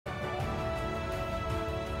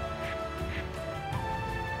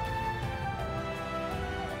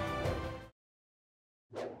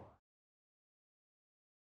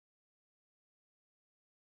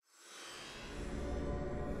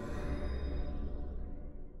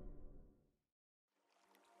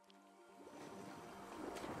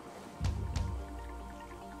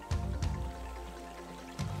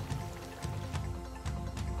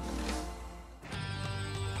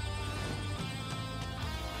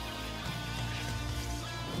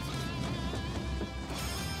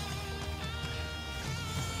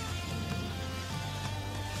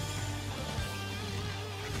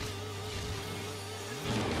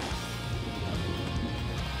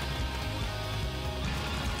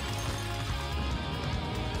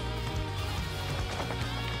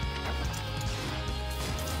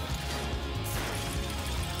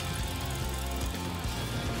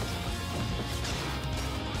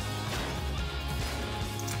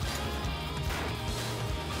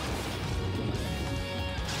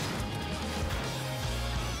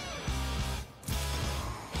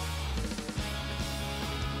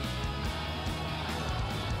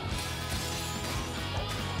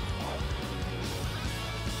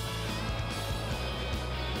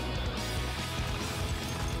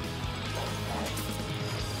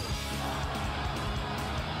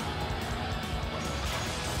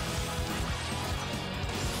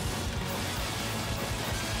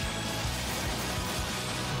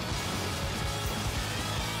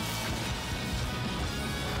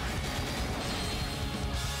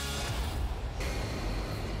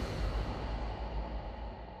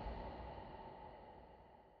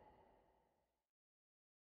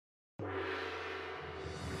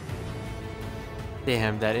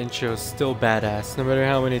Damn, that intro is still badass, no matter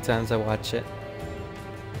how many times I watch it.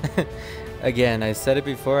 Again, I said it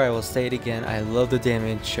before, I will say it again, I love the damn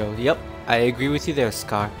intro. Yep, I agree with you there,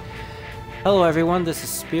 Scar. Hello everyone, this is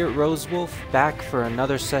Spirit Rosewolf, back for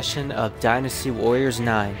another session of Dynasty Warriors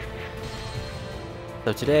 9.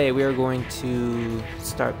 So today we are going to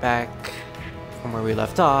start back from where we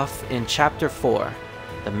left off in Chapter 4,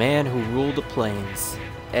 The Man Who Ruled the Plains,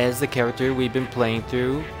 as the character we've been playing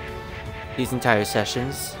through these entire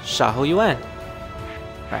sessions, Xiahou Yuan.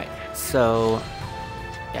 Right, so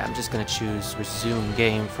yeah, I'm just gonna choose resume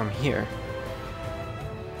game from here.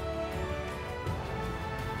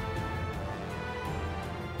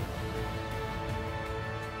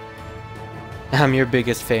 I'm your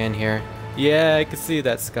biggest fan here. Yeah, I can see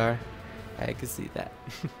that, Scar. I can see that.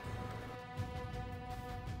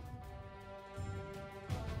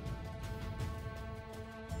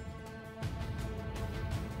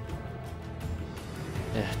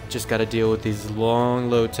 Yeah, just gotta deal with these long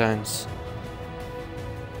load times.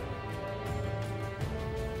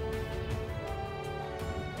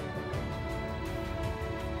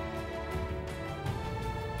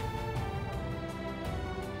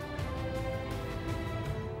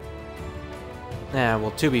 Yeah,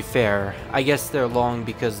 well, to be fair, I guess they're long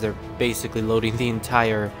because they're basically loading the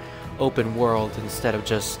entire open world instead of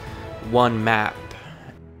just one map.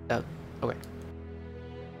 Okay.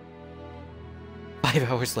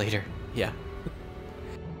 5 hours later, yeah.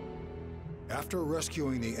 After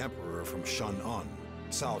rescuing the Emperor from Shan'an,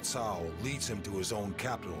 Cao Cao leads him to his own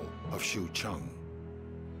capital of Shucheng.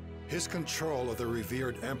 His control of the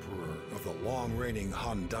revered Emperor of the long-reigning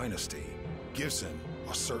Han Dynasty gives him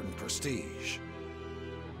a certain prestige.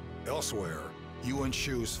 Elsewhere, Yuan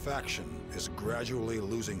Shu's faction is gradually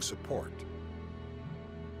losing support.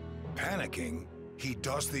 Panicking, he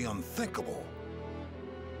does the unthinkable.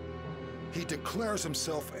 He declares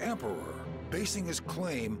himself emperor, basing his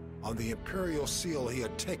claim on the imperial seal he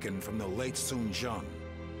had taken from the late Sun Jian.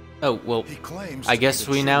 Oh, well, He claims I guess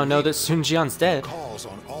we now know that Sun Jian's dead. Calls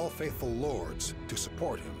on all faithful lords to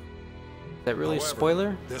support him. Is that really a However,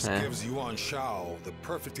 spoiler? This gives Yuan Shao the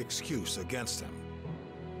perfect excuse against him.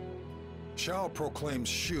 Shao proclaims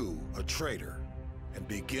Shu a traitor and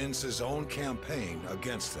begins his own campaign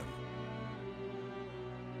against him.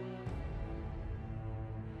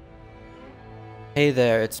 Hey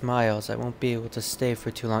there, it's Miles. I won't be able to stay for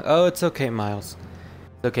too long. Oh, it's okay, Miles.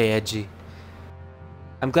 It's okay, Edgy.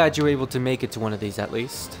 I'm glad you were able to make it to one of these at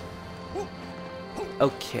least.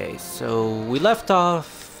 Okay, so we left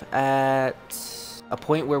off at a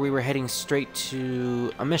point where we were heading straight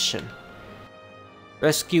to a mission.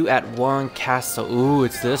 Rescue at Wan Castle. Ooh,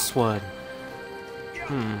 it's this one.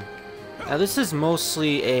 Now this is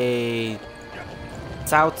mostly a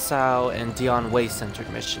Cao Cao and Dian Wei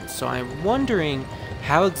centered mission, so I'm wondering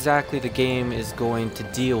how exactly the game is going to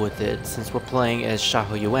deal with it since we're playing as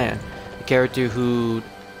Xiahou Yuan, a character who,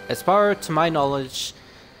 as far to my knowledge,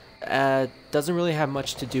 doesn't really have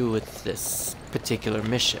much to do with this particular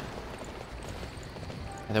mission.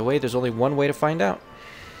 Either way, there's only one way to find out.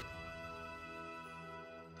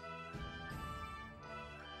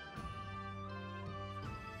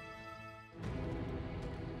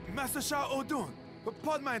 Master Xiahou Yuan,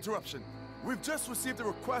 pardon my interruption. We've just received a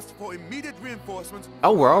request for immediate reinforcements.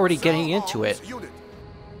 Oh, we're already getting into it.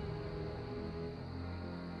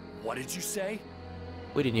 What did you say?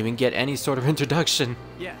 We We didn't even get any sort of introduction.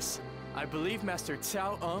 Yes, I believe Master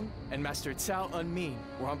Cao Eng and Master Cao Unmin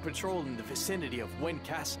were on patrol in the vicinity of Wen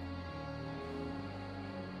Castle.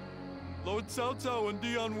 Lord Cao Cao and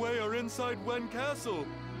Dian Wei are inside Wen Castle.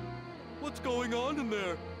 What's going on in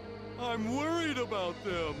there? I'm worried about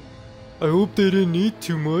them. I hope they didn't eat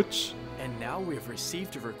too much. And now we have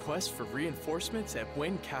received a request for reinforcements at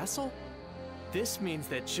Wen Castle? This means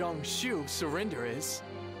that Zhang Shu surrender is...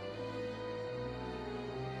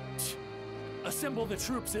 Assemble the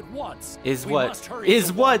troops at once. Is We what? must hurry Is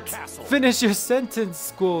to what? Wan Castle. Finish your sentence,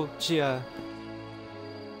 school, Chia.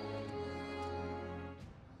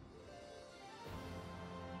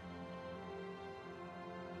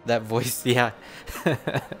 That voice, yeah.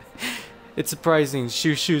 It's surprising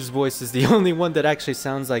Shu Shu's voice is the only one that actually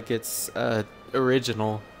sounds like it's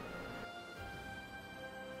original.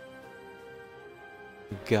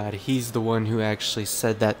 God, he's the one who actually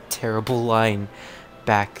said that terrible line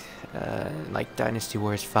back in like Dynasty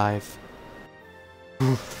Warriors 5.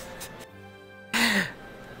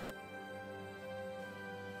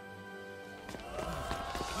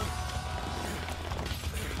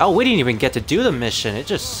 Oh, we didn't even get to do the mission. It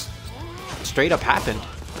just straight up happened.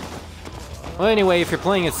 Well, anyway, if you're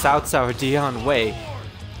playing as Cao Cao or Dian Wei,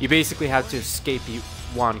 you basically have to escape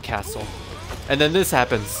Yuan Castle. And then this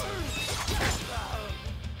happens.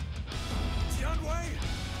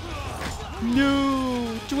 No!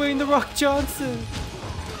 Dwayne "The Rock" Johnson!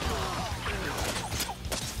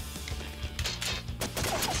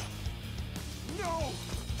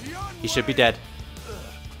 He should be dead.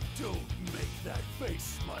 Don't make that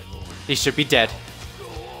face, my lord. He should be dead.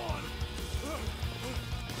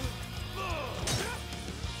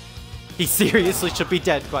 He seriously should be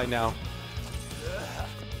dead by now.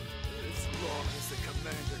 As long as the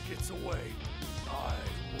commander gets away, I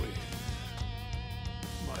win.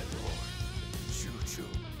 My lord, Choo-Choo,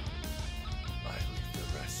 I leave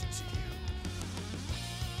the rest to you.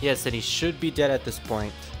 Yes, and he should be dead at this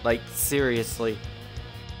point. Like, seriously.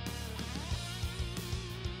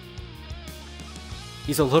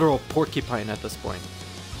 He's a literal porcupine at this point.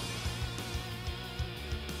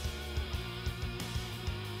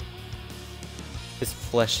 His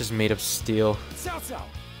flesh is made of steel. Cao Cao,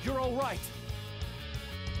 you're all right.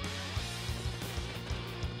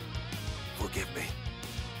 Forgive me.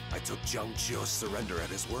 I took Zhang Qiu's surrender at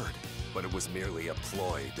his word, but it was merely a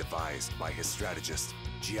ploy devised by his strategist,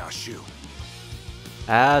 Xiahou.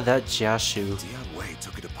 Ah, that Xiahou. Dian Wei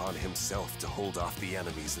took it upon himself to hold off the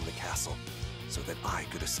enemies in the castle, so that I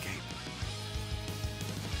could escape.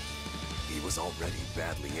 He was already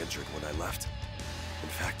badly injured when I left. In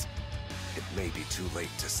fact, it may be too late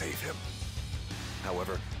to save him.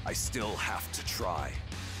 However, I still have to try.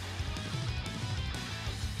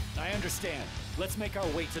 I understand. Let's make our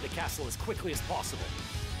way to the castle as quickly as possible.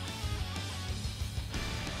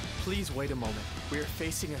 Please wait a moment. We are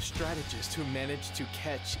facing a strategist who managed to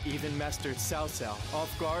catch even Master Cao Cao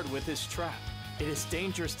off guard with his trap. It is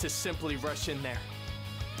dangerous to simply rush in there.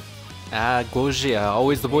 Ah, Guojia,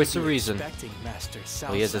 always the voice of Maybe reason. expecting Master Cao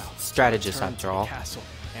Well, he is a Cao to strategist return after to the all. castle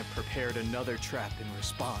and prepared another trap in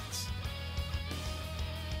response.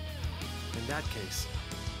 In that case,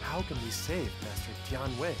 how can we save Master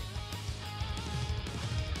Dian Wei?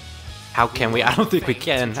 How can we? I don't think we Feint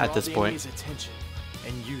can to draw at this the point. enemy's attention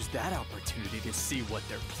and use that opportunity to see what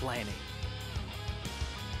they're planning.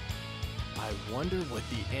 I wonder what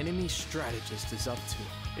the enemy strategist is up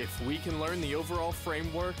to. If we can learn the overall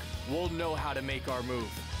framework, we'll know how to make our move.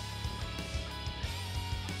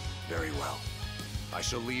 Very well. I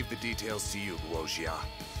shall leave the details to you, Guojia.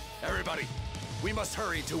 Everybody, we must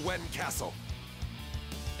hurry to Wen Castle.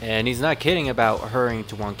 And he's not kidding about hurrying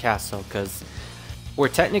to one castle, because we're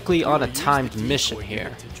technically on a Use the timed decoy mission unit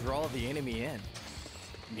here. to draw the enemy in.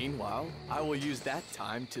 Meanwhile, I will use that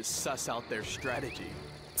time to suss out their strategy.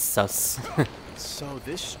 Sus. So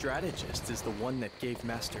this strategist is the one that gave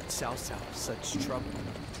Master Cao Cao such trouble.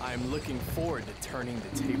 I'm looking forward to turning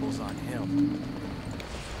the tables on him.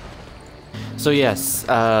 So yes,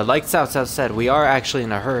 like Cao Cao said, we are actually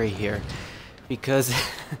in a hurry here, because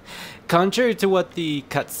contrary to what the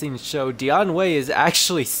cutscenes show, Dian Wei is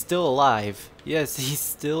actually still alive. Yes, he's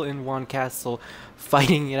still in Yuan Castle,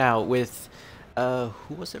 fighting it out with,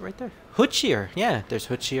 who was it right there? Huqir. Yeah, there's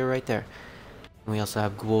Huqir right there. And we also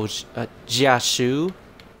have Xiahou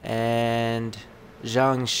and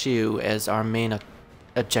Zhang Qiu as our main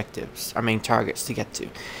objectives, our main targets to get to.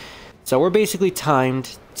 So we're basically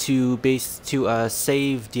timed to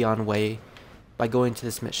save Dian Wei by going to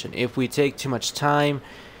this mission. If we take too much time,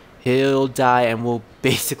 he'll die and we'll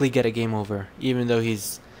basically get a game over. Even though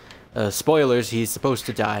he's, spoilers, he's supposed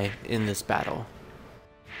to die in this battle.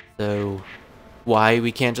 So why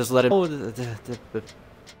we can't just let him? Oh, the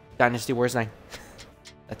Dynasty Warriors 9.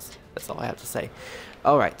 That's all I have to say.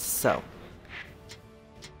 All right, so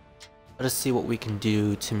let us see what we can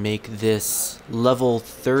do to make this level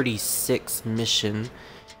 36 mission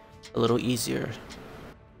a little easier.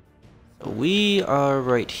 So we are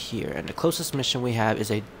right here, and the closest mission we have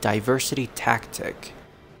is a diversity tactic.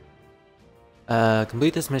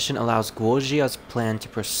 Complete this mission allows Guojia's plan to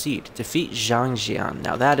proceed. Defeat Zhang Jian.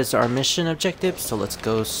 Now that is our mission objective, so let's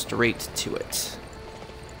go straight to it.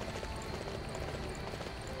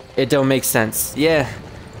 It don't make sense. Yeah,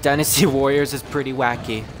 Dynasty Warriors is pretty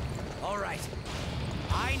wacky.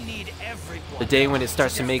 The day when it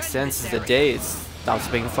starts to make sense is the day it stops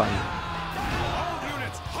being fun. All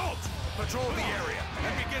units, halt! Patrol the area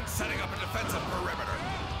and begin setting up a defensive perimeter.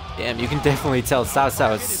 Damn, you can definitely tell Cao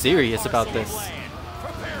Cao is serious about this.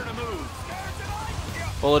 Prepare to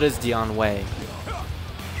move. Well, it is Dian Wei.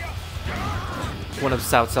 One of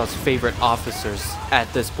Cao Cao's favorite officers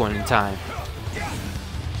at this point in time.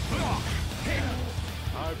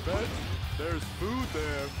 I bet there's food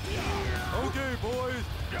there. Okay, boys,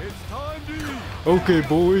 it's time to eat. Okay,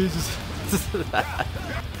 boys.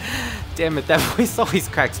 Damn it, that voice always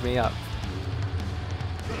cracks me up.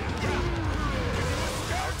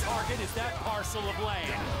 Our target is is that parcel of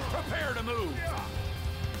land? Prepare to move.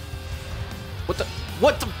 What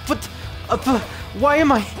the? Why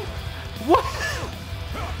am I? What?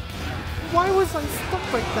 Why was I stuck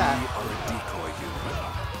like We that? are a decoy unit.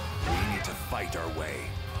 We need to fight our way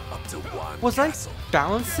up to Yuan Was Castle. I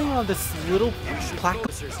balancing on this little plaque?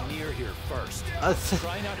 Closers near here first.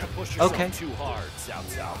 Try not to push yourself Okay. too hard,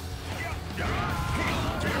 Xiao.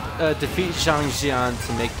 Defeat Xiahou Yuan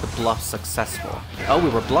to make the bluff successful. Oh, we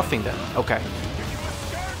were bluffing then. Okay.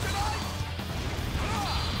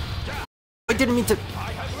 I didn't mean to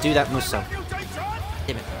do that, Muso.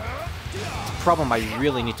 Damn it. It's a problem I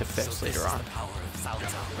really need to fix later on.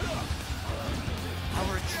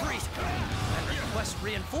 Our retreat and request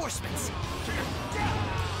reinforcements.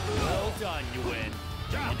 Well done, Yuan.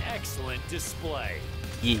 An excellent display.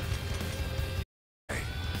 Yeet.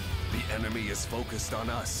 The enemy is focused on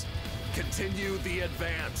us. Continue the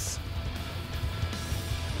advance.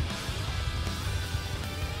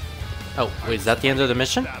 Oh, wait, is that the end of the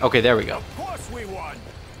mission? Okay, there we go. Of course we won.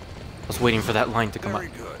 I was waiting for that line to come up.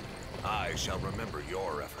 Very good. I shall remember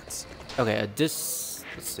your efforts. Okay, let's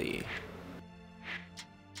see.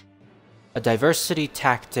 A diversity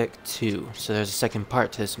tactic 2. So there's a second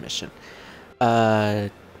part to this mission.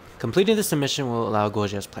 Completing this mission will allow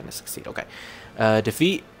Gojia's plan to succeed. Okay.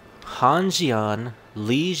 Defeat Han Jian,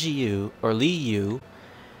 Li Yu,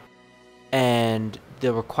 and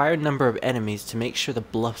the required number of enemies to make sure the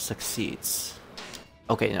bluff succeeds.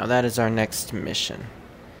 Okay, now that is our next mission.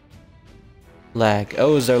 Lag.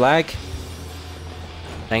 Oh, is there lag?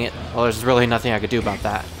 Dang it. Well, there's really nothing I could do about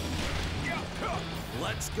that.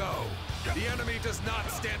 Let's go. The enemy does not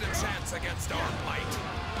stand a chance against our might.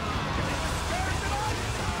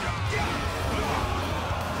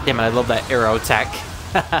 Damn it, I love that arrow attack.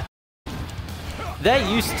 That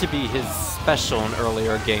used to be his special in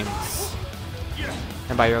earlier games.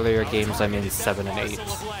 And by earlier games, I mean 7 and 8.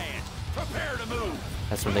 Prepare to move.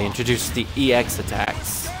 That's when they introduced the EX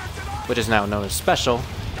attacks, which is now known as special,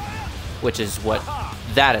 which is what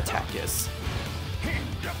that attack is.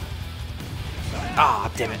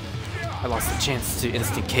 Ah, damn it. I lost the chance to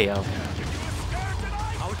instant KO.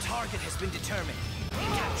 Our target has been determined.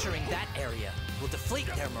 Capturing that area will deflate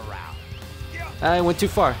their morale. I went too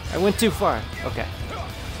far. I went too far. Okay. You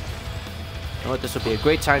know what? This would be a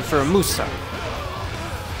great time for a Musa.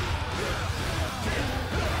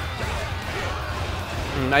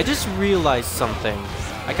 I just realized something.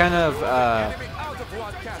 I kind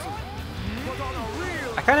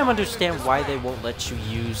of understand why they won't let you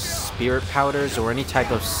use spirit powders or any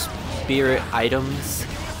type of spirit items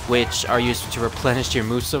which are used to replenish your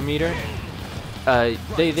Muso meter.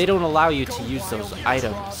 They don't allow you to use those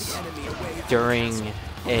items during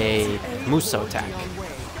a Muso attack,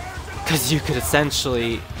 because you could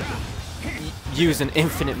essentially use an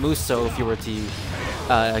infinite Muso if you were to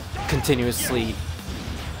continuously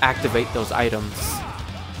activate those items,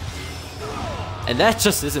 and that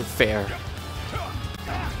just isn't fair.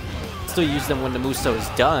 Still use them when the Muso is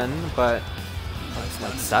done, but it's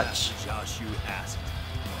not such.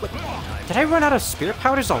 Did I run out of spirit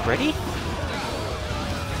powders already?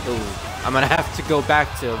 Ooh, I'm gonna have to go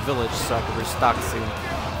back to a village so I can restock soon.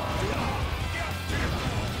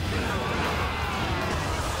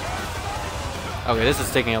 Okay, this is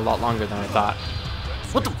taking a lot longer than I thought.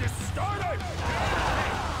 What the?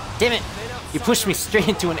 Damn it! You pushed me straight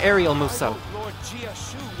into an aerial Muso. Lord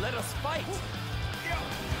Xiahou, let us fight.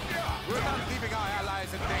 We're not leaving our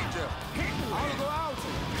allies in danger. I'll go out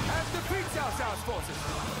and defeat Xiao Xiao's forces.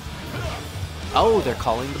 Oh, they're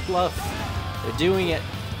calling the bluff. They're doing it.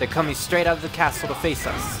 They're coming straight out of the castle to face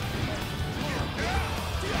us.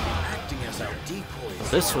 Acting as our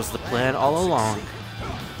decoys. This was the plan all along.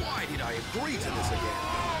 Why did I agree to this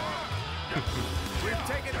again? We've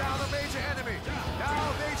taken down a major enemy.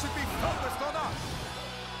 Now they should be focused on us.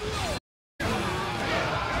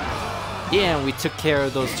 Yeah, and we took care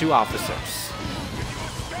of those 2 officers.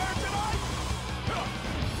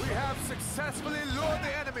 We have successfully lured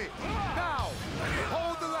the enemy. Now,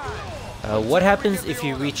 hold the line. What happens if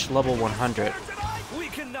you reach level 100? We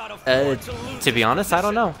cannot afford to lose. To be honest, I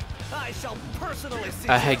don't know. I shall personally see.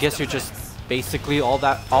 I guess you're just basically all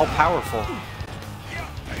powerful.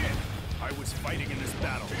 I was fighting in this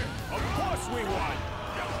battle. Of course we won.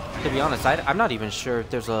 To be honest, I'm not even sure if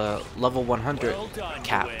there's a level 100 Well done,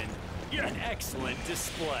 cap. Yuan. An excellent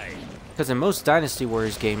display. Because in most Dynasty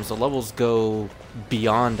Warriors games, the levels go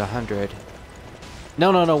beyond 100.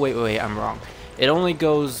 No, wait, I'm wrong. It only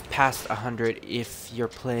goes past 100 if you're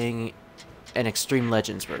playing an Extreme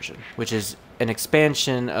Legends version, which is an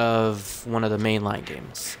expansion of one of the mainline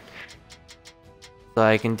games.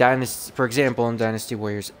 Like in Dynasty, for example, in Dynasty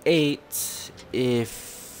Warriors 8, if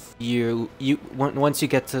once you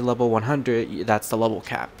get to level 100, that's the level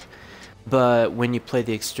cap. But when you play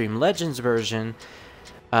the Extreme Legends version,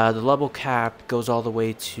 the level cap goes all the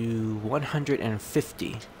way to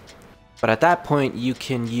 150. But at that point, you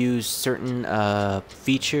can use certain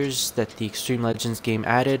features that the Extreme Legends game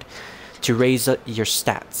added to raise up your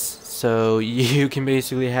stats. So you can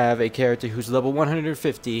basically have a character who's level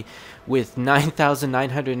 150 with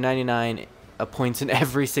 9,999 points in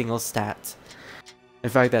every single stat. In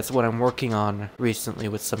fact, that's what I'm working on recently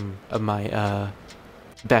with some of my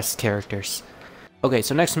best characters. Okay,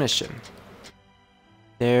 so next mission.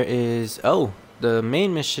 There is... oh, the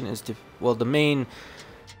main mission is... the main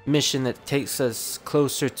mission that takes us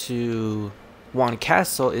closer to Yuan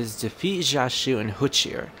Castle is defeat Xiahou and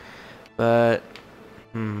Huchir. But...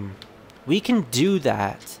 we can do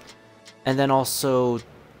that, and then also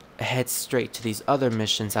head straight to these other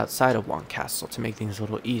missions outside of Yuan Castle to make things a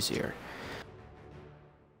little easier.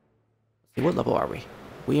 See, what level are we?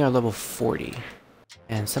 We are level 40,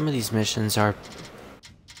 and some of these missions are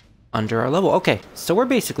under our level. Okay, so we're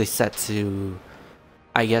basically set to,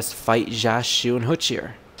 I guess, fight Xiahou and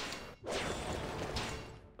Huchir.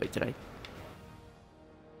 Wait, did I?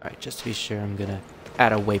 Alright, just to be sure, I'm gonna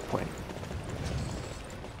add a waypoint.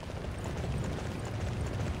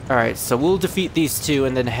 Alright, so we'll defeat these two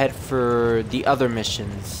and then head for the other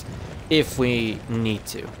missions if we need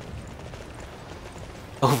to.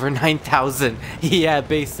 Over 9,000. Yeah,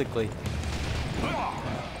 basically.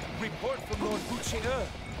 Report from Lord Huchir.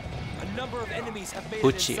 A number of enemies have made it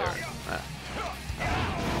Huchir. inside.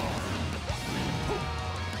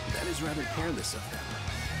 That is rather careless of them.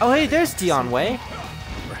 Oh, hey, there's Dian Wei.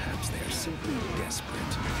 Perhaps they are simply desperate.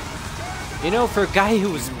 You know, for a guy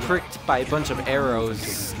who was pricked by a bunch of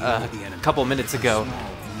arrows a couple minutes ago,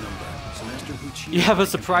 you have a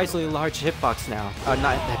surprisingly large hitbox now.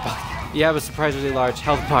 Not hitbox. You have a surprisingly large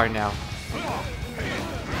health bar now.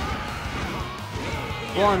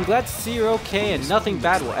 Well, I'm glad to see you're okay and nothing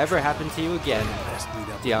bad will ever happen to you again,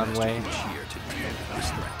 Dian Wei.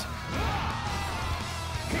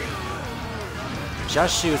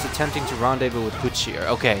 Xiahou is attempting to rendezvous with Huchir.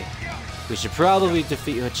 Okay, we should probably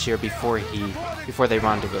defeat Huchir before they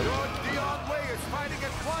rendezvous.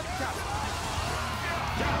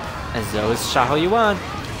 And so is Xiahou Yuan.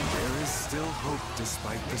 There is still hope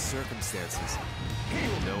despite the circumstances.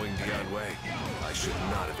 Knowing Dian Wei, I should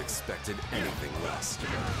not have expected anything less.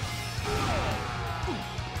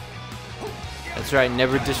 That's right,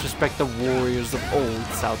 never disrespect the warriors of old,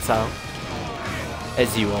 Cao Cao.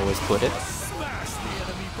 As you always put it.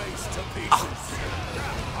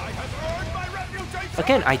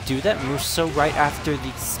 Again, I do that move so right after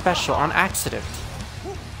the special on accident.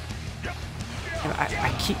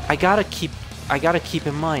 I gotta keep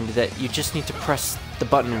in mind that you just need to press the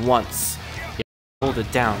button once. You hold it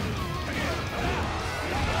down.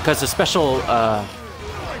 Because the special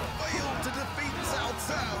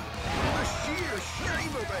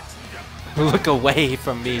look away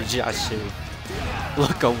from me, Xiahou.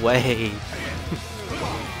 Look away.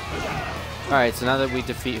 Alright, so now that we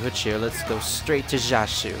defeat Huchir, let's go straight to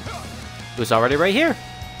Xiahou, who's already right here.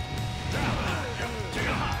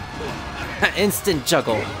 Instant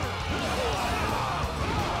juggle.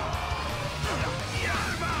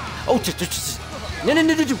 Oh,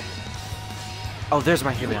 no. Oh, there's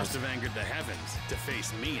my hero. Must have angered the heavens to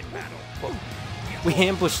face me in battle. Whoa. We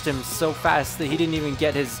ambushed him so fast that he didn't even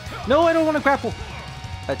get his... No, I don't want to grapple.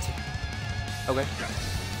 That's... Okay.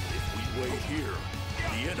 If we wait here,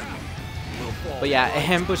 the enemy will fall. But yeah, I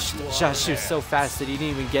ambushed Xiahou so fast that he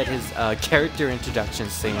didn't even get his character introduction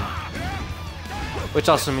scene. Which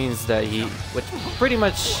also means that which pretty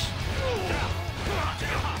much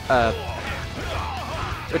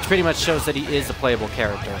shows that he is a playable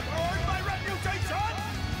character.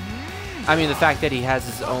 I mean, the fact that he has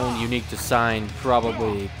his own unique design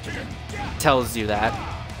probably tells you that.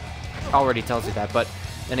 Already tells you that, but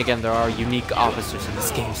then again, there are unique officers in this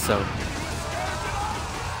game, so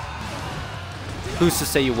who's to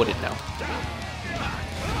say you wouldn't know?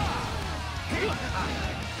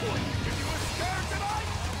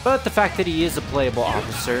 But the fact that he is a playable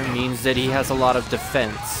officer means that he has a lot of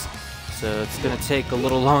defense, so it's gonna take a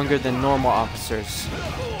little longer than normal officers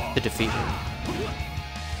to defeat him.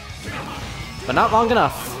 But not long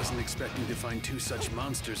enough. I wasn't expecting to find two such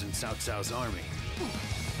monsters in Cao Cao's army.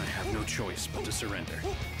 I have no choice but to surrender.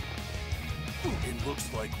 It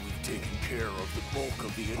looks like we've taken care of the bulk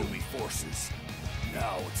of the enemy forces.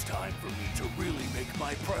 Now it's time for me to really make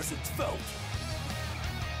my presence felt.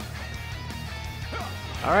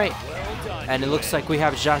 Alright, and it looks like we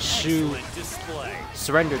have Xiahou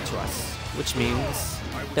surrendered to us, which means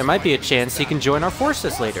there might be a chance he can join our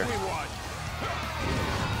forces later.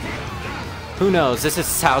 Who knows? This is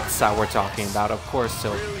South Sao we're talking about. Of course,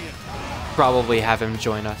 he'll probably have him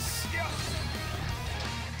join us.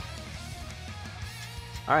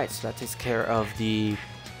 Alright, so that takes care of this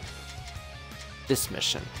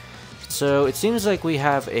mission. So it seems like we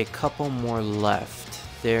have a couple more left.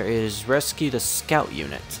 There is rescue the scout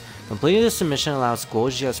unit. Completing this mission allows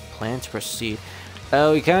Guojia's plan to proceed.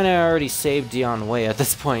 Oh, we kind of already saved Dian Wei at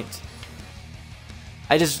this point.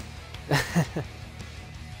 I just...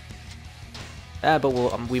 but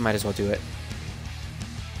we might as well do it.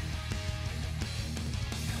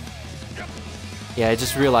 Yeah, I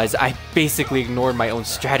just realized I basically ignored my own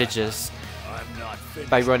strategist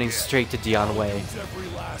by running straight to Dian Wei. Every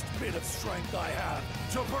last bit of strength I have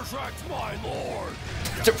to protect my lord.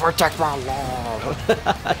 To protect my lord.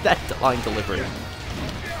 That line delivery.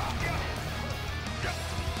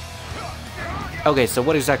 Okay, so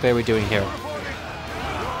what exactly are we doing here?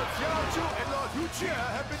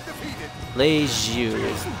 Lei Zhu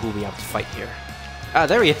is who we have to fight here. Ah,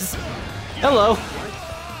 there he is. Hello.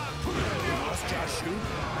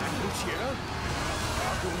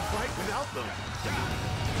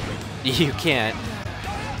 You can't.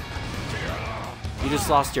 You just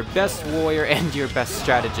lost your best warrior and your best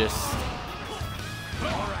strategist.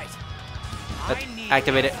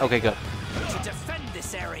 Activate it. Okay, go. To defend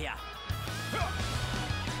this area.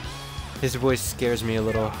 His voice scares me a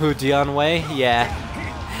little. Who, Dian Wei? Yeah.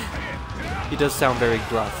 He does sound very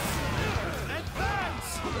gruff.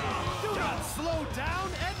 Advance! Do not slow down.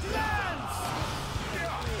 Advance!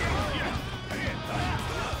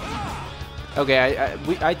 Okay,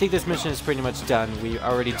 I think this mission is pretty much done. We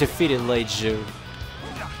already defeated Lei Zhu.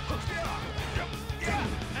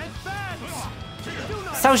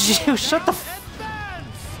 Xiahou, shut the f—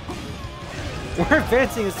 We're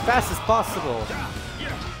advancing as fast as possible.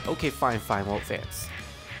 Okay, fine, we'll advance.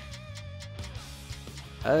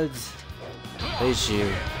 Lei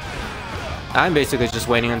Zhu. I'm basically just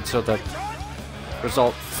waiting until the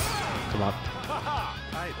results come up.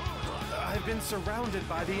 I've been surrounded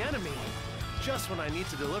by the enemy. Just when I need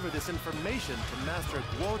to deliver this information to Master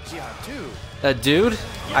Guojia too. Dude,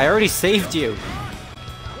 I already saved you.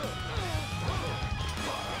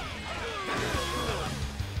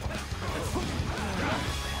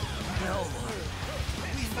 No.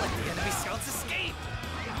 We've let the enemy scouts escape.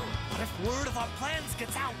 What if word of our plans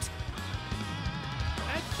gets out?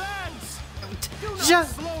 Advance!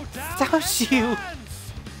 Just Slow down. Xiahou.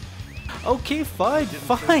 Okay, fine.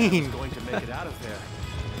 Going to make it out of there.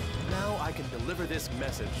 Now I can deliver this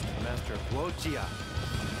message to Master Guojia.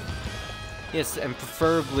 Yes, and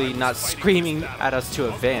preferably not screaming at us to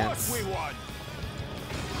advance.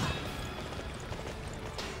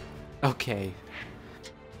 Okay.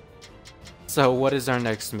 So what is our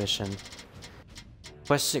next mission?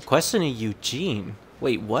 Questioning Eugene.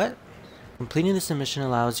 Wait, what? Completing this mission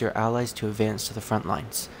allows your allies to advance to the front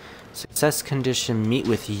lines. Success condition: meet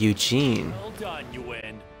with Eugene. Well done,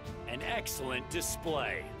 Yuan. An excellent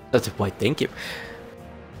display. Why, thank you.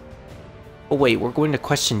 Oh wait, we're going to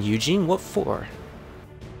question Eugene? What for?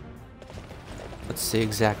 Let's see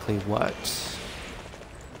exactly what.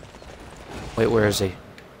 Wait, where is he?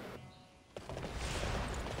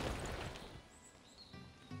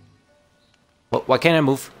 Why can't I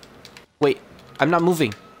move? Wait, I'm not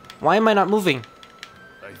moving. Why am I not moving?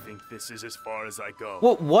 I think this is as far as I go.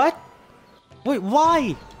 What? Wait,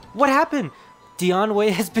 why? What happened? Dian Wei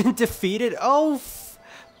has been defeated? Oh,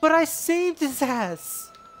 but I saved his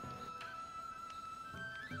ass.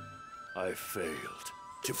 I failed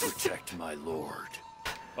to protect my lord.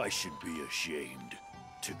 I should be ashamed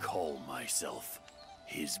to call myself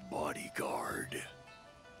his bodyguard.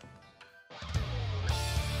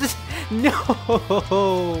 No.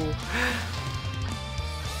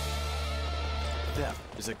 Theft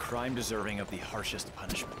is a crime deserving of the harshest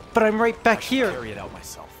punishment. But I'm right back I should here. carry it out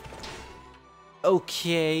myself.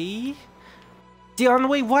 Okay. Dian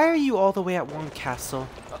Wei, why are you all the way at one castle?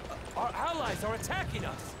 Our allies are attacking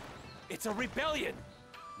us. It's a rebellion,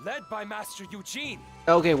 led by Master Eugene.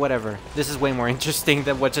 Okay, whatever. This is way more interesting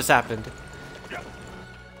than what just happened.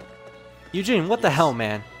 Eugene, what the hell,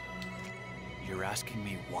 man? You're asking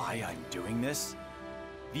me why I'm doing this?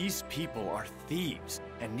 These people are thieves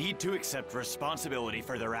and need to accept responsibility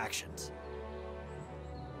for their actions.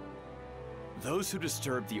 Those who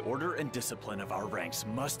disturb the order and discipline of our ranks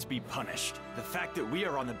must be punished. The fact that we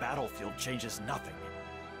are on the battlefield changes nothing.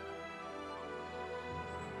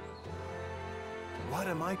 What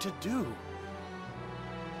am I to do?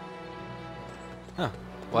 Huh.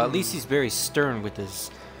 Well, at least he's very stern with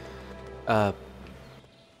his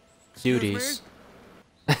duties.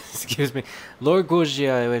 Excuse me. Lord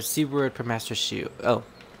Guojia with Seaward per Master Xiahou. Oh,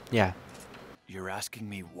 yeah. You're asking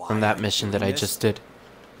me why From that I'm mission doing that I this? just did.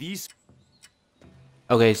 These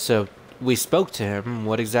Okay, so we spoke to him.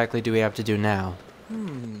 What exactly do we have to do now?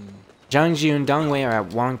 Zhangji and Dongwei are at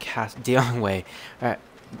Dianwei. Alright.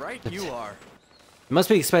 right you are. You must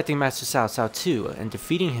be expecting Master Cao Cao too, and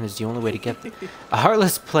defeating him is the only way to get there. A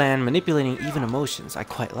heartless plan, manipulating even emotions. I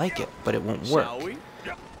quite like it, but it won't work. Shall we?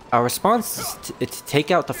 Our response is to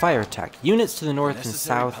take out the fire attack. Units to the north and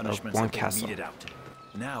Necessary south of punishments Yuan have been Castle. meted out.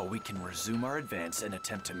 Now we can resume our advance and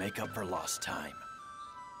attempt to make up for lost time.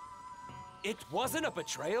 It wasn't a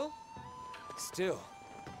betrayal? Still,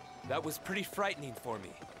 that was pretty frightening for me.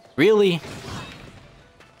 Really?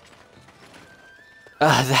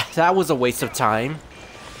 That was a waste of time.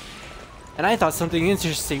 And I thought something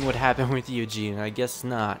interesting would happen with Eugene. I guess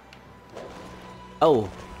not. Oh.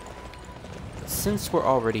 Since we're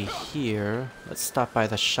already here, let's stop by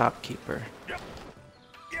the shopkeeper.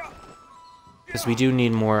 Because we do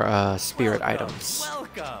need more spirit items.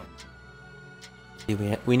 Welcome.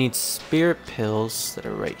 We need spirit pills that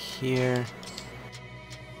are right here.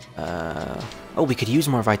 Oh, we could use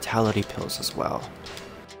more vitality pills as well.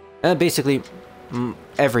 Basically,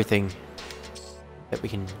 everything that we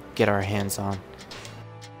can get our hands on.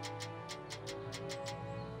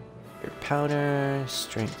 Spirit powder,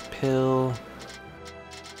 strength pill.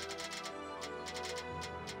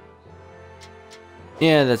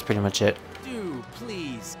 Yeah, that's pretty much it. Do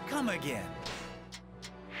please come again.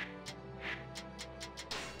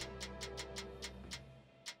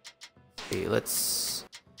 Okay, let's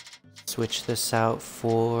switch this out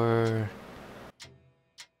for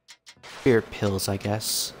spirit pills, I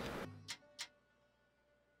guess.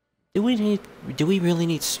 Do we really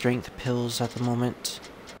need strength pills at the moment?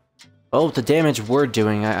 Oh, the damage we're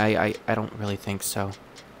doing, I don't really think so.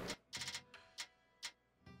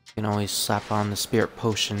 You can always slap on the spirit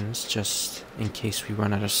potions just in case we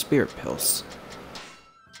run out of spirit pills.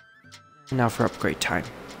 Now for upgrade time.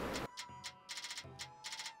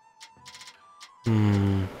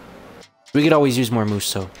 We could always use more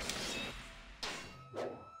Muso.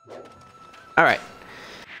 Alright.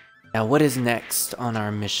 Now what is next on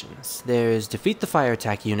our missions? There's defeat the fire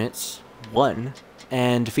attack units, 1,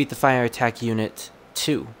 and defeat the fire attack unit,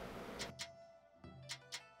 2.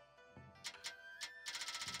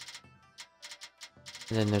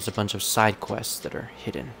 And then there's a bunch of side quests that are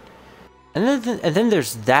hidden. And then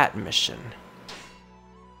there's that mission.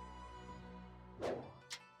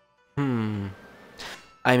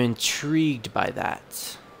 I'm intrigued by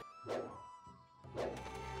that.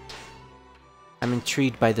 I'm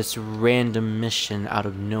intrigued by this random mission out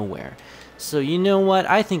of nowhere. So you know what?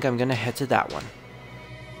 I think I'm gonna head to that one.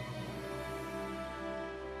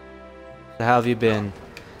 So how have you been?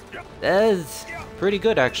 That's pretty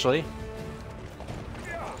good, actually.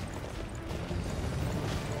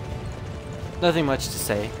 Nothing much to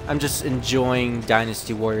say. I'm just enjoying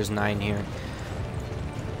Dynasty Warriors 9 here.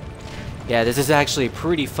 Yeah, this is actually a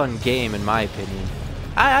pretty fun game in my opinion.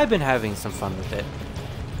 I've been having some fun with it.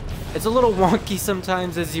 It's a little wonky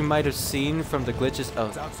sometimes, as you might have seen from the glitches. Oh,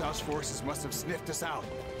 Cao Cao's forces must have sniffed us out.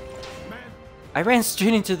 Man, I ran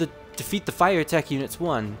straight into the defeat the fire attack units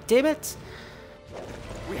 1. Damn it!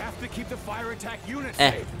 we have to keep the fire attack units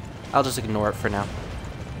Eh, safe. I'll just ignore it for now.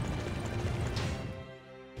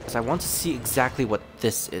 Because I want to see exactly what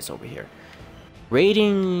this is over here.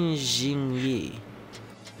 Raiding Jingyi.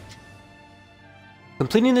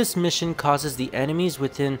 Completing this mission causes the enemies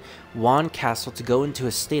within Yuan Castle to go into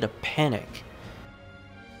a state of panic.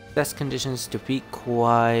 Best conditions to defeat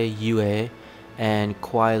Kuai Yue and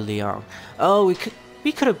Kuai Liang. Oh,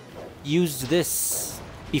 we could have used this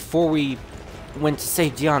before we went to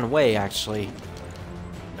save Dianwei, actually.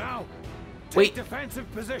 Now, take Wait.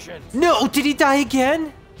 defensive positions. No, did he die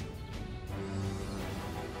again?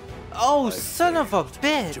 Oh, son of a To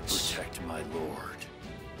bitch! protect my lord,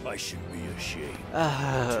 I should be ashamed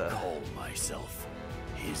Uh, to call myself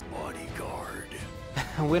his bodyguard.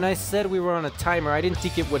 when I said we were on a timer, I didn't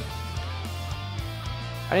think it would.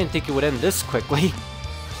 I didn't think it would end this quickly.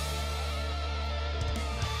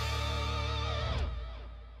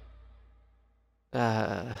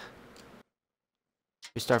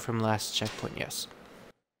 We start from last checkpoint, yes.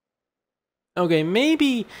 Okay,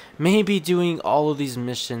 maybe doing all of these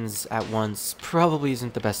missions at once probably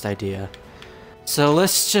isn't the best idea. So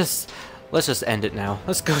let's just end it now.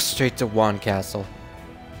 Let's go straight to Yuan Castle.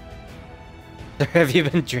 Have you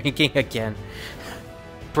been drinking again?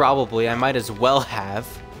 Probably, I might as well have.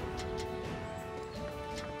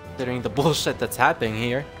 Considering the bullshit that's happening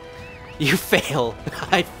here. You fail.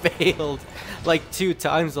 I failed like 2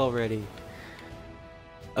 times already.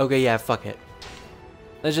 Okay, yeah, fuck it.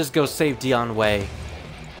 Let's just go save Dian Wei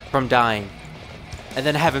from dying. And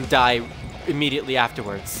then have him die immediately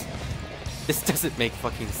afterwards. This doesn't make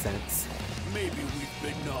fucking sense. Maybe we've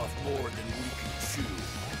bitten off more than we can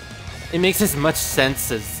chew. It makes as much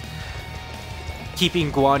sense as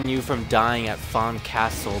keeping Guan Yu from dying at Fan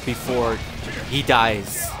Castle before he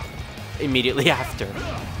dies immediately after.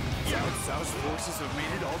 South's forces have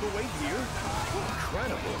made it all the way here?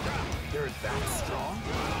 Incredible. They're that strong?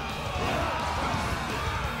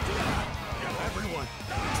 Everyone,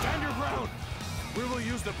 stand your ground! We will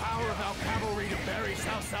use the power of our cavalry to bury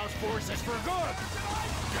South's forces for good!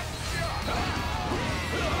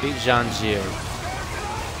 Beat Zhang Jiu.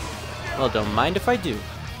 Well, don't mind if I do.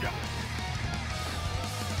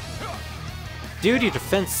 Dude, your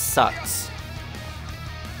defense sucks.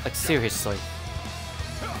 Like, seriously.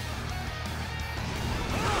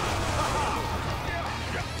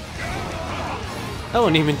 Oh,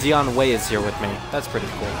 and even Dian Wei is here with me. That's pretty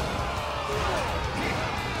cool.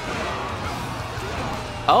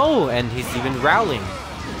 Oh, and he's even growling.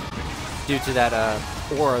 Due to that,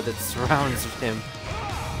 aura that surrounds him.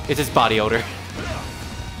 It's his body odor.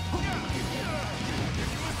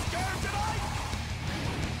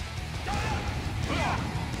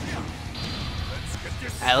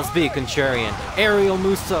 Alright, let's be a contrarian. Aerial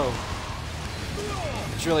Muso!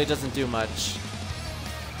 Which really doesn't do much.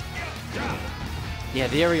 Yeah,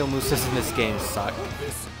 the aerial Musas in this game suck.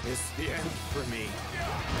 This is the end for me.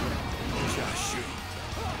 Xiahou.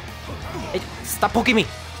 Hey, stop poking me!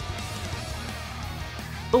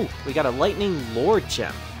 Oh, we got a Lightning Lord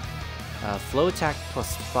gem. Flow attack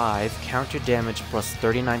plus 5, counter damage plus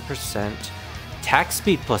 39%, attack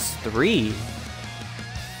speed plus 3.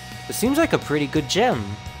 It seems like a pretty good gem,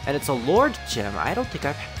 and it's a Lord gem. I don't think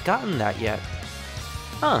I've gotten that yet.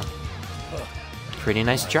 Huh. Pretty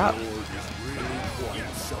nice drop.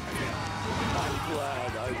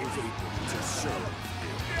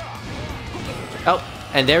 Oh,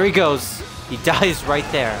 and there he goes. He dies right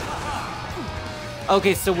there.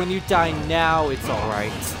 Okay, so when you die now, it's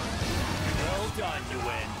alright. Well done, Yuan.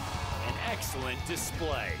 An excellent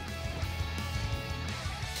display.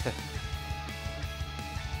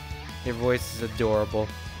 Your voice is adorable.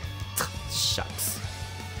 Shucks.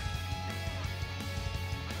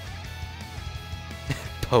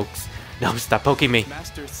 Pokes. No, stop poking me.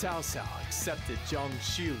 Master Xiahou accepted Zhang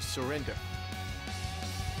Xiu's surrender.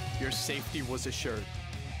 Your safety was assured.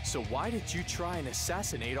 So why did you try and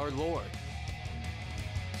assassinate our lord?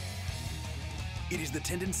 It is the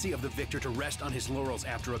tendency of the victor to rest on his laurels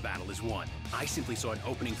after a battle is won. I simply saw an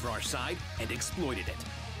opening for our side and exploited it.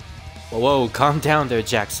 Whoa, calm down there,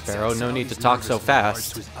 Jack Sparrow. No need to talk so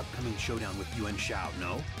fast. To his upcoming showdown with Yuan Shao,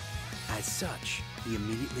 no? As such, he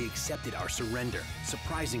immediately accepted our surrender.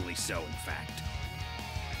 Surprisingly so, in fact.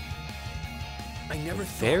 I never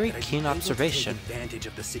thought Very that I'd keen be able observation. to take advantage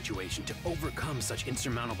of the situation to overcome such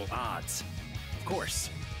insurmountable odds. Of course,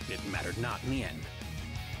 it mattered not in the end.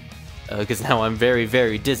 Because now I'm very,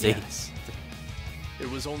 very dizzy. Yes. It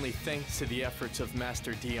was only thanks to the efforts of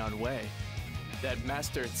Master Dian Wei that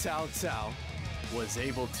Master Cao was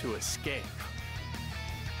able to escape.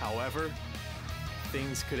 However,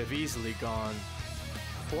 things could have easily gone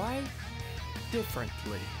quite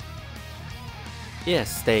differently.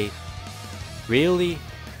 Yes, they really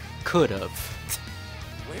could have.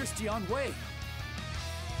 Where's Dian Wei?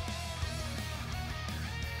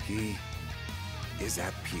 He is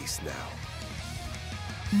at peace now.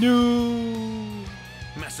 No,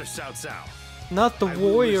 Master Cao. not the I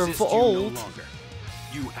will warrior of resist you old. no longer.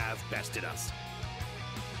 You have bested us.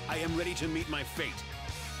 I am ready to meet my fate,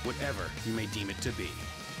 whatever you may deem it to be.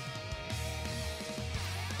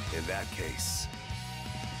 In that case,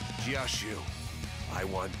 Xiahou, I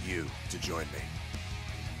want you to join me.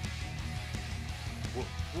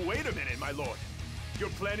 Wait a minute, my lord. You're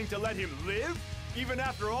planning to let him live? Even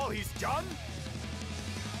after all he's done?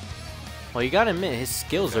 Well, you gotta admit, his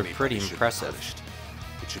skills If are anybody pretty should be impressive. punished,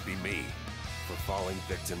 it should be me for falling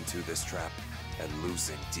victim to this trap and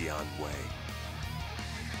losing Dian Wei.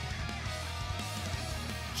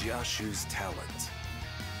 Xiahou's talent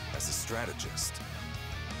as a strategist,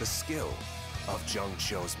 the skill of Zhang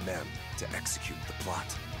Qiu's men to execute the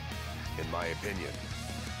plot. In my opinion,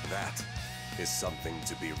 that is something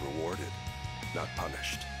to be rewarded, not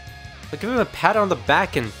punished. But give him a pat on the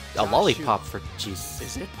back and a lollipop for Jesus.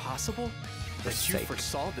 Is it possible that you sake.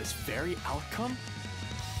 foresaw this very outcome?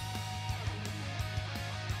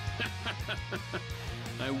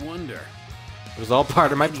 I wonder. It was all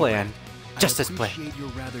part of my plan. I Just as planned. appreciate your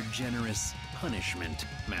rather generous punishment,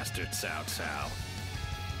 Master Cao Cao.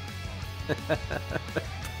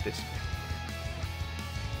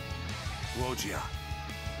 Guojia,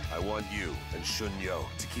 I want you and Shun Yo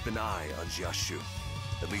to keep an eye on Xiahou,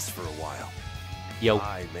 at least for a while. Yo.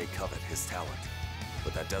 I may covet his talent,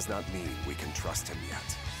 but that does not mean we can trust him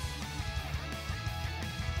yet.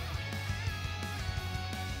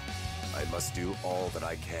 I must do all that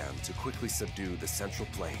I can to quickly subdue the Central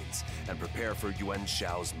Plains and prepare for Yuan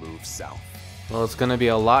Shao's move south. Well, it's gonna be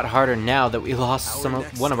a lot harder now that we lost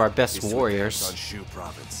one of our best warriors. On Shu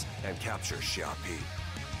province and capture Xiapi.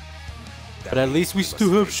 But at least we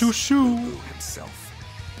still have Xiahou himself.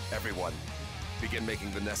 Everyone, begin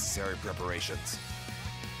making the necessary preparations.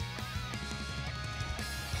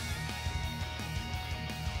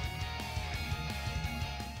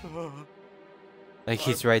 Like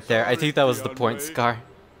he's right there. I think that was the point, Scar.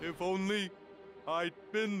 If only I'd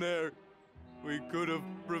been there, we could have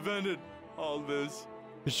prevented all this.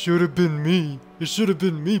 It should have been me. It should have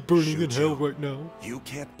been me burning in hell right now. You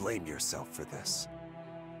can't blame yourself for this.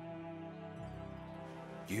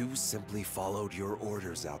 You simply followed your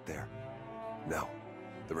orders out there. No,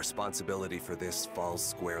 the responsibility for this falls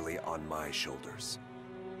squarely on my shoulders.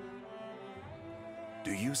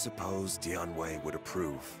 Do you suppose Dianwei would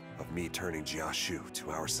approve of me turning Xiahou to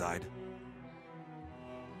our side?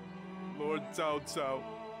 Lord Cao Cao.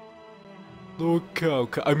 Lord Cao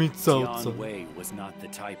Cao, I mean Cao Cao. Dianwei was not the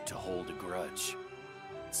type to hold a grudge.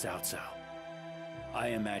 Cao Cao, I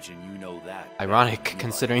imagine you know that. Ironic,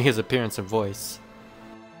 considering his appearance and voice.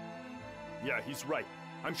 Yeah, he's right.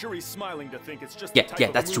 I'm sure he's smiling to think it's just the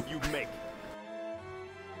type that's of move true. you'd make.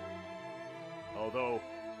 Although,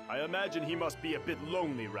 I imagine he must be a bit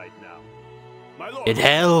lonely right now. My lord, in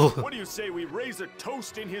hell. What do you say we raise a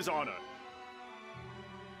toast in his honor?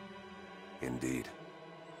 Indeed.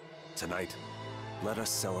 Tonight, let us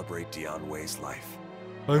celebrate Dianwei's life.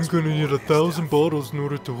 I'm gonna need 1,000 bottles in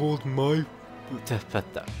order to hold my...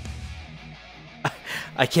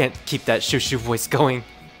 I can't keep that Xiahou voice going.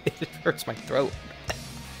 It hurts my throat.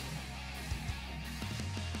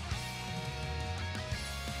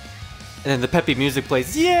 And then the peppy music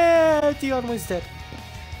plays. Yeah, Dianwei's dead.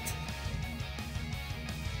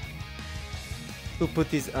 Who put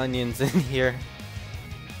these onions in here?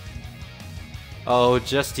 Oh,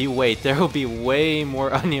 just you wait. There will be way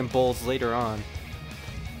more onion bowls later on.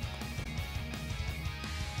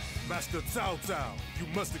 Master Cao Cao, you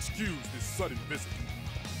must excuse this sudden visit.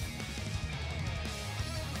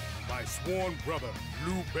 My sworn brother,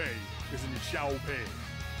 Liu Bei, is in Xiaopei,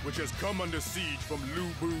 which has come under siege from Lu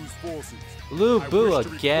Bu's forces. Lu Bu I wish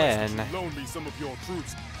to again. request that you loan me some of your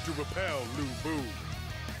troops to repel Lu Bu.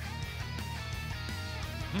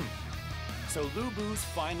 So Lu Bu's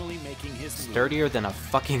finally making his move. Sturdier than a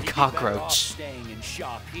fucking cockroach. Staying in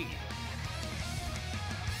Xiapi.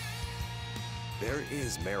 There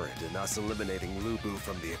is merit in us eliminating Lu Bu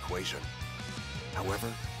from the equation. However,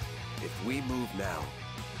 if we move now,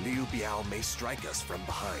 Liu Biao may strike us from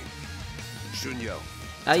behind. Shunyo,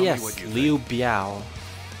 Ah tell me yes, what you Liu think. Biao.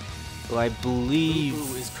 Who I believe Lu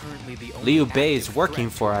Bu is currently the only Liu Bei is active working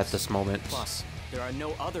threat for to at us. this moment. Plus, there are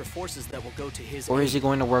no other forces that will go to his Or is he aid.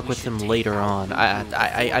 going to work We with should him take later out on? Lu Bu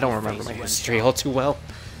I don't before we remember face my Yuan history Shao. all too well.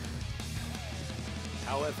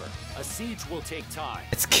 However, a siege will take time.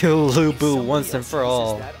 Let's kill Lu If Bu somebody once and else for uses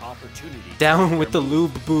all. that opportunity to Down make with their the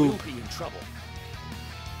move, Lu Bu. we'll be in trouble.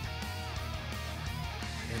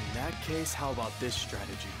 In that case, how about this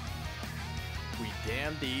strategy? We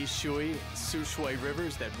dam the Yishui and Sushui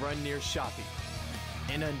rivers that run near Xiapi,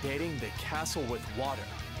 inundating the castle with water.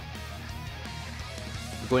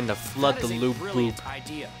 We're going to flood That the is Lu a Bu. brilliant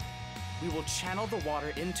idea. We will channel the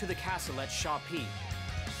water into the castle at Xiapi.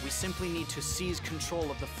 We simply need to seize control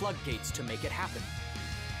of the floodgates to make it happen.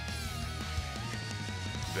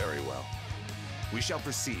 Very well. We shall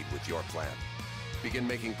proceed with your plan. Begin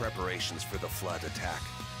making preparations for the flood attack.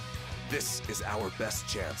 This is our best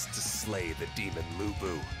chance to slay the demon Lu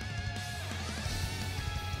Bu.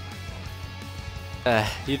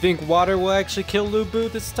 You think water will actually kill Lu Bu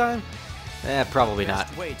this time? Probably not.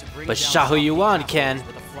 Best way to bring But down Xiahou Xiapi Yuan Castle can. is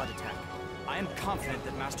with a flood attack. I am confident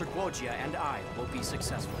that Master Guojia and I will be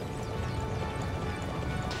successful.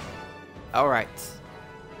 Alright.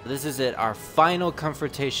 This is it. Our final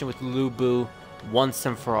confrontation with Lu Bu once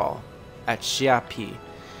and for all. At Xiapi.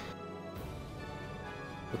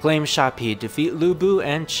 Reclaim Xiapi. Defeat Lu Bu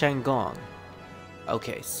and Changong.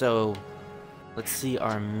 Okay, so let's see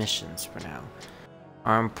our missions for now.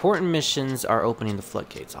 Our important missions are opening the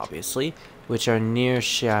floodgates, obviously, which are near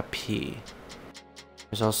Xiapi.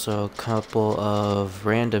 There's also a couple of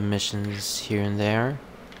random missions here and there.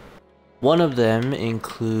 One of them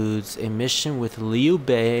includes a mission with Liu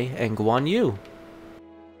Bei and Guan Yu.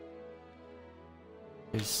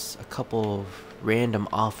 There's a couple of random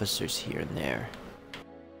officers here and there.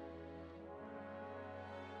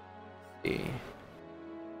 Let's see.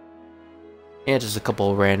 Yeah, just a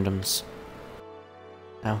couple of randoms.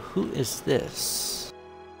 Now, who is this?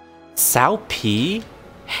 Xiapi?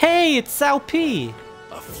 Hey, it's Xiapi!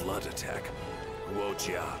 A flood attack.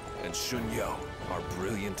 Guojia and Shunyo are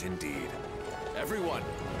brilliant indeed. Everyone,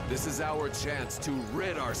 this is our chance to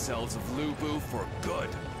rid ourselves of Lu Bu for good.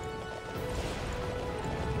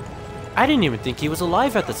 I didn't even think he was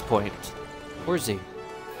alive at this point. Where is he?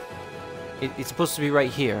 It's supposed to be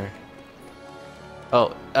right here.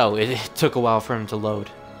 Oh, it took a while for him to load.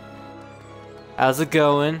 How's it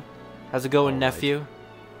going? How's it going, nephew?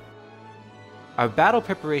 Our battle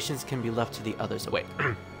preparations can be left to the others. Oh, wait.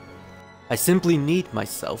 I simply need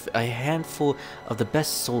myself a handful of the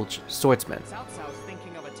best swordsmen. Cao Cao's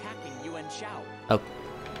thinking of attacking Yuan Shao. Oh,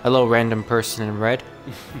 hello, random person in red.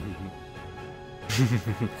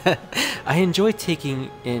 I enjoy taking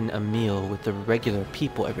in a meal with the regular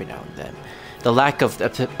people every now and then. The lack of...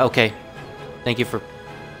 Okay. Thank you for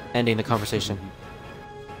ending the conversation.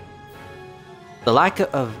 The lack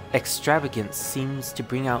of extravagance seems to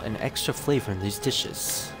bring out an extra flavor in these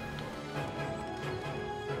dishes.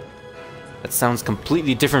 That sounds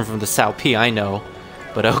completely different from the Xiapi, I know.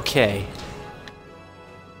 But okay.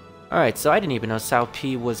 Alright, so I didn't even know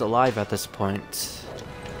Xiapi was alive at this point.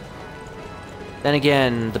 Then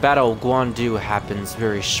again, the Battle of Guandu happens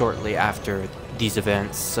very shortly after these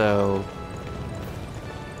events, so...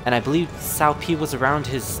 And I believe Xiapi was around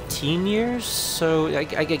his teen years, so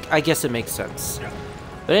I guess it makes sense.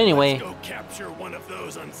 But anyway... Let's go capture one of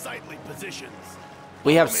those unsightly positions.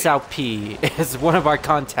 We have Xiapi as one of our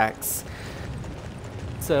contacts.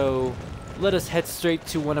 So, let us head straight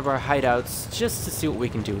to one of our hideouts just to see what we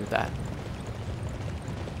can do with that.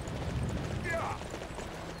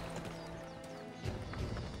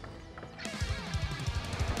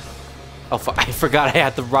 Oh, I forgot I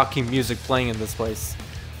had the rocking music playing in this place.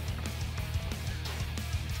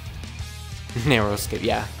 Narrow escape,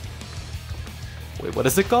 yeah. Wait, what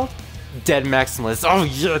is it called? Dead Maximalist. Oh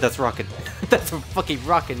yeah, that's rockin'. That's a fucking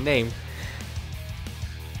rockin' name.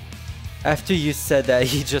 After you said that,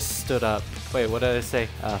 he just stood up. Wait, what did I say?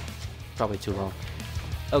 Probably too long.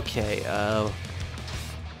 Okay,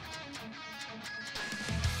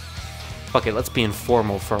 fuck it, let's be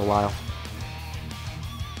informal for a while.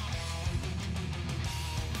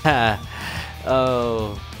 Ha!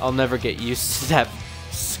 Oh, I'll never get used to that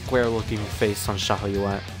square-looking face on Xiahou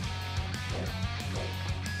Yuan.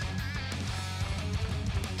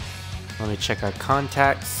 Let me check our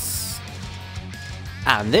contacts.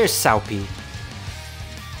 Ah, and there's Xiapi.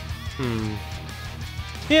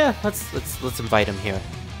 Yeah, let's invite him here.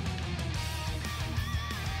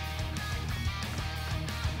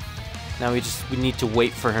 Now we need to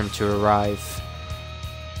wait for him to arrive.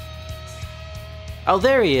 Oh,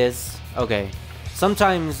 there he is. Okay.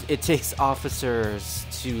 Sometimes it takes officers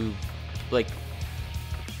to, like...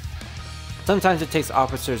 Sometimes it takes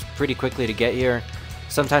officers pretty quickly to get here.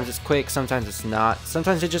 Sometimes it's quick, sometimes it's not.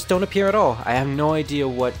 Sometimes they just don't appear at all. I have no idea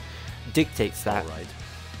what dictates that. All right.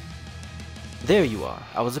 There you are.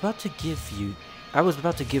 I was about to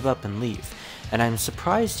give up and leave, and I'm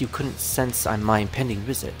surprised you couldn't sense on my impending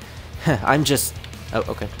visit. I'm just... Oh,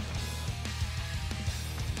 okay.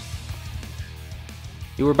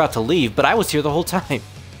 You were about to leave, but I was here the whole time.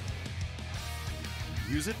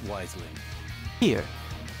 Use it wisely. Here.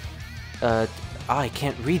 I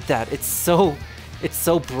can't read that. It's so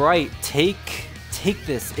bright. Take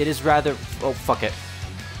this. It is rather... Oh, fuck it.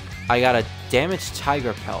 I got a damaged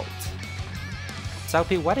tiger pelt.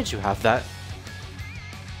 Xiapi, why did you have that?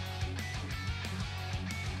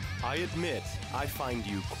 I admit, I find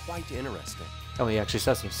you quite interesting. Oh, he actually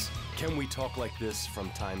says this. Can we talk like this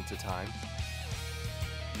from time to time?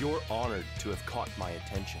 You're honored to have caught my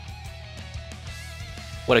attention.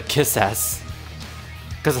 What a kiss ass.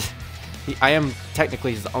 Because I am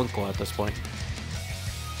technically his uncle at this point.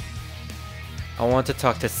 I want to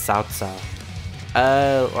talk to Cao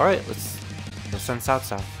Cao. Alright, let's send Cao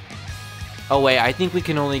Cao. Oh wait, I think we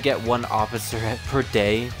can only get one officer per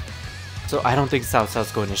day. So I don't think Cao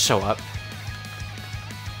Cao's going to show up.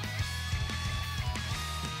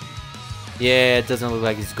 Yeah, it doesn't look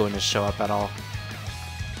like he's going to show up at all.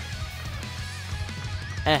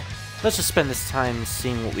 Let's just spend this time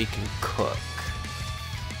seeing what we can cook.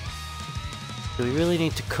 Do we really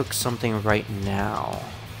need to cook something right now?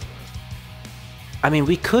 I mean,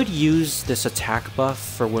 we could use this attack buff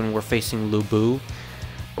for when we're facing Lu Bu,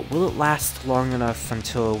 But will it last long enough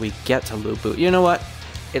until we get to Lu Bu? You know what?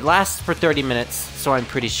 It lasts for 30 minutes, so I'm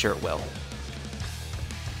pretty sure it will.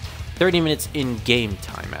 30 minutes in game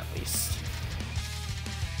time, at least.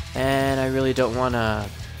 And I really don't want to...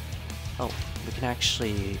 Oh, we can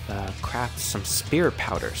actually craft some spirit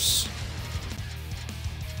powders.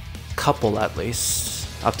 Couple, at least.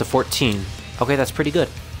 Up to 14. Okay, that's pretty good.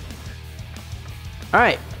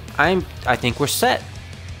 Alright, I think we're set.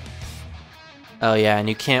 Oh yeah, and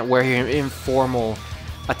you can't wear your informal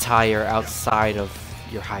attire outside of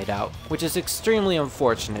your hideout, which is extremely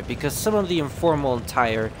unfortunate because some of the informal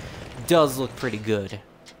attire does look pretty good.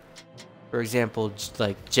 For example,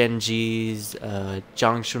 like Genji's,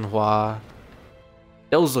 Zhang Shunhua,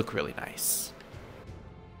 those look really nice.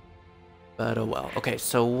 But oh well. Okay,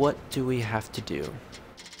 so what do we have to do?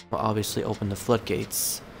 Well, obviously open the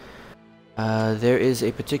floodgates. There is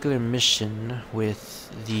a particular mission with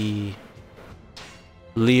the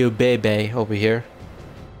Liu Bei over here.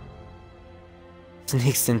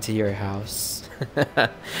 Sneaks into your house.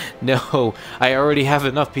 No, I already have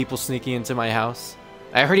enough people sneaking into my house.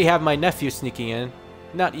 I already have my nephew sneaking in.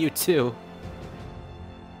 Not you too.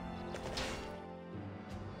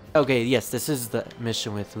 Okay, yes, this is the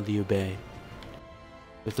mission with Liu Bei.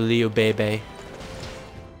 With Liu Bei.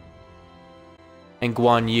 And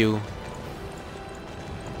Guan Yu.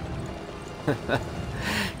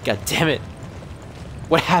 God damn it.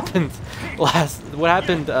 What happened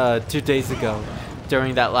 2 days ago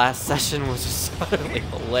during that last session was just utterly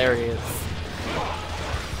hilarious.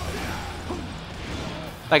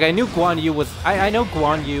 Like, I knew Guan Yu was... I know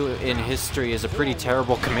Guan Yu in history is a pretty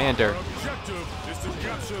terrible commander.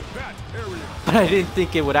 But I didn't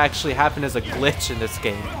think it would actually happen as a glitch in this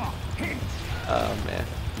game. Oh, man.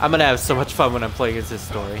 I'm gonna have so much fun when I'm playing as this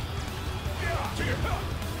story.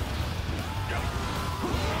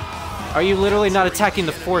 Are you literally not attacking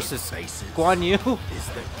the forces, Guan Yu?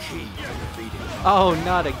 Oh,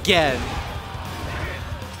 not again.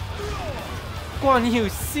 Guan Yu,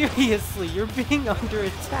 seriously, you're being under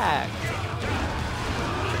attack.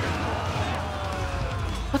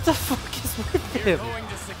 What the fuck is with him? We're going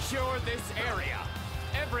to secure this area.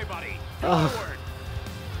 Everybody,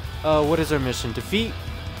 what is our mission? Defeat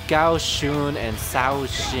Gao Shun and Cao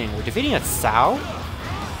Xing. We're defeating a Cao?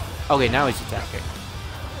 Okay, now he's attacking.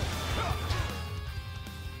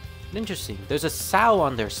 Interesting. There's a Cao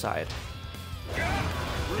on their side.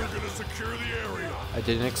 We're gonna secure the area. I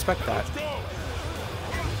didn't expect that.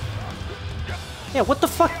 Yeah, what the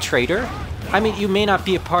fuck, traitor? I mean, you may not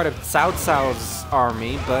be a part of Cao Cao's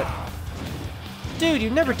army, but... Dude, you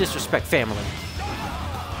never disrespect family.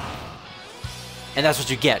 And that's what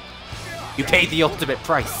you get. You paid the ultimate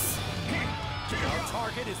price. our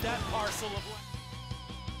target is that parcel of...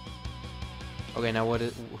 Okay, now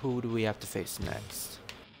who do we have to face next?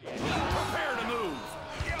 Prepare to move.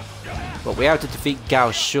 Well, we have to defeat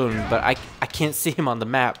Gao Shun, but I can't see him on the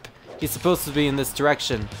map. He's supposed to be in this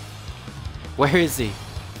direction. Where is he?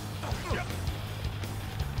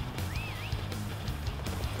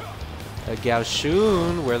 Gao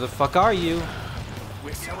Shun, where the fuck are you?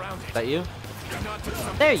 We're surrounded. Is that you?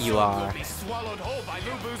 There you are. We'll be swallowed whole by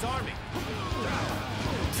Lu Bu's army.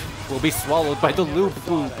 We'll be swallowed by the Lu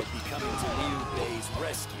Bu. Coming to Liu Bei's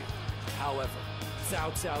rescue. However,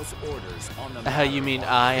 Cao Cao's orders on the You mean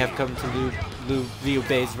I have come to Liu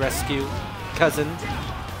Bei's rescue, cousin? No!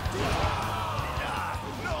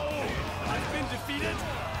 I've been defeated?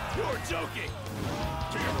 You're joking!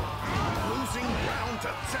 Losing ground to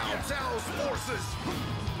Cao Cao's forces.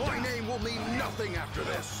 My name will mean nothing after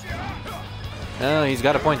this. Oh, he's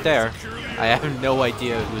got a point there. I have no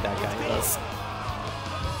idea who that guy is.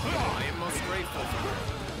 I am most grateful for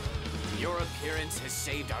you. Your appearance has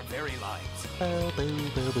saved our very lives.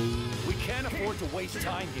 We can't afford to waste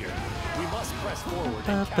time here. We must press forward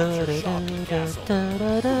and capture Xiapi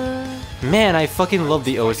Castle. Man, I fucking love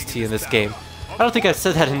the OST in this game. I don't think I've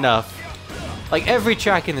said that enough. Like, every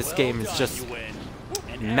track in this game is just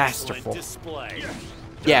masterful.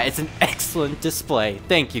 Yeah, it's an excellent display.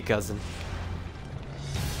 Thank you, cousin.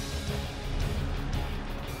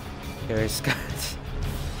 Harry Scott.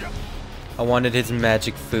 I wanted his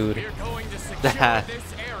magic food. We're going to secure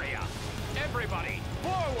this area. Everybody,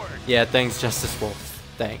 forward! Yeah, thanks, Justice Wolf.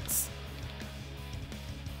 Thanks.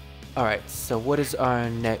 Alright, so what is our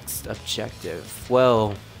next objective?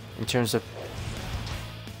 Well, in terms of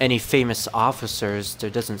any famous officers, there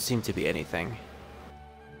doesn't seem to be anything.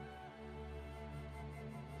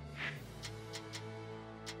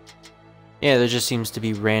 Yeah, there just seems to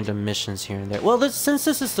be random missions here and there. Well, since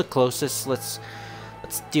this is the closest, let's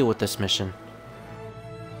deal with this mission.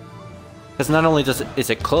 Because not only is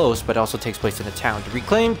it close, but it also takes place in a town. To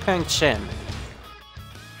reclaim Pangchen.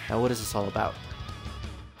 Now what is this all about?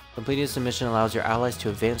 Completing this mission allows your allies to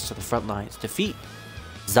advance to the front lines. Defeat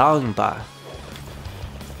Zhangba.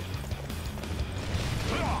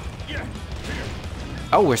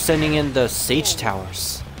 Oh, we're sending in the Sage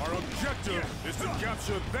Towers. Our objective is to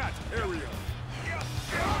capture that area.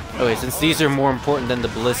 Okay, since these are more important than the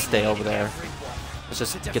Ballista over there, let's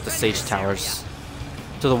just get the Sage Towers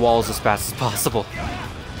to the walls as fast as possible.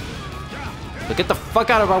 But get the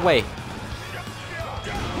fuck out of our way!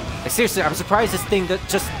 Like, seriously, I'm surprised this thing that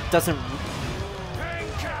just doesn't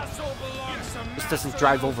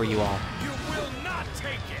drive over you all.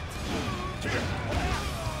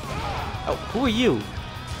 Oh, who are you?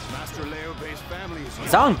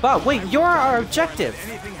 Zhangba, wait, you're our objective.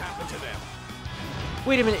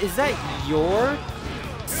 Wait a minute, is that your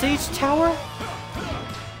Sage Tower?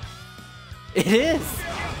 It is.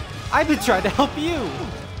 I've been trying to help you.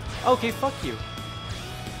 Okay, fuck you.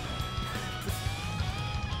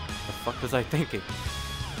 The fuck was I thinking?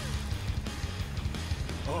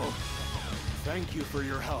 Oh, thank you for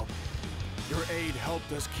your help. Your aid helped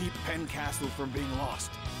us keep Penn Castle from being lost.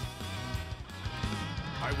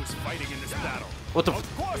 I was fighting in this battle. What the?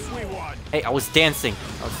 Of course we won. Hey, I was dancing.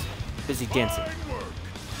 I was busy dancing. Fine work.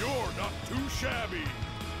 You're not too shabby.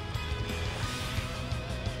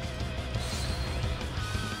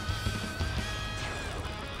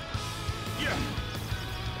 Yeah.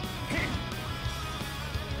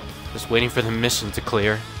 Just waiting for the mission to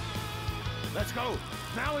clear. Let's go.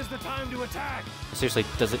 Now is the time to attack. Seriously,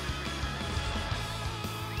 does it?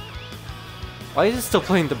 Why is it still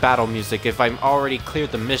playing the battle music if I'm already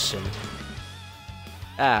cleared the mission?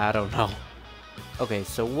 Ah, I don't know. Okay,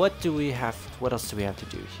 so what do we have? What else do we have to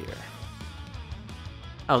do here?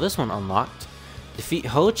 Oh, this one unlocked. Defeat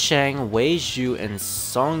Ho Chang, Wei Zhu, and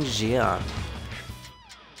Song Jian.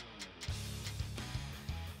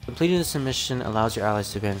 Completing this mission allows your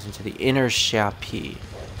allies to advance into the inner Xiapi.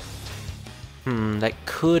 That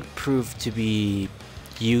could prove to be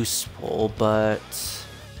useful, but...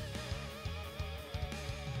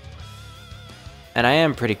 And I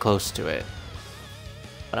am pretty close to it.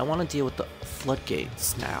 But I want to deal with the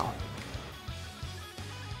floodgates now.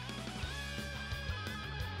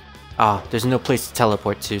 Ah, there's no place to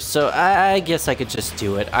teleport to, so I guess I could just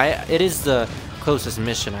do it. It is the closest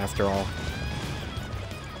mission after all.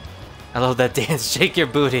 I love that dance. Shake your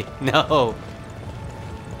booty. No.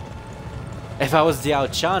 If I was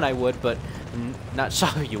Diao Chan, I would, but not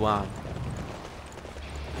Xiahou Yuan.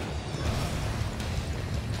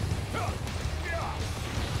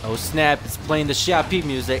 Oh snap, it's playing the Xiapi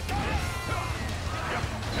music.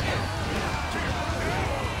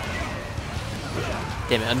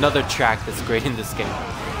 Damn it, another track that's great in this game. I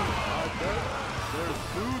bet there's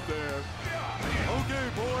food there. Okay,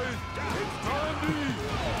 boys, it's time to eat.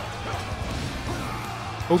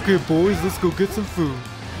 Okay, boys, let's go get some food.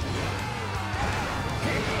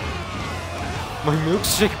 My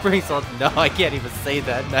milkshake brings on. No, I can't even say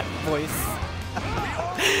that in that voice.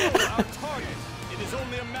 It is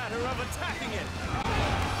only a matter of attacking it.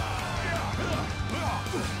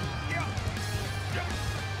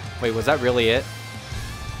 Wait, was that really it?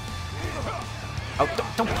 Oh,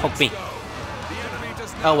 don't poke me.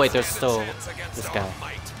 Oh wait, there's still this guy.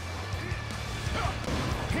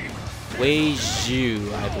 Wei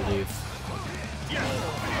Zhu, I believe.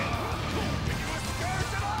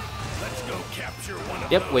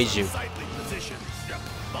 Yep, Wei Zhu.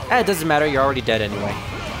 It doesn't matter, you're already dead anyway.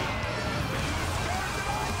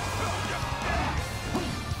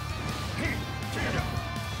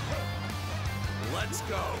 Let's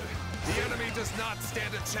go. The enemy does not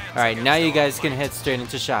stand a chance. Alright, now you guys can head straight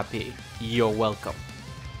into Xiapi. You're welcome.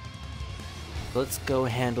 Let's go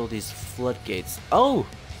handle these floodgates. Oh!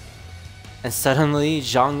 And suddenly,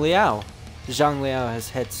 Zhang Liao. Zhang Liao has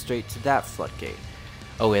head straight to that floodgate.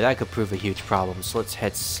 Oh wait, that could prove a huge problem, so let's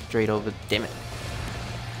head straight over. Damn it.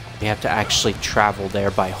 We have to actually travel there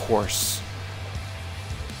by horse.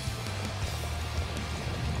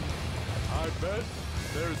 I bet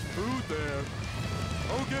there's food there.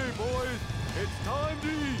 Okay, boys, it's time to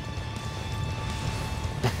eat.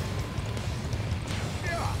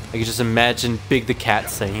 I can just imagine Big the Cat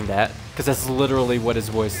saying that, because that's literally what his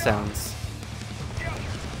voice sounds.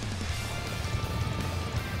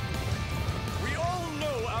 We all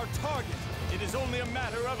know our target. It is only a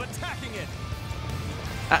matter of attacking it.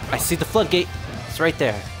 Ah, I see the floodgate. It's right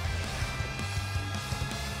there.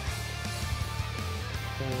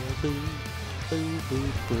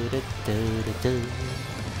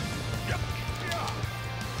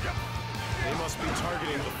 They must be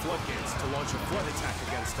targeting the floodgates to launch a flood attack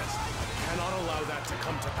against us. Cannot allow that to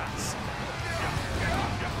come to pass.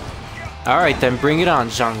 Alright then, bring it on,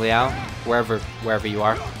 Zhang Liao. Wherever you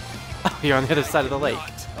are. You're on the other side of the lake.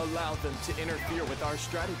 Allow them to interfere with our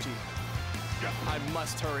strategy. I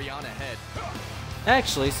must hurry on ahead.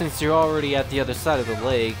 Actually, since you're already at the other side of the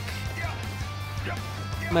lake,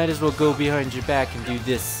 might as well go behind your back and do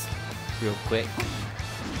this real quick.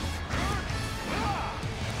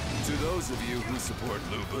 To those of you who support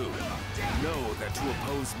Lu Bu, know that to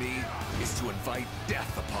oppose me is to invite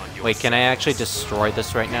death upon you. Wait, can I actually destroy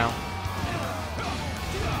this right now?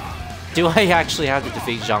 Do I actually have to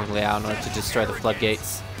defeat Zhang Liao in order to destroy the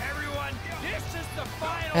floodgates?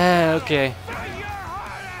 Okay.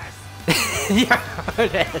 Your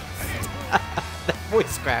hardest. That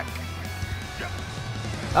voice crack.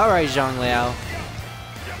 Alright, Zhang Liao.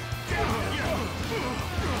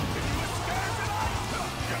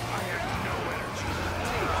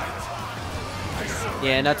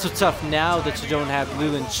 Yeah, not so tough now that you don't have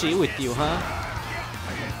Lulin Chi with you, huh?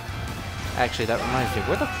 Actually, that reminds me,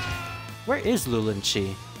 where is Lulin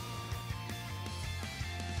Chi?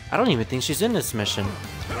 I don't even think she's in this mission.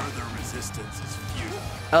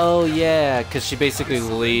 Oh yeah, because she basically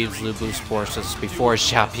leaves Lu Bu's forces before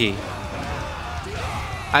Xiapi.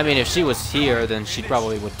 I mean, if she was here, then she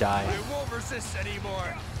probably would die. I won't resist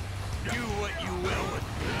anymore. Do what you will.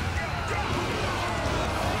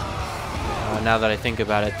 Now that I think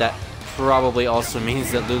about it, that probably also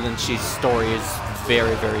means that Lulin Chi's story is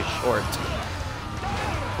very, very short.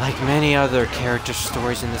 Like many other character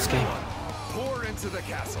stories in this game. Pour into the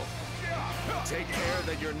castle. Take care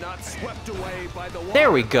that you're not swept away by the water.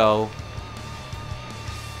 There we go.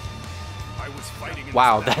 I was fighting in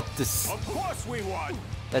Wow, this battle. Of course we won.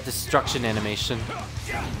 That destruction animation.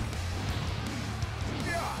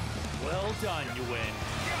 Well done, Yuan.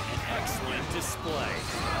 An excellent display.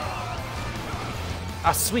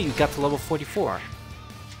 Ah, sweet, we got to level 44.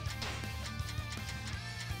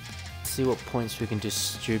 Let's see what points we can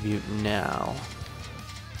distribute now.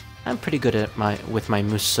 I'm pretty good at with my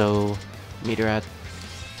Muso meter at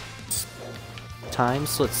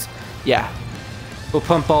times. Let's, yeah, we'll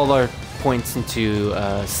pump all our points into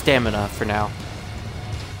stamina for now.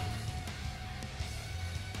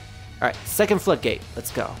 All right, second floodgate. Let's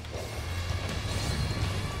go.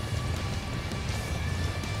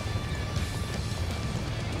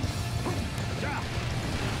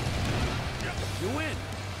 Yuan,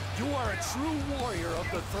 you are a true warrior of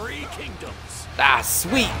the Three Kingdoms. Ah,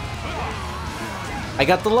 sweet. I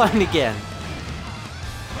got the line again.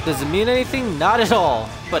 Does it mean anything? Not at all.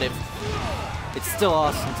 But it's still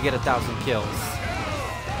awesome to get 1,000 kills.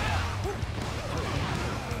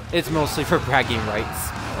 It's mostly for bragging rights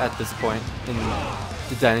at this point in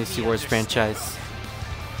the Dynasty Warriors franchise.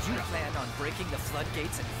 You plan on breaking the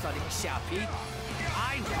floodgates and flooding Xiapi?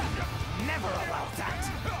 I will never allow that.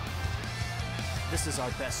 This is our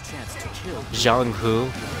best chance to kill Zhang Hu.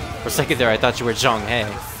 For a second there, I thought you were Zhang He. I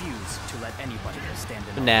refuse to let anybody stand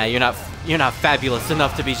in. Nah, you're not fabulous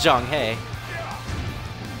enough to be Zhang He. I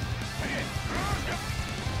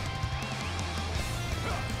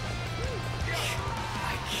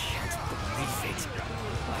can't believe it.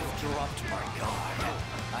 I've dropped my guard.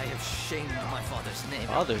 I have shamed my father's name.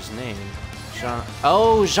 Father's name? Zhang.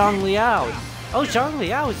 Oh, Zhang Liao. Oh, Zhang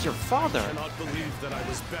Liao is your father. I cannot believe that I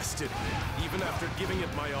was bested, even after giving it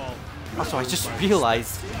my all. Also, I just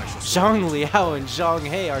realized Zhang Liao and Zhang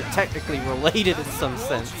He are technically related in some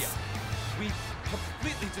sense. We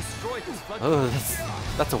completely destroyed this flood. Oh,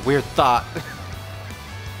 that's a weird thought.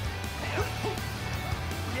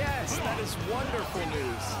 Yes, that is wonderful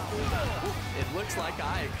news. It looks like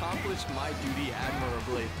I accomplished my duty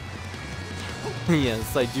admirably.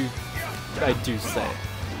 Yes, I do say it.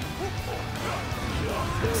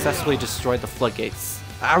 Successfully destroyed the floodgates.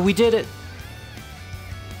 Ah, we did it!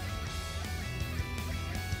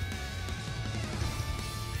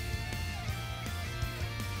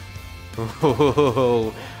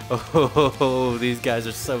 Oh, these guys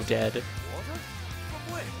are so dead. Water? From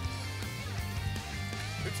where?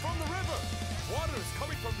 It's from the river. Water is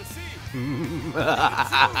coming from the sea.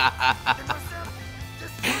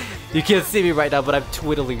 You can't see me right now, but I'm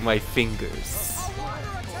twiddling my fingers.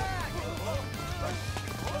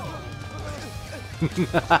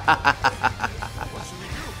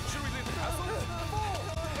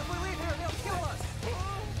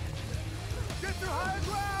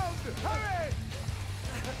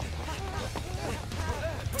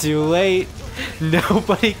 Too late.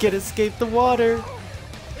 Nobody can escape the water.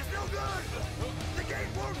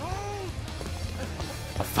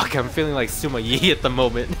 Oh, fuck, I'm feeling like Suma Yi at the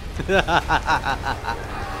moment.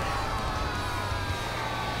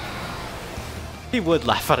 He would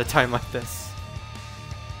laugh at a time like this.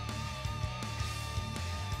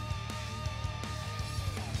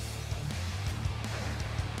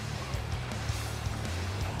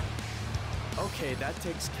 Okay, that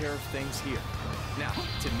takes care of things here. Now,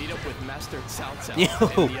 to meet up with Master Cao Cao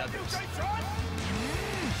Yo. and the others.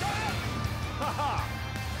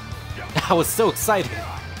 I was so excited.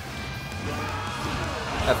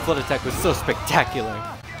 That flood attack was so spectacular.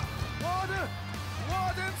 Water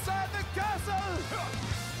inside the castle!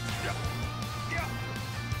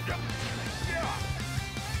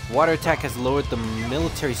 Water attack has lowered the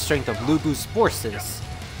military strength of Lu Bu's forces.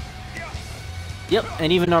 Yep,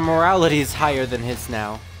 and even our morality is higher than his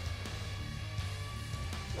now.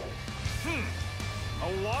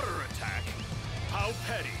 A water attack? How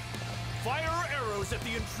petty. Fire arrows at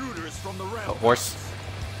the intruders from the realm. A horse.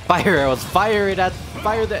 Fire arrows. Fire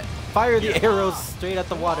the arrows straight at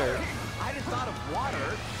the water. I'd have thought of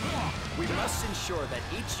water. We must ensure that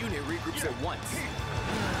each unit regroups at once.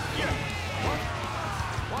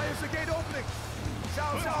 Why is the gate opening?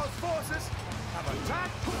 Xiahou Yuan's forces have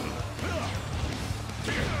attacked.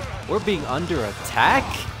 We're being under attack?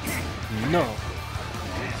 No.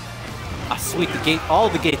 Ah, sweet, all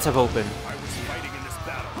the gates have opened. I was fighting in this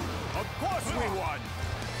battle. Of course we won!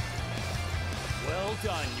 Well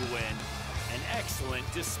done, Yuan. An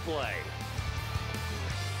excellent display.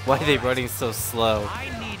 Why are they running so slow? I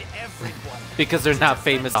need everyone. Because they're not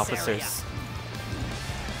famous officers.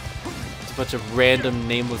 It's a bunch of random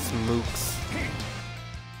nameless mooks.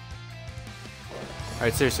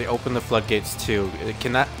 Alright, seriously, open the floodgates too.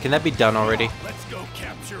 Can that be done already? Let's go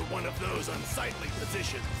capture one of those unsightly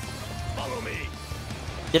positions. Follow me.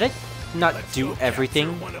 Did I not do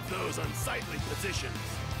everything? One of those unsightly positions.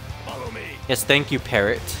 Follow me. Yes, thank you,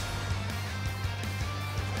 Parrot.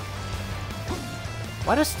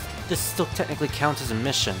 Why does this still technically count as a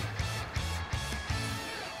mission?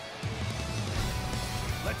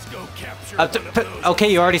 Let's go capture one of those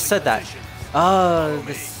okay, you already said that. Follow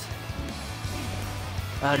me.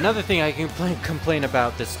 Another thing I can complain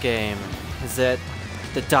about this game is that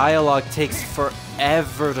the dialogue takes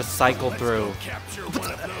forever to cycle through.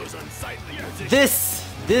 This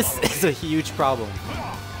is a huge problem.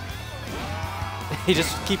 You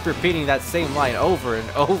just keep repeating that same line over and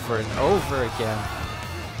over and over again.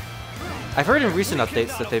 I've heard in recent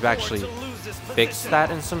updates that they've actually fixed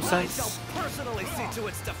that in some sense,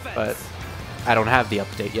 but I don't have the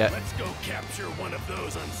update yet. Let's go capture one of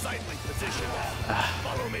those unsightly positions.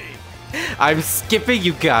 Follow me. I'm skipping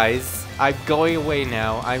you guys. I'm going away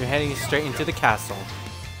now. I'm heading straight into the castle.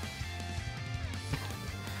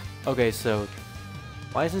 Okay, so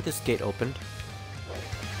why isn't this gate opened?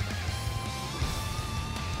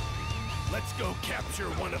 Let's go capture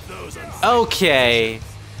one of those unsightly Okay.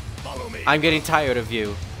 positions. Follow me. I'm getting tired of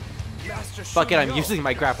you. Master Fuck it, I'm Xiahou, using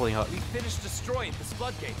my grappling hook. We finished destroying this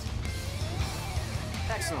floodgate.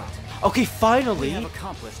 Excellent. Okay, We finally. have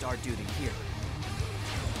accomplished our duty here.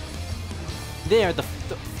 There, the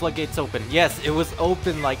floodgates open. Yes, it was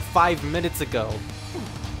open like 5 minutes ago.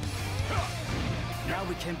 Now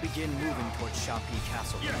we can begin moving towards Xiapi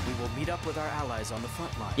Castle. We will meet up with our allies on the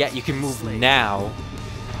front lines. Yeah, you can move now.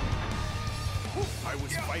 I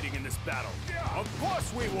was fighting in this battle. Of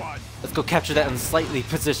course we won. Let's go capture that unsightly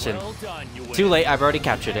position. Well done, Yuan. Too late, I've already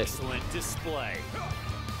captured it. Excellent display.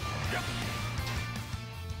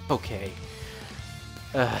 Okay.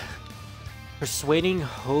 Persuading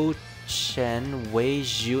Ho Chen, Wei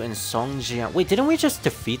Zhu, and Song Jian. Wait, didn't we just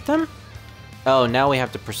defeat them? Oh, now we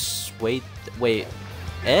have to persuade. Wait.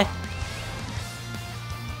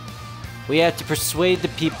 We have to persuade the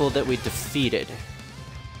people that we defeated.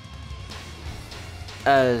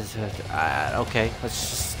 Okay, let's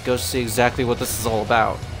just go see exactly what this is all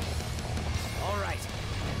about. All right.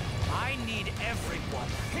 I need everyone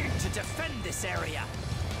to defend this area.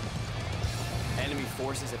 Enemy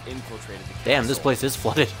forces have infiltrated the castle. Damn, this place is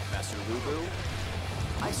flooded. Master Lu Bu,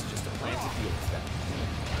 I suggest a plan to deal with them.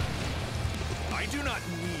 I do not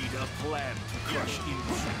need a plan to crush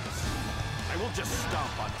intruders. I will just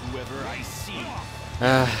stomp on whoever I see.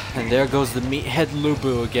 And there goes the meathead Lu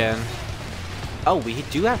Bu again. Oh, we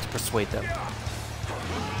do have to persuade them.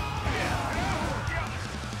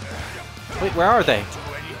 Wait, where are they?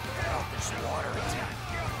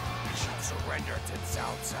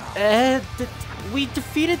 We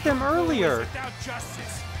defeated them earlier. Without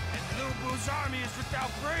justice, and Lu Bu's army is without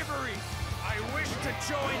bravery. I wish to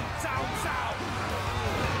join Cao Cao.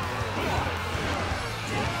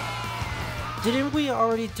 Didn't we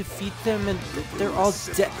already defeat them and they're all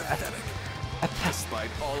dead? Despite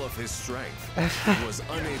all of his strength, he was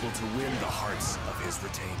unable to win the hearts of his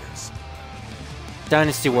retainers.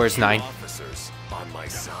 Dynasty Warriors 9. Officers on my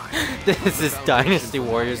side. This is Dynasty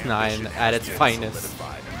Warriors 9 at its finest.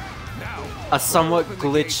 A somewhat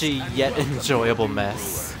glitchy yet enjoyable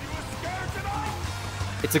mess.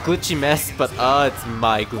 It's a glitchy mess, but it's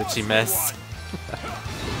my glitchy mess.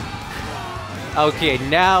 Okay,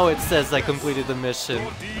 now it says I completed the mission.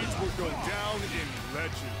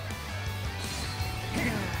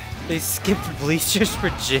 They skipped bleachers for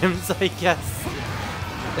gyms, I guess.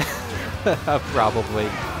 Probably.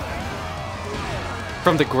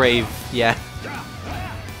 From the grave, yeah.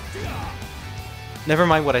 Never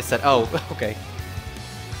mind what I said. Oh, okay.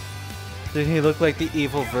 Did he look like the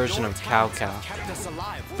evil version of Cao Cao?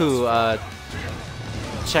 Who,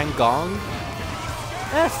 Chen Gong?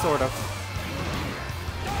 Sort of.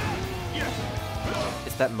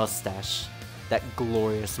 It's that mustache. That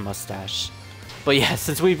glorious mustache. But yeah,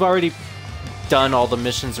 since we've already done all the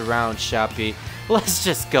missions around Xiapi, let's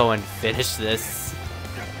just go and finish this.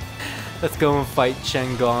 Let's go and fight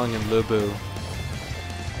Chen Gong and Lu Bu.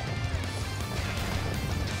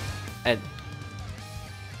 And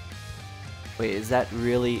wait, is that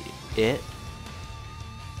really it?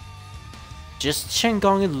 Just Chen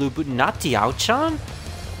Gong and Lu Bu, not Diao Chan?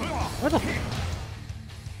 What the?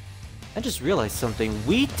 I just realized something.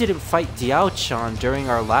 We didn't fight Diao Chan during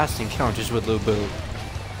our last encounters with Lu Bu.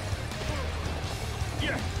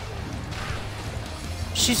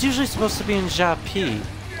 She's usually supposed to be in Xiapi.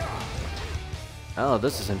 Oh,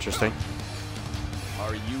 this is interesting.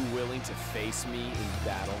 Are you willing to face me in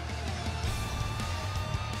battle?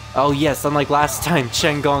 Oh yes, unlike last time,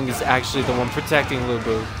 Chen Gong is actually the one protecting Lu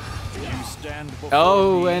Bu.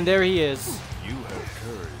 Oh, and there he is. You have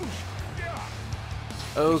courage.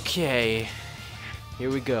 Okay, here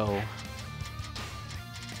we go.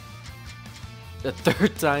 The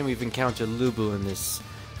third time we've encountered Lu Bu in this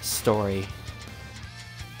story.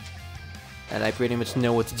 And I pretty much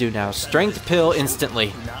know what to do now. Strength pill instantly.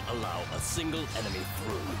 Do not allow a single enemy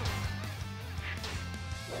through.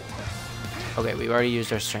 Okay, we've already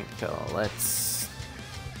used our strength pill. Let's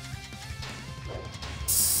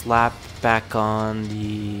slap back on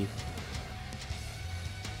the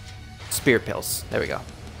spirit pills. There we go.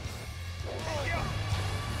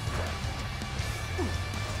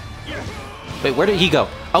 Wait, where did he go?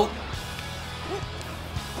 Oh!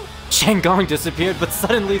 Chen Gong disappeared, but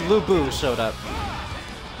suddenly Lu Bu showed up.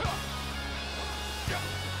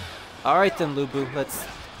 Alright then, Lu Bu, let's...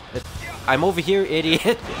 I'm over here,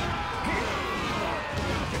 idiot!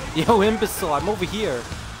 Yo, imbecile, I'm over here!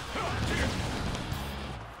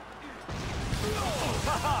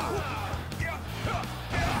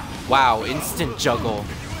 Wow, instant juggle.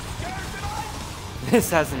 This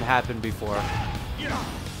hasn't happened before.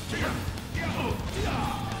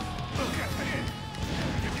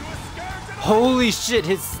 Holy shit,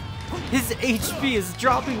 his HP is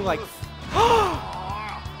dropping like...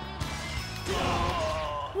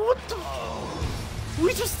 What the...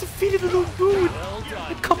 We just defeated Lu Bu in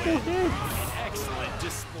a couple hits. Excellent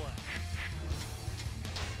display.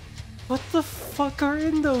 What the fuck are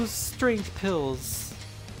in those strength pills?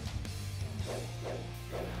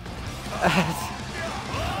 Let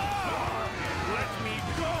me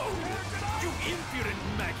go! You impudent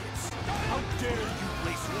maggots! How dare you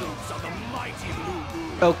place moves on the mighty Lu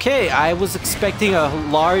Bu! Okay, I was expecting a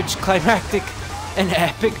large, climactic, and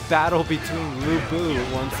epic battle between Lu Bu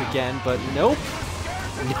once again, but nope.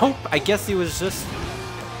 Nope, I guess he was just...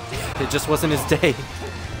 It just wasn't his day.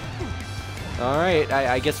 Alright,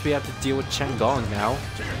 I guess we have to deal with Chen Gong now.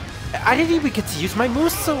 I didn't even get to use my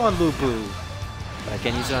Muso on Lu Bu. But I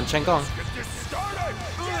can use it on Chen Gong.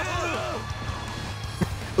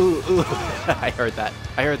 Ooh, ooh. I heard that.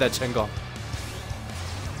 I heard that, Chen Gong.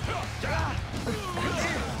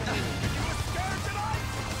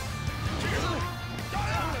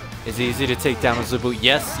 Is he easy to take down with Lu Bu?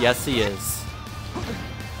 Yes, yes he is.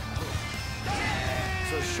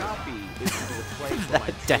 So Xiapi is to the place where That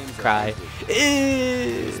my death dreams are cry. ended. It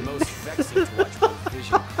is most vexing to watch my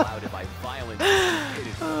vision clouded by violence and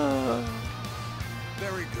stupidity.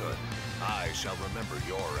 Very good. I shall remember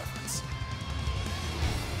your efforts.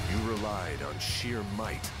 You relied on sheer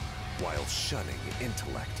might while shunning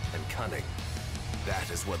intellect and cunning. That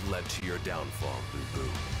is what led to your downfall, Lu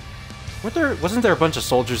Bu. Wasn't there a bunch of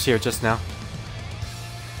soldiers here just now?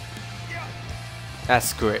 Ah,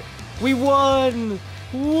 screw it. We won!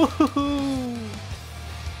 Woohoo!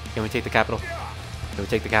 Can we take the capital? Can we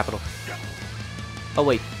take the capital? Oh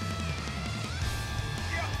wait.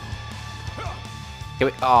 Can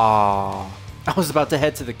we? Aww. I was about to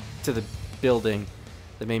head to the building,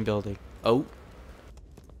 the main building. Oh.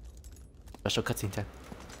 Special cutscene time.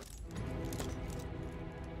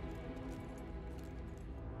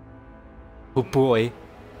 Oh boy.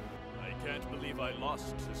 I can't believe I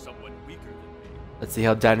lost to someone weaker than me. Let's see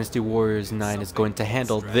how Dynasty Warriors 9 is going to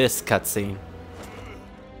handle this cutscene.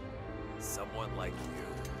 Someone like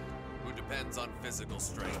you, who depends on physical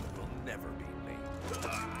strength, will never beat me.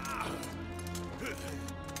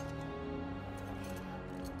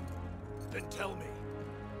 Then tell me,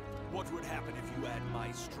 what would happen if you add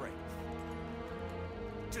my strength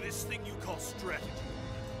to this thing you call strategy?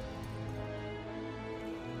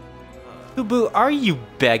 Boo, are you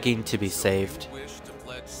begging to be saved? Wish to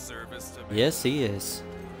pledge service to me? Yes, he is.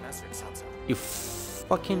 Master Cao Cao, You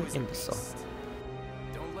fucking imbecile.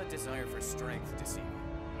 don't let desire for strength deceive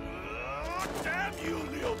you. Damn you,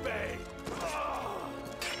 Liu Bei!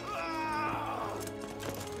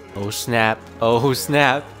 Oh snap. Oh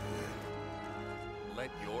snap. Let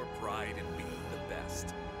your pride in being the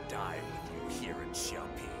best die with you here in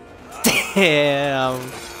Xiapi. Damn.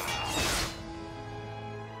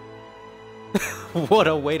 What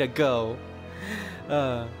a way to go.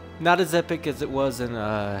 Not as epic as it was in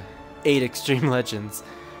 8 Extreme Legends,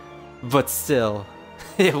 but still,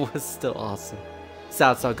 it was still awesome.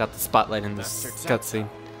 Cao Cao got the spotlight in this Master Cao cutscene.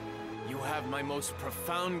 Cao, you have my most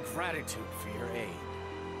profound gratitude for your aid.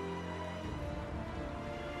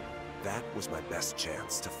 That was my best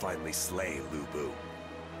chance to finally slay Lu Bu.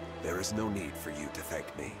 There is no need for you to thank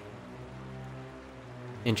me.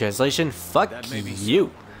 In translation, fuck That may be you.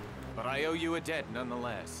 so, but I owe you a debt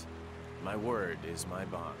nonetheless. My word is my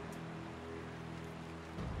bond.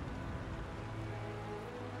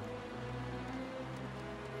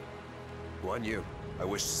 Guan Yu, I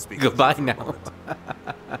wish to speak Goodbye with you for a now. moment.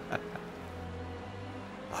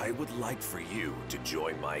 I would like for you to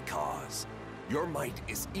join my cause. Your might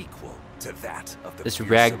is equal to that of the This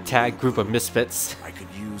fearsome ragtag Lu group of Bu. misfits. I could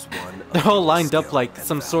use one of They're all your lined up skill like and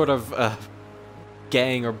some valor. sort of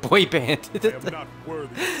gang or boy band. I am not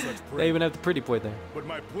worthy of such They praise, even have the pretty boy there. but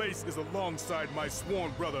my place is alongside my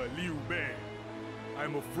sworn brother Liu Bei. I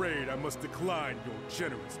am afraid I must decline your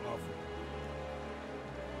generous offer.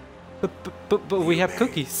 But we have Bei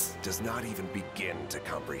cookies. does not even begin to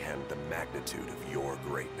comprehend the magnitude of your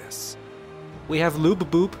greatness. We have Lube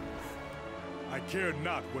Boop. I care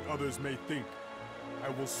not what others may think. I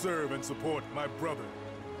will serve and support my brother.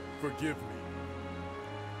 Forgive me.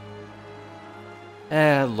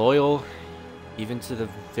 Loyal, even to the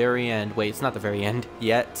very end. Wait, it's not the very end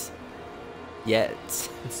yet. Yet.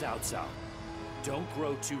 Cao Cao, don't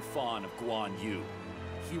grow too fond of Guan Yu.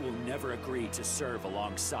 He will never agree to serve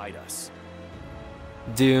alongside us.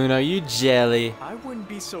 Dune, are you jelly? I wouldn't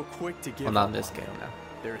be so quick to give Well, not up in this on game him. now.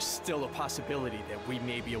 There is still a possibility that we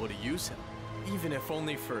may be able to use him, even if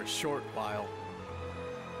only for a short while.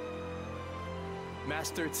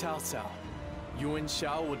 Master Cao Cao, Yuan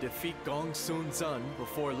Shao will defeat Gong Sun Zun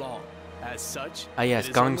before long. As such, Ah yes, it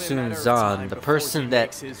is Gong only a Sun matter of Zan, time the before person he that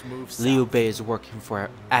makes his move Liu south. Bei is working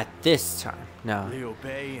for at this time. No. Liu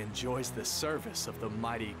Bei enjoys the service of the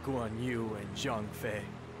mighty Guan Yu and Zhang Fei.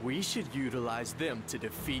 We should utilize them to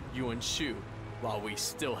defeat Yuan Shu while we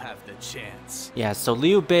still have the chance. Yeah, so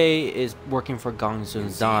Liu Bei is working for Gong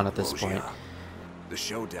Sun Zan at this Indeed, point. Guojia. The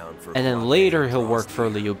showdown for And then Guan later Bei he'll draws work for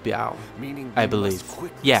near, Liu Biao, meaning I we believe. must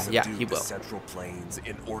quickly Yeah, subdue he the will. Central Plains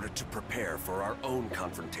in order to prepare for our own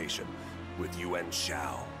confrontation with Yuan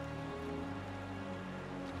Shao.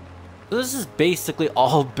 This is basically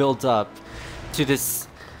all built up to this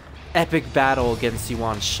epic battle against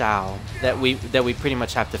Yuan Shao that we pretty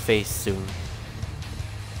much have to face soon.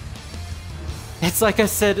 It's like I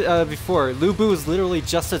said before, Lu Bu is literally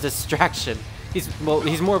just a distraction. He's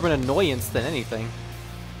more of an annoyance than anything.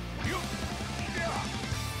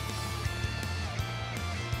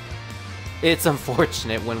 It's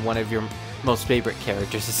unfortunate when one of your most favorite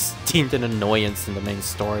characters is deemed an annoyance in the main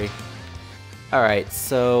story. Alright,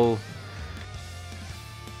 so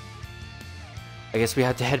I guess we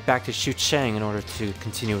have to head back to Xucheng in order to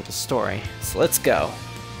continue with the story. So let's go.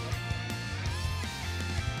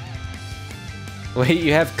 Wait,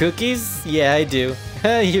 you have cookies? Yeah, I do.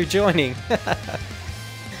 You're joining.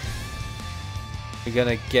 You're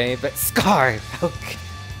gonna gain but Scar! Okay.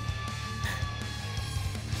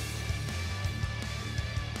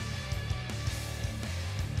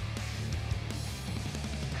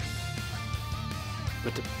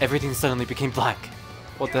 But everything suddenly became black.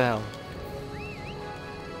 What the hell?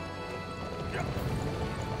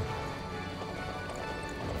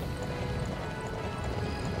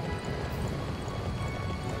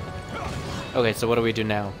 Okay, so what do we do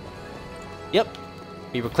now? Yep,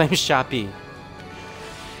 we reclaim Xiapi.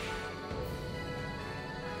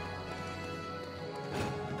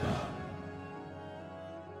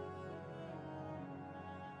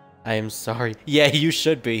 I am sorry. Yeah, you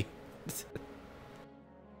should be.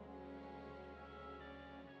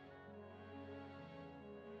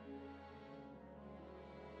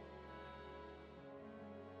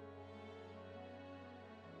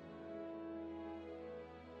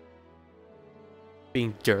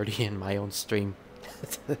 Being dirty in my own stream.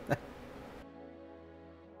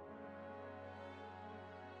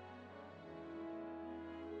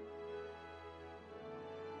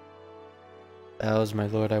 Bells, my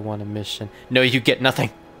lord, I want a mission. No, you get nothing.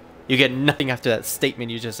 You get nothing after that statement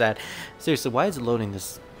you just had. Seriously, why is it loading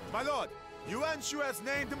this? My lord, Yuan Shao has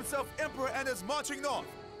named himself emperor and is marching north.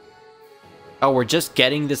 Oh, we're just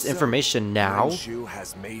getting this information now? Yuan Shao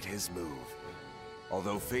has made his move.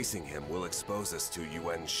 Although facing him will expose us to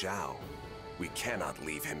Yuan Shao, we cannot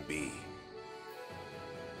leave him be.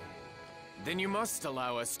 Then you must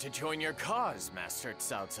allow us to join your cause, Master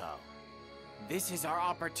Cao Cao. This is our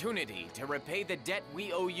opportunity to repay the debt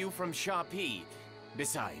we owe you from Xiapi.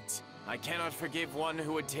 Besides, I cannot forgive one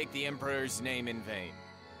who would take the Emperor's name in vain.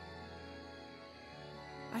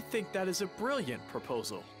 I think that is a brilliant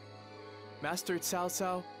proposal. Master Cao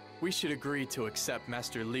Cao, we should agree to accept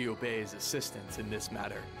Master Liu Bei's assistance in this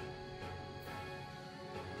matter.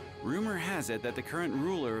 Rumor has it that the current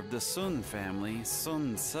ruler of the Sun family,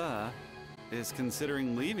 Sun Ce, is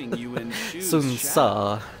considering leaving Yuan Shu's Sun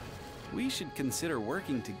Ce. We should consider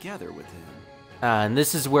working together with him. And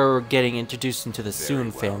this is where we're getting introduced into the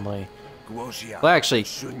Sun family. Well, actually,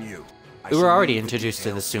 we were already introduced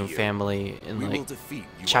to the Sun family in like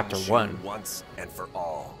chapter 1 once and for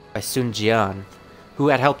all. by Sun Jian, who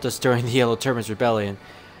had helped us during the Yellow Turban's rebellion.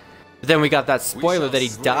 But then we got that spoiler that he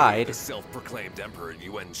died. The self-proclaimed Emperor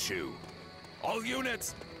Yuan Shao. All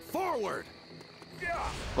units, forward!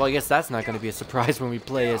 Well, I guess that's not going to be a surprise when we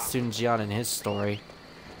play as Sun Jian and his story.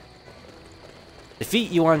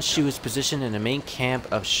 Defeat Yuan Shu's position in the main camp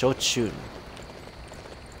of Shochun.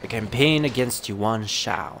 The campaign against Yuan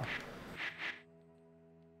Shao.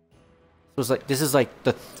 So this is like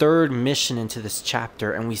the third mission into this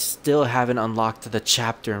chapter, and we still haven't unlocked the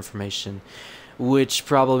chapter information, which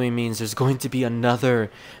probably means there's going to be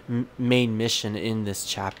another main mission in this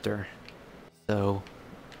chapter. So,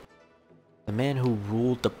 the man who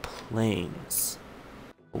ruled the plains.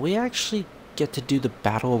 Will we actually get to do the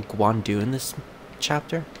Battle of Guandu in this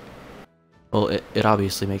chapter? Well, it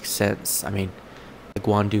obviously makes sense. I mean, the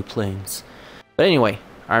Guandu Plains. But anyway,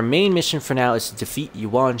 our main mission for now is to defeat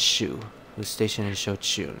Yuan Shao, who's stationed in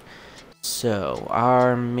Shochun. So,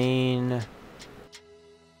 our main...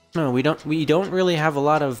 No, we don't really have a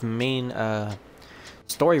lot of main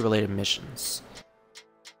story-related missions.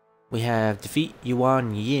 We have defeat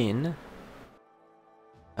Yuan Yin.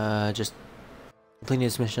 Just completing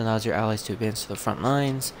this mission allows your allies to advance to the front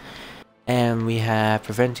lines. And we have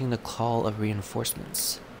preventing the call of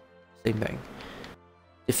reinforcements. Same thing.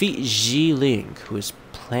 Defeat Ji Ling, who is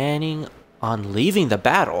planning on leaving the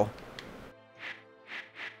battle.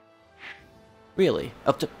 Really?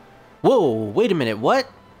 Up to... Whoa, wait a minute, what?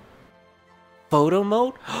 Photo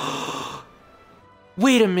mode?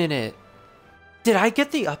 Wait a minute. Did I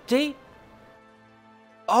get the update?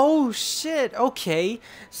 Oh shit, okay.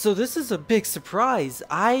 So this is a big surprise.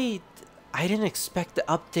 I didn't expect the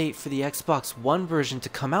update for the Xbox One version to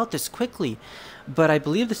come out this quickly, but I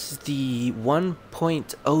believe this is the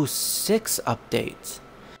 1.06 update.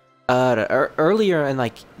 Earlier in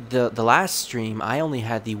like the last stream, I only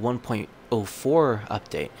had the 1.04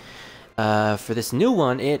 update. For this new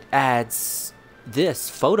one, it adds this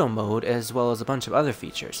photo mode as well as a bunch of other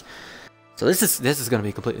features. So this is going to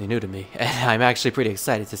be completely new to me, and I'm actually pretty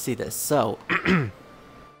excited to see this. So,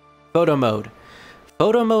 photo mode.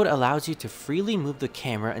 Photo mode allows you to freely move the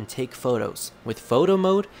camera and take photos. With photo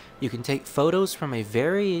mode, you can take photos from a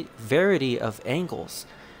variety of angles,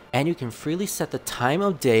 and you can freely set the time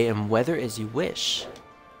of day and weather as you wish.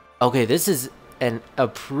 Okay, this is a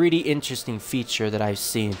pretty interesting feature that I've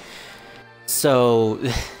seen. So,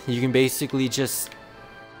 you can basically just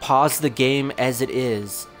pause the game as it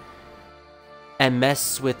is and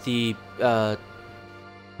mess with the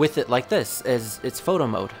with it like this, as it's photo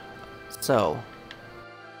mode. So,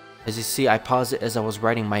 as you see, I paused it as I was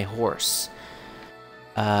riding my horse.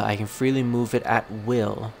 I can freely move it at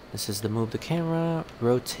will. This is the move the camera,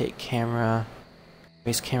 rotate camera,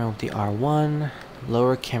 raise camera with the R1,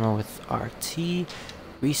 lower camera with RT,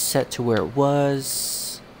 reset to where it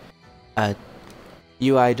was,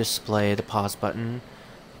 UI display, the pause button,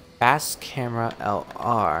 fast camera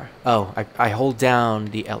LR. Oh, I hold down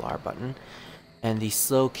the LR button, and the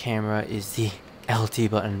slow camera is the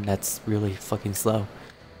LT button. That's really fucking slow.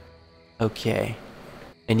 Okay.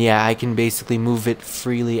 And yeah, I can basically move it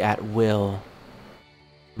freely at will,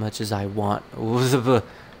 much as I want. I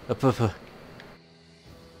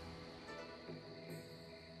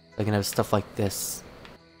can have stuff like this.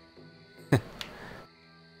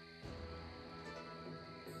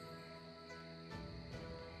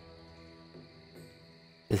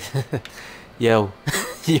 Yo,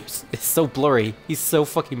 it's so blurry. He's so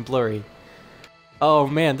fucking blurry. Oh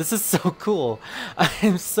man, this is so cool. I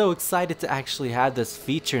am so excited to actually have this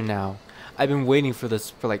feature now. I've been waiting for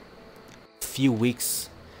this for like a few weeks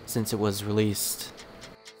since it was released.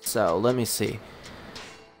 So let me see.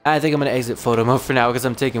 I think I'm gonna exit photo mode for now because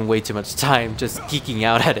I'm taking way too much time just geeking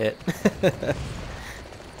out at it.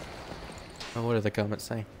 Oh, what are the comments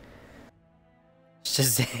saying?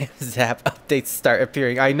 Shazam Zap updates start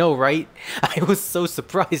appearing. I know, right? I was so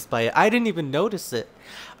surprised by it. I didn't even notice it.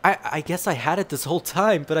 I guess I had it this whole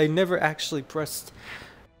time, but I never actually pressed...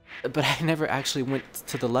 But I never actually went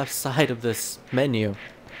to the left side of this menu.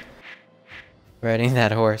 Riding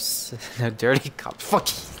that horse. No dirty cop. Fuck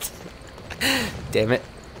it. Damn it.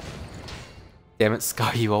 Damn it,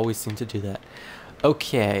 Scar. You always seem to do that.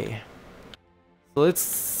 Okay. So let's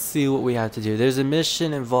see what we have to do. There's a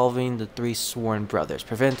mission involving the 3 sworn brothers.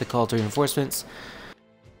 Prevent the call to reinforcements.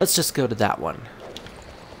 Let's just go to that one.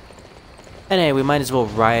 And hey, we might as well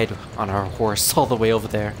ride on our horse all the way over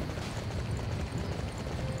there.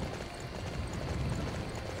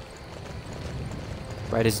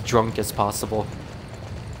 Ride as drunk as possible.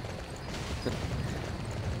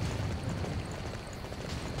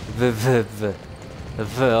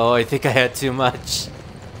 Oh, I think I had too much.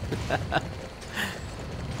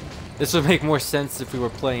 This would make more sense if we were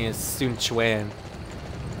playing as Xiahou Yuan.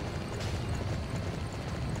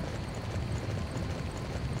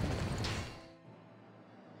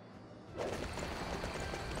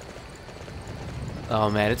 Oh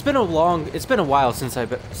man, it's been a while since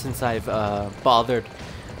I've bothered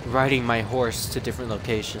riding my horse to different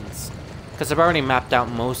locations, because I've already mapped out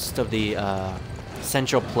most of the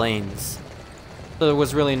central plains, so there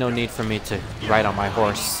was really no need for me to ride on my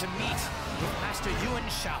horse. To meet with Master Yuan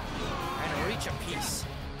Shao and reach a peace.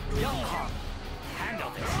 Young Kong, handle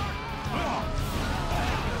this.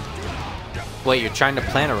 Wait, you're trying to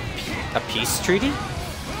plan a peace treaty?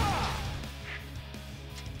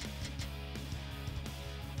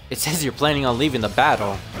 It says you're planning on leaving the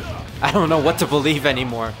battle. I don't know what to believe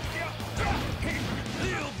anymore.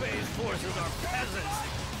 Liu Bei's forces are peasants,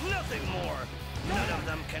 nothing more. None of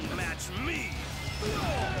them can match me.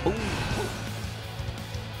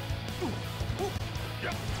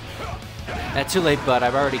 Too late, bud.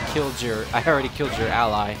 I already killed your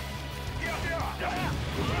ally.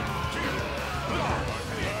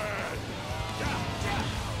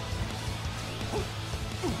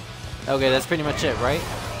 Okay, that's pretty much it, right?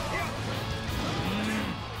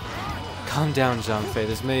 Calm down, Zhangfei.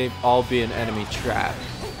 This may all be an enemy trap.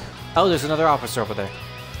 Oh, there's another officer over there.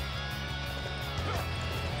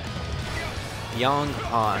 Yang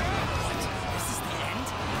Han. This is the end?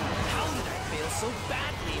 How did I fail so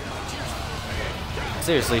badly in my duty?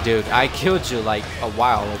 Seriously, dude, I killed you like a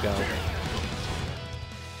while ago.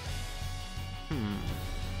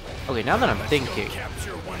 Okay, now that I'm thinking,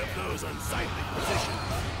 Capture one of those unsightly positions.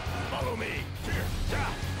 Follow me.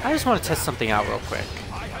 I just want to test something out real quick.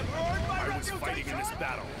 I was fighting in this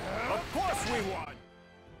battle. Of course we won.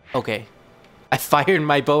 Okay, I fired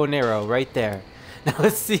my bow and arrow right there. Now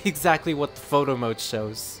let's see exactly what the photo mode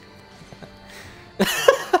shows.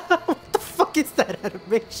 What the fuck is that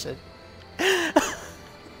animation?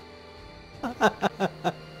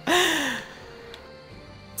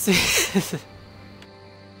 See?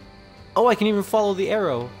 Oh, I can even follow the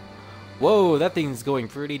arrow. Whoa, that thing's going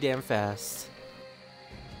pretty damn fast.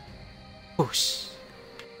 Whoosh.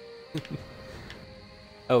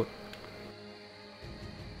 Oh.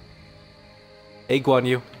 Hey, Guan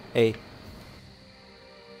Yu. Hey.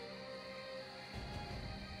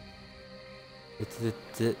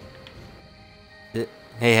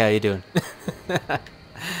 Hey, how you doing?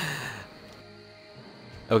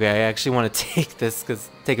 Okay, I actually want to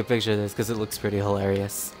take a picture of this because it looks pretty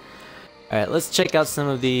hilarious. All right, let's check out some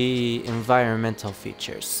of the environmental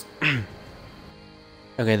features.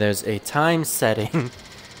 Okay, there's a time setting.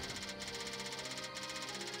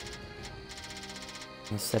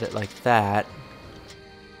 You set it like that.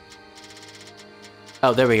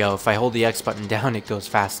 Oh, there we go. If I hold the X button down, it goes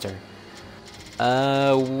faster.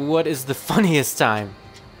 What is the funniest time?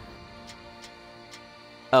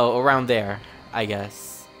 Oh, around there, I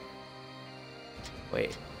guess.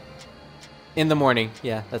 Wait. In the morning.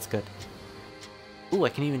 Yeah, that's good. Ooh, I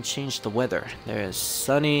can even change the weather. There's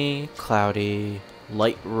sunny, cloudy,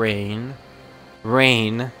 light rain,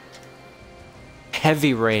 rain,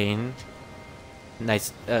 heavy rain.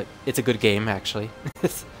 Nice. It's a good game, actually.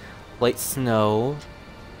 Light snow,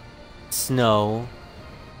 snow,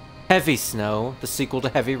 heavy snow, the sequel to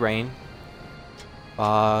Heavy Rain,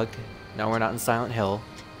 fog. No, we're not in Silent Hill.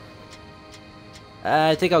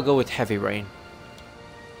 I think I'll go with Heavy Rain.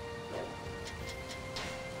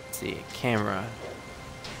 see, camera.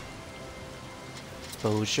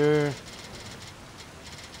 Exposure.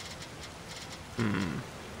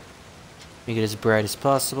 Make it as bright as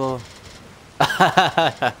possible.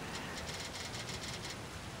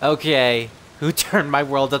 Okay, who turned my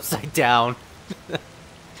world upside down?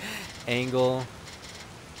 Angle.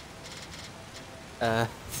 Let's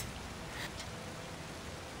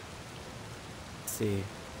see.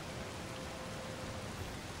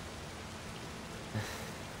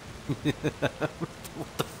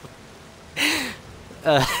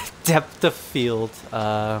 Depth of field.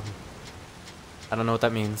 I don't know what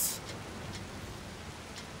that means.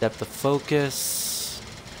 Depth of focus.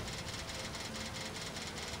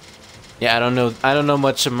 Yeah, I don't know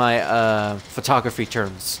much of my photography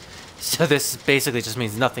terms. So this basically just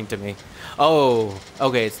means nothing to me. Oh,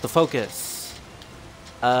 okay, it's the focus.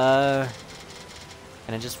 Can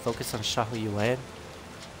I just focus on Xiahou Yuan?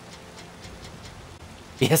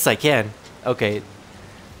 Yes, I can. Okay.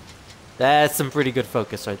 That's some pretty good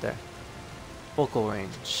focus right there. Focal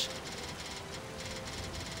range.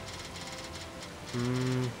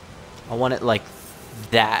 I want it like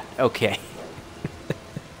that. Okay.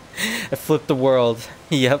 I flipped the world.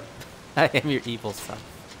 Yep. I am your evil son.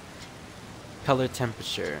 Color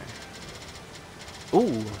temperature.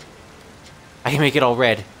 Ooh. I can make it all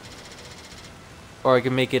red. Or I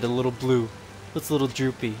can make it a little blue. It's a little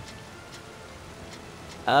droopy.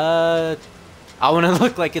 I want to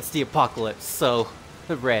look like it's the apocalypse, so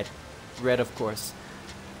red. Red, of course.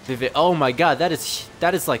 Vivid. Oh my god, that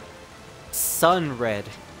is like sun red.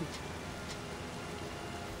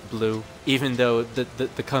 Blue, even though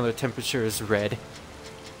the color temperature is red.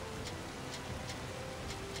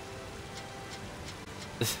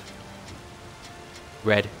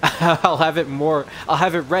 Red. I'll have it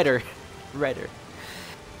redder. Redder.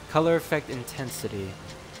 Color effect intensity.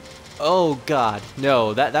 Oh god,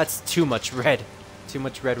 no, that's too much red. Too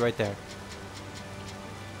much red right there.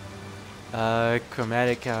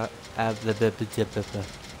 Chromatic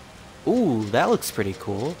ooh, that looks pretty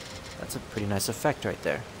cool. That's a pretty nice effect right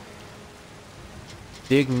there.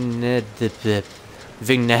 Vignette.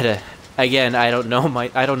 Again, I don't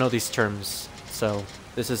know these terms, so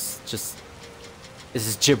this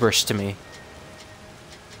is gibberish to me.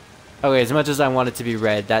 Okay, as much as I want it to be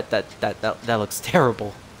red, that looks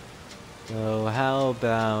terrible. So how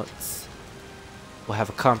about we'll have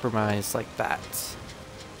a compromise like that.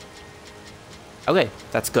 Okay,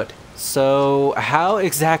 that's good. So how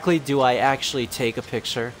exactly do I actually take a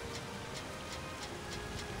picture?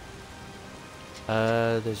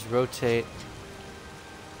 There's rotate.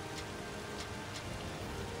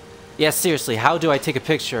 Yeah, seriously, how do I take a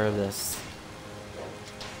picture of this?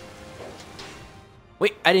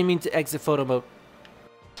 Wait, I didn't mean to exit photo mode.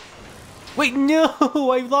 Wait, no!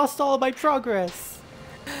 I lost all of my progress!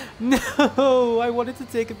 No! I wanted to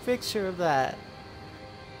take a picture of that.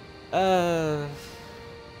 Well,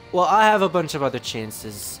 I have a bunch of other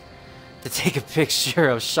chances to take a picture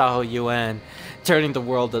of Xiahou Yuan turning the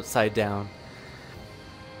world upside down.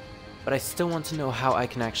 But I still want to know how I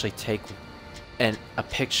can actually take a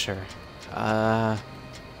picture. Because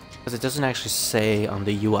it doesn't actually say on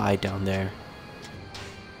the UI down there.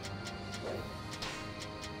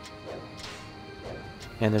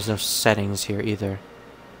 And there's no settings here either.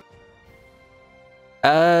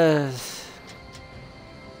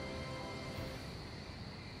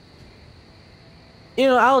 You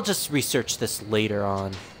know, I'll just research this later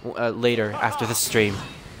on. Later, after the stream.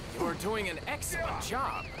 You're doing an excellent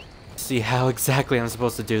job. See how exactly I'm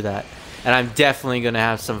supposed to do that. And I'm definitely gonna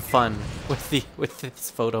have some fun with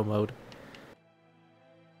this photo mode.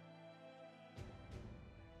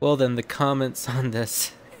 Well then, the comments on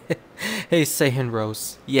this. Hey, Saiyan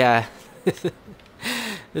Rose. Yeah,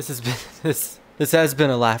 this has been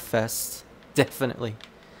a laugh fest, definitely.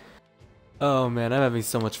 Oh man, I'm having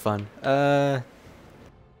so much fun.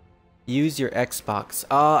 Use your Xbox.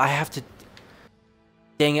 Oh, I have to.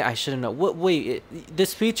 Dang it, I should have known. What? Wait,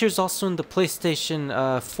 this feature is also in the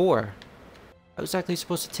PlayStation 4. I was actually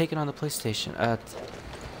supposed to take it on the PlayStation.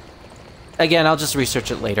 Again, I'll just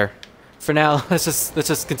research it later. For now, let's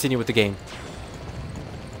just continue with the game.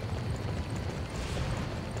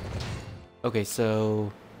 Okay,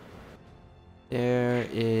 so there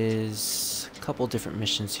is a couple different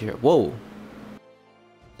missions here. Whoa!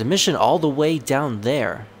 The mission all the way down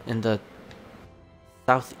there in the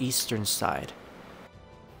southeastern side.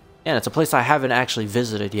 And it's a place I haven't actually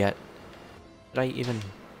visited yet. Did I even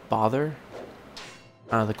bother?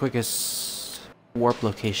 The quickest warp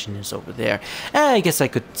location is over there. I guess I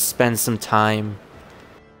could spend some time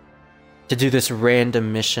to do this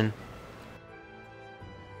random mission.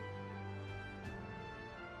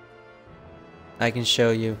 I can show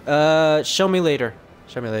you. Show me later.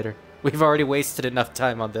 Show me later. We've already wasted enough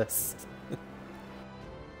time on this.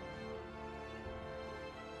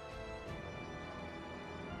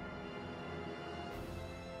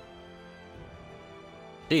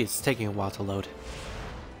 Geez, it's taking a while to load.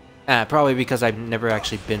 Probably because I've never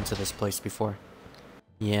actually been to this place before.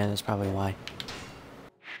 Yeah, that's probably why.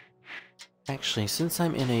 Actually, since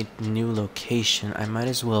I'm in a new location, I might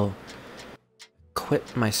as well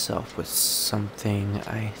equip myself with something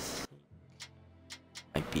I think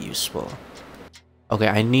might be useful. Okay,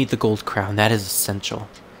 I need the gold crown. That is essential.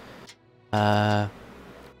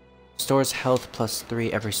 Stores health plus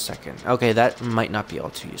 3 every second. Okay, that might not be all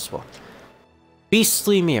too useful.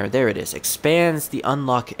 Beastly Mirror, there it is. Expands the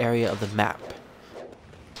unlock area of the map.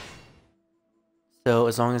 So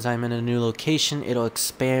as long as I'm in a new location, it'll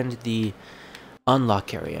expand the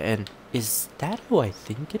unlock area. And is that who I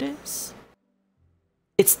think it is?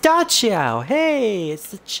 It's Da Xiao! Hey,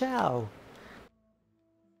 it's the Xiao.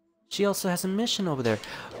 She also has a mission over there.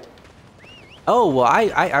 Oh, well,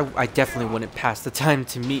 I definitely wouldn't pass the time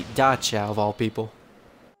to meet Da Xiao of all people.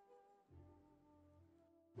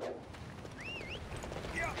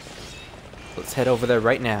 Let's head over there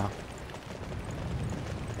right now.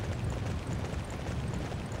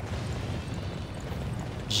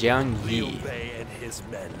 Jiang Yi. Liu Bei and his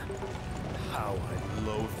men. How I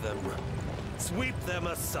loathe them. Sweep them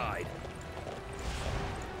aside.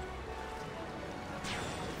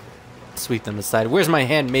 Sweep them aside. Where's my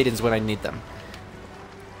handmaidens when I need them?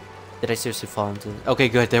 Did I seriously fall into... Okay,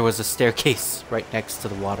 good. There was a staircase right next to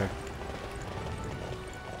the water.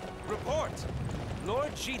 Report!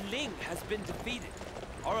 Lord Jiling has been defeated.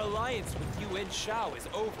 Our alliance with Yuan Shao is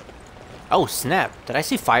over. Oh, snap. Did I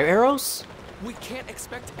see fire arrows? We can't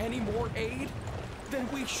expect any more aid? Then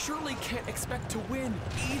we surely can't expect to win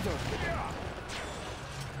either.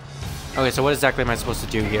 Okay, so what exactly am I supposed to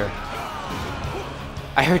do here?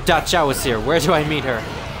 I heard Da Xiao was here. Where do I meet her?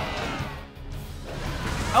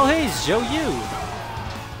 Oh, hey, Xiahou Yuan.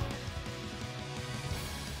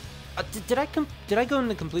 Did I go in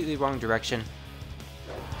the completely wrong direction?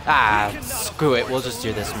 Ah, screw it. We'll just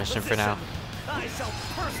do this mission for now. I shall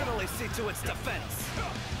personally see to its defense.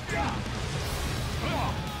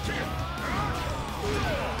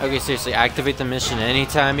 Okay, seriously, activate the mission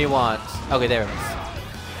anytime you want. Okay, there it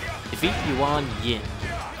is. Defeat Yuan Yin.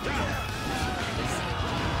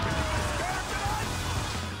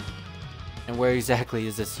 And where exactly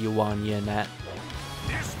is this Yuan Yin at?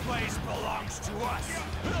 This place belongs to us.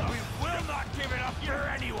 We will not give it up for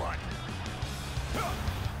anyone.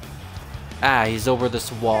 Ah, he's over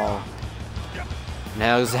this wall.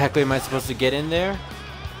 Now exactly am I supposed to get in there?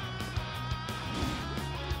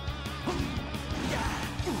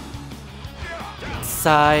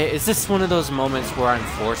 Sigh, is this one of those moments where I'm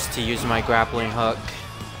forced to use my grappling hook?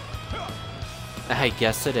 I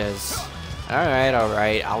guess it is. Alright,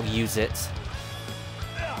 alright, I'll use it.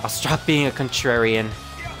 I'll stop being a contrarian.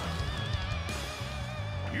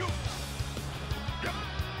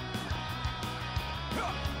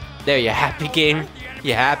 There, you happy, game?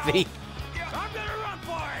 You happy?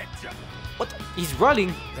 What the? He's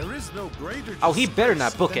running? There is no greater oh, he better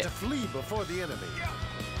not book it. To flee before the enemy.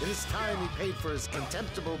 It is time he paid for his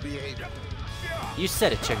contemptible behavior. You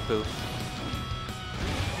said it, Chengpu.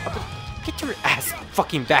 Get your ass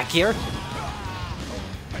fucking back here.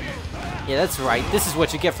 Yeah, that's right. This is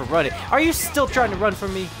what you get for running. Are you still trying to run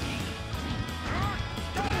from me?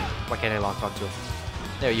 Why can't I lock onto him?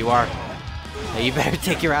 There you are. Now you better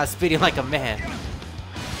take your ass beating like a man.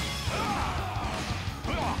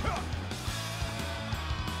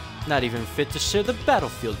 Not even fit to share the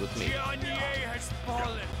battlefield with me.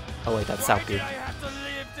 Oh wait, that's Xiapi.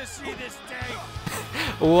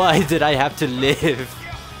 Why did I have to live?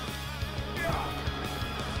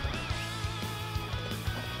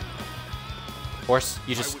 Horse,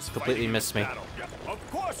 you just completely missed me.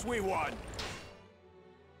 Of course we won.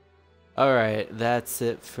 Alright, that's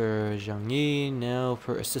it for Zhang Yi. Now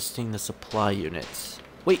for assisting the supply units.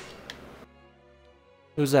 Wait.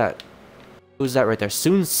 Who's that? Who's that right there?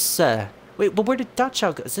 Sun Se. Wait, but where did Da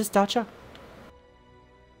Xiao go? Is this Da Xiao?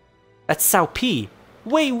 That's Xiapi.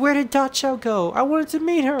 Wait, where did Da Xiao go? I wanted to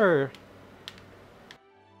meet her.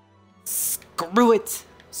 Screw it.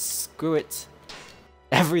 Screw it.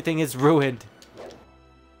 Everything is ruined.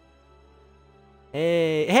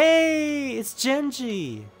 Hey, hey, it's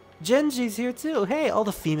Genji. Genji's here too. Hey, all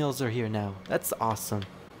the females are here now. That's awesome.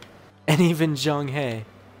 And even Zhang He.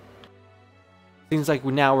 Seems like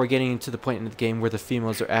now we're getting to the point in the game where the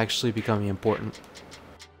females are actually becoming important.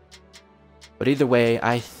 But either way,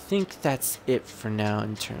 I think that's it for now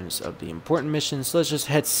in terms of the important missions. So let's just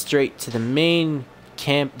head straight to the main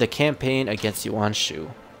the campaign against Yuan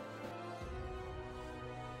Shao.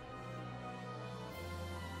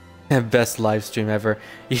 Best live stream ever.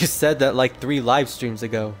 You said that like 3 live streams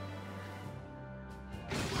ago.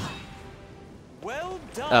 Well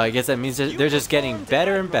done. Oh, I guess that means they're just getting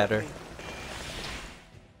better and better.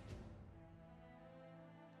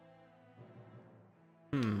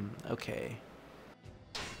 Okay.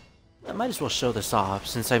 I might as well show this off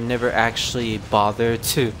since I've never actually bothered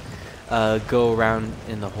to go around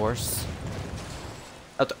in the horse.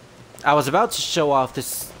 I was about to show off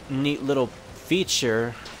this neat little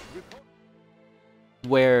feature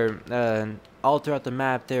where all throughout the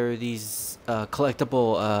map there are these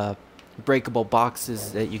collectible breakable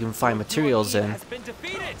boxes that you can find materials in.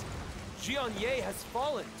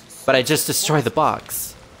 But I just destroyed the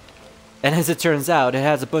box. And as it turns out, it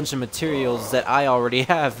has a bunch of materials that I already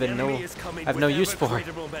have and have no use for.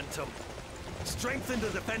 Strengthen the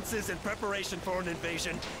defenses in preparation for an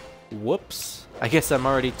invasion. Whoops. I guess I'm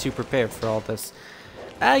already too prepared for all this.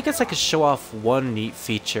 I guess I could show off one neat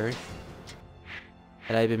feature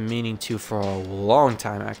that I've been meaning to for a long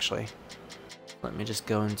time, actually. Let me just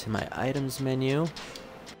go into my items menu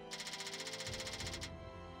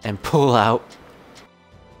and pull out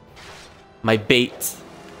my bait.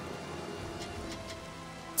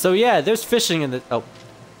 So yeah, there's fishing in the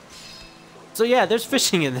there's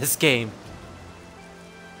fishing in this game.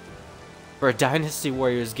 For a Dynasty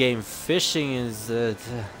Warriors game, fishing is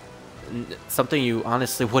something you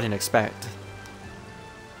honestly wouldn't expect.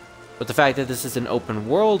 But the fact that this is an open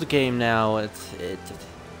world game now,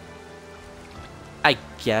 I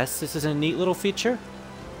guess this is a neat little feature.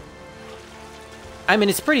 I mean,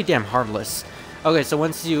 it's pretty damn harmless. Okay, so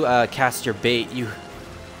once you cast your bait, you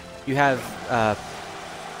have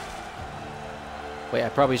wait, I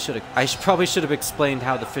probably should have explained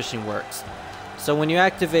how the fishing works. So when you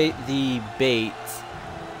activate the bait,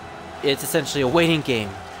 it's essentially a waiting game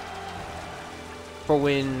for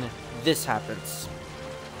when this happens.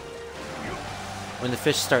 When the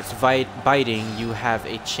fish starts biting, you have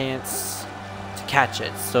a chance to catch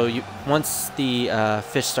it. So once the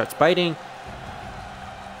fish starts biting,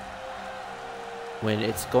 when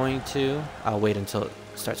it's going to, I'll wait until it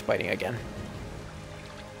starts biting again.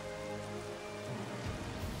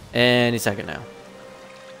 Any second now.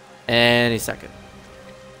 Any second.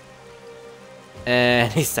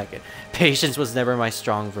 Any second. Patience was never my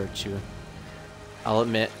strong virtue, I'll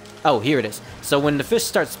admit. Oh, here it is. So when the fish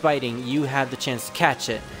starts biting, you have the chance to catch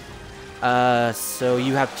it. So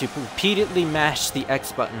you have to repeatedly mash the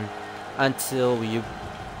X button until you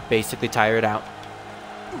basically tire it out.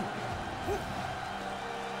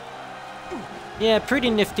 Yeah, pretty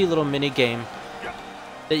nifty little mini game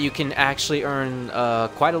that you can actually earn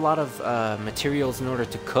quite a lot of materials in order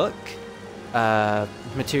to cook,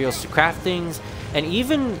 materials to craft things, and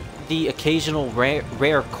even the occasional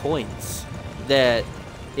rare coins that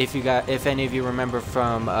if any of you remember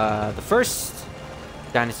from the first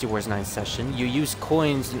Dynasty Warriors 9 session, you use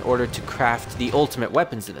coins in order to craft the ultimate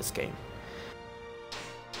weapons in this game.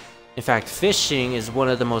 In fact, fishing is one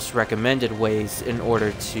of the most recommended ways in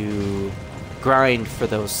order to grind for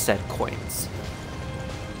those said coins.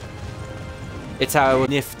 It's how I would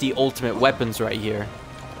nifty ultimate weapons right here.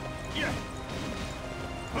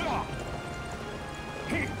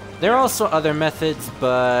 There are also other methods,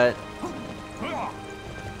 but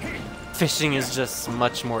fishing is just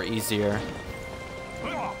much more easier,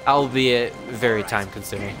 albeit very time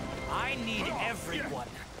consuming. I need everyone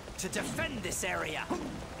to defend this area.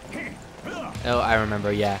 Oh, I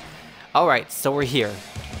remember, yeah. Alright, so we're here.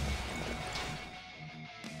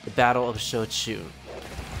 The Battle of Xiahou.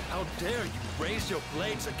 How dare you raise your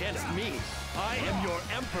blades against me? I am your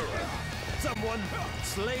emperor. Someone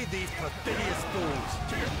slay these perfidious fools.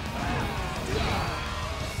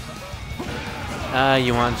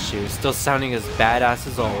 Yuan Shao, still sounding as badass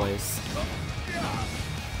as always.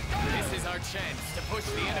 This is our chance to push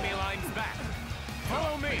the enemy lines back.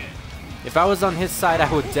 Follow me. If I was on his side,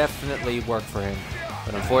 I would definitely work for him.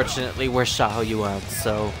 But unfortunately, we're Xiahou Yuan,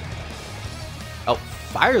 so... Oh,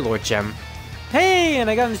 Fire Lord Gem. Hey, and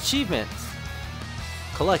I got an achievement.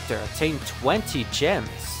 Collector, obtained 20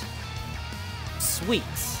 gems. Sweet.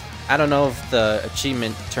 I don't know if the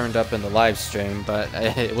achievement turned up in the live stream, but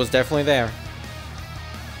it was definitely there.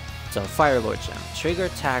 So, Fire Lord Gem. Trigger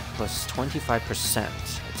attack plus 25%.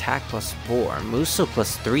 Attack plus 4. Muso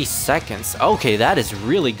plus 3 seconds. Okay, that is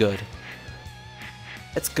really good.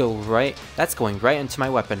 Let's go right. That's going right into my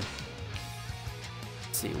weapon.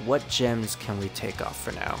 Let's see, what gems can we take off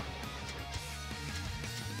for now?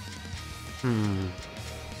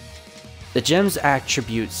 The gem's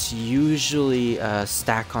attributes usually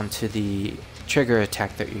stack onto the trigger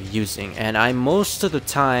attack that you're using, and I most of the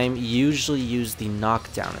time usually use the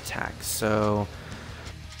knockdown attack, so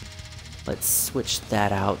let's switch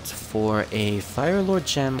that out for a Fire Lord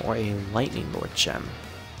gem or a Lightning Lord gem.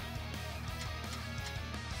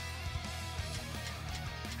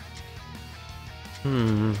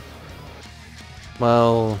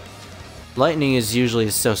 Well, lightning is usually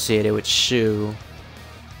associated with Xiahou,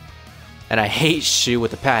 and I hate Xiahou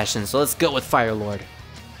with a passion, so let's go with Fire Lord.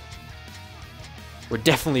 We're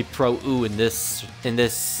definitely pro Ooh in this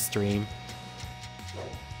stream.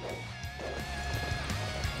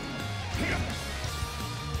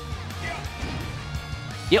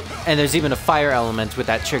 Yep, and there's even a fire element with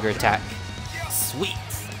that trigger attack. Sweet.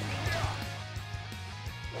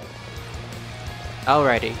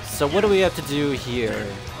 Alrighty, so what do we have to do here?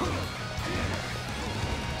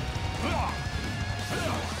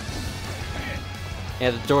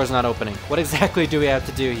 Yeah, the door's not opening. What exactly do we have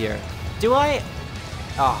to do here? Do I?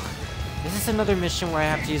 Oh, is this another mission where I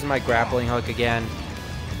have to use my grappling hook again?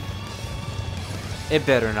 It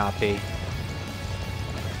better not be.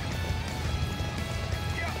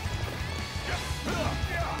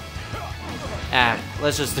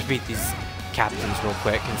 Let's just defeat these captains real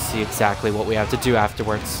quick and see exactly what we have to do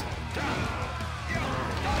afterwards.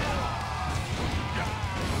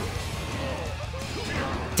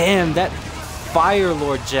 Damn, that Fire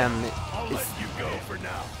Lord gem is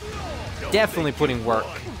definitely putting work.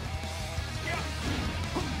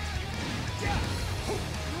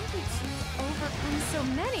 Overcome so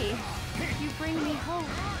many. You bring me hope.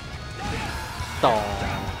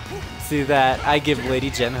 Aww. See that? I give Lady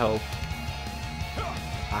Jen hope.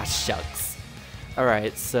 Ah, shucks.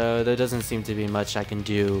 Alright, so there doesn't seem to be much I can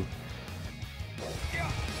do.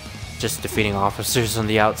 Just defeating officers on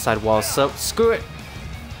the outside wall, so screw it!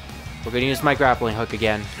 We're gonna use my grappling hook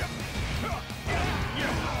again.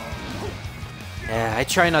 Yeah, I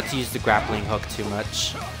try not to use the grappling hook too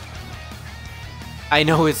much. I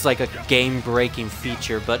know it's like a game-breaking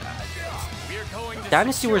feature, but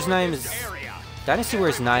Dynasty Warriors 9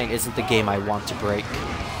 isn't the game I want to break.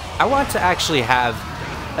 I want to actually have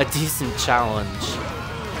a decent challenge.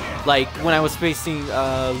 Like when I was facing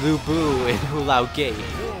Lu Bu in Hulao Gate.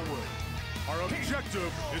 Our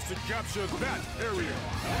objective is to capture that area.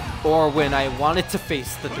 Or when I wanted to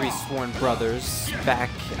face the three Sworn Brothers back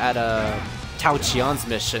at Tao Qian's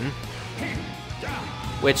mission.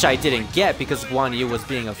 Which I didn't get because Guan Yu was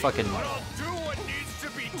being a fucking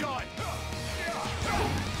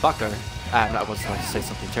fucker. I wasn't going to say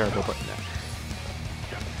something terrible, but no.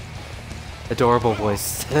 Adorable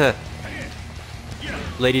voice.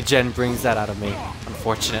 Lady Jen brings that out of me,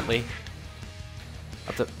 unfortunately.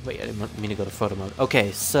 Wait, I didn't mean to go to photo mode.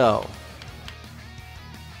 Okay, so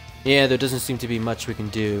yeah, there doesn't seem to be much we can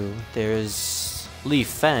do. There's Li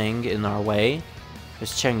Feng in our way.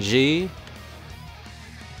 There's Cheng Ji,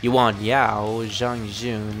 Yuan Yao, Zhang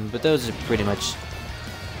Jun, but those are pretty much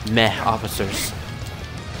meh officers.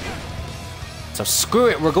 So screw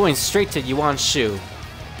it, we're going straight to Yuan Shu.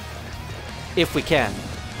 If we can.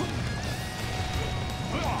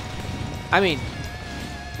 I mean,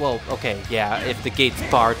 well, okay, yeah, if the gate's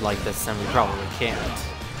barred like this, then we probably can't.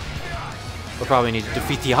 We'll probably need to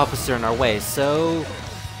defeat the officer in our way, so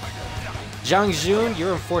Zhang Jun,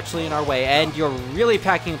 you're unfortunately in our way, and you're really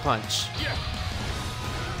packing a punch.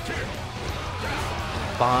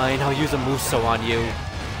 Fine, I'll use a Muso on you.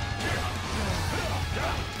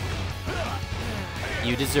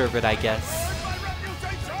 You deserve it, I guess.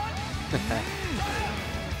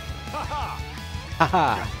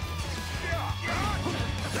 Haha.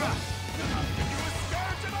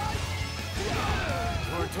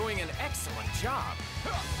 We're doing an excellent job.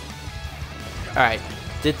 Alright,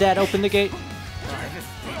 did that open the gate?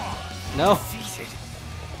 No.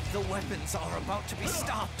 The weapons are about to be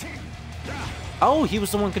stopped. Oh, he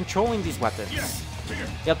was the one controlling these weapons.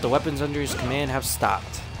 Yep, the weapons under his command have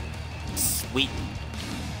stopped. Sweet.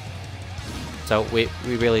 So we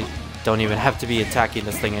really don't even have to be attacking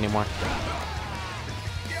this thing anymore.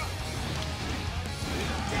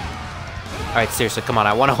 Alright, seriously, come on,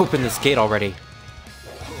 I want to open this gate already.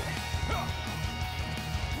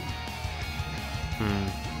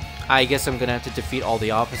 I guess I'm gonna have to defeat all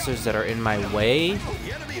the officers that are in my way.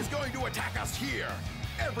 The enemy is going to attack us here.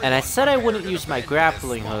 And I said I wouldn't use my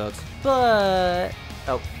grappling hook, but...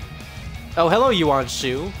 Oh, hello, Yuan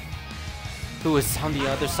Shu. Who is on the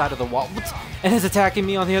other side of the wall. What? And is attacking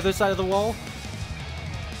me on the other side of the wall?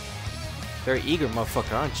 Very eager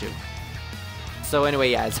motherfucker, aren't you? So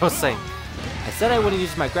anyway, yeah, as I was saying, I said I wouldn't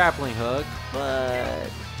use my grappling hook, but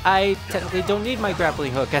I technically don't need my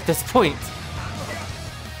grappling hook at this point.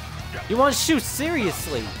 You want to shoot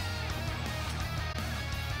seriously?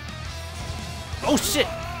 Oh shit!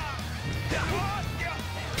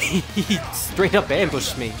 He straight up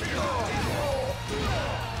ambushed me.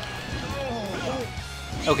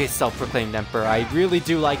 Okay, self-proclaimed Emperor, I really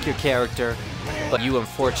do like your character, but you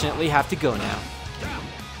unfortunately have to go now.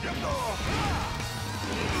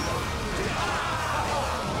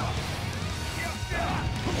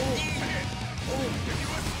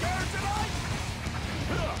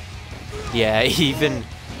 Yeah, even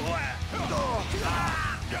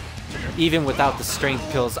without the strength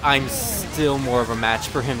pills, I'm still more of a match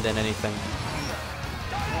for him than anything.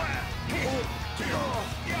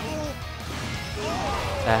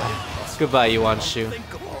 Goodbye, Yuan Shao.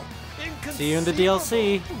 See you in the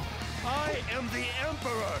DLC. I am the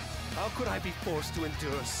Emperor! How could I be forced to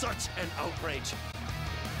endure such an outrage?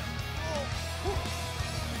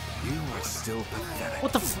 You are still pathetic.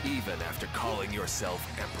 What the f- Even after calling yourself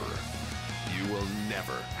Emperor, you will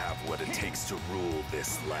never have what it takes to rule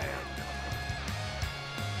this land.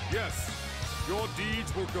 Yes, your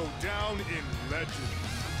deeds will go down in legend.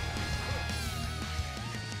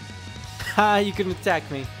 Ha, you couldn't attack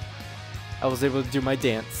me. I was able to do my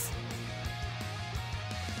dance.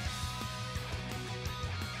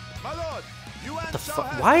 My lord, What the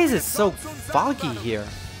fuck? Why is it so foggy here?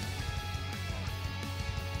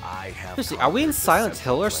 Seriously, are we in Silent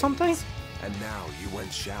Hill or something? And now Yuan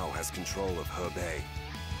Shao has control of Hebei.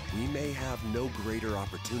 We may have no greater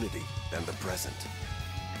opportunity than the present.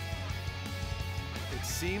 It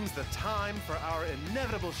seems the time for our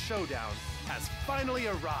inevitable showdown has finally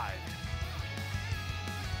arrived.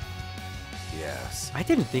 Yes. I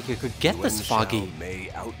didn't think it could get Yuan this foggy. Shao may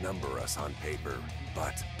outnumber us on paper,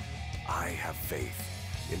 but I have faith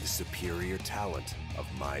in the superior talent of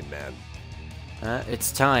my men.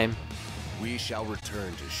 It's time. We shall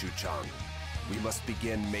return to Xuchang. We must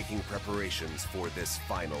begin making preparations for this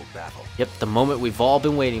final battle. Yep, the moment we've all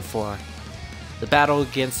been waiting for. The battle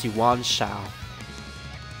against Yuan Shao.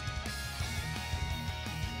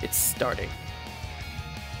 It's starting.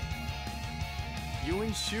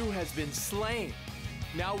 Yuan Shao has been slain.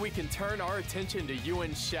 Now we can turn our attention to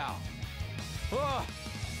Yuan Shao. Ah!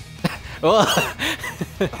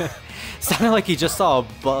 Sounded like he just saw a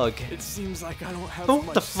bug. It seems like I don't have What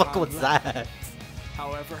much the fuck time was left. that?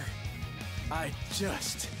 However, I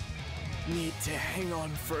just need to hang on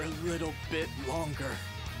for a little bit longer.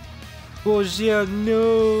 Oh yeah,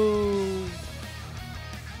 no.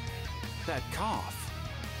 That cough.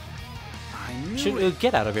 I knew Should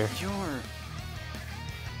get out of here.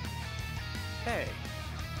 Hey.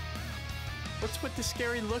 What's with the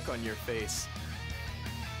scary look on your face?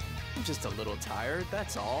 I'm just a little tired,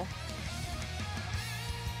 that's all.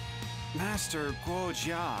 Master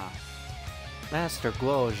Guojia. Master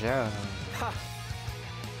Guojia. Ha!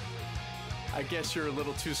 I guess you're a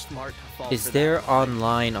little too smart to fall Is for there that.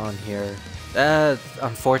 online on here?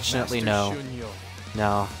 Unfortunately, Master no. Shunyo,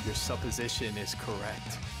 No. your supposition is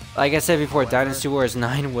correct. Like I said before, However, Dynasty Warriors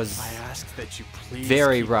 9 was I ask that you please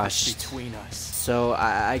very keep this rushed. between us. So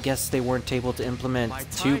I guess they weren't able to implement My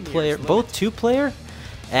time two-player, here is both two-player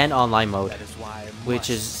and online mode, That is why I which must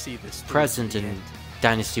is see this through present to the in end.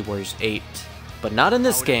 Dynasty Warriors 8, but not in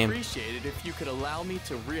this I would game. appreciate it if you could allow me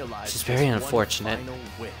to realize Which is this very one unfortunate. final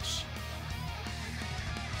wish.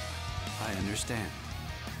 I understand.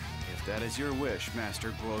 If that is your wish,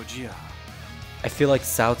 Master Guojia. I feel like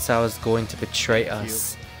Cao Cao is going to betray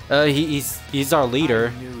us. He's our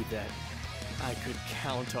leader. I knew that I could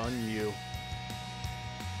count on you.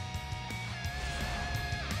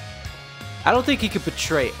 I don't think he could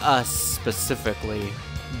betray us specifically,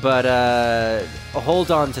 but hold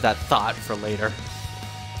on to that thought for later.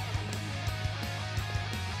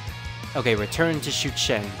 Okay, return to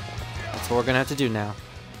Xuchang. That's what we're gonna have to do now.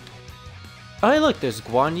 Oh, hey, look, there's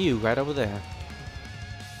Guan Yu right over there.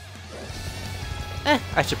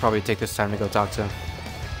 I should probably take this time to go talk to him.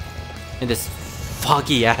 In this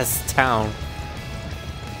foggy ass town.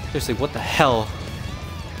 Seriously, what the hell?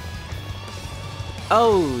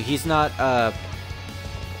 Oh, he's not,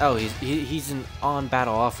 oh, he's an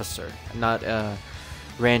on-battle officer, not,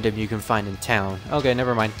 random you can find in town. Okay,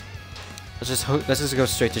 never mind. Let's just go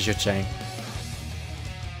straight to Xuchang.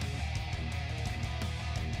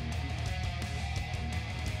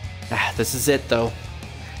 Ah, this is it, though.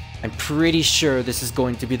 I'm pretty sure this is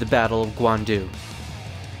going to be the Battle of Guandu.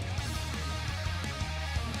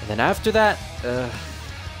 And then after that,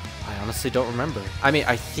 I honestly don't remember. I mean,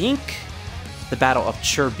 I think the Battle of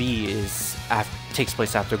Chirbi takes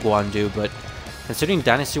place after Guandu, but considering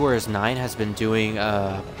Dynasty Warriors 9 has been doing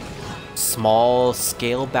small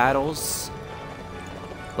scale battles,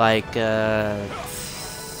 like the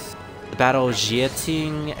Battle of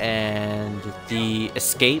Jieting and the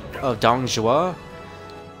escape of Dongjua.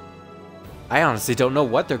 I honestly don't know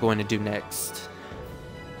what they're going to do next.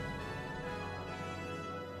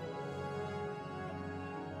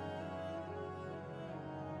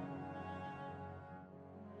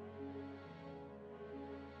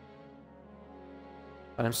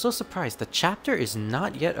 But I'm so surprised the chapter is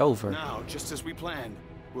not yet over. Now, just as we planned,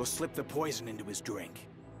 we'll slip the poison into his drink.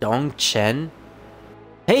 Dong Chen?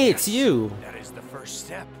 Hey, it's you! That is the first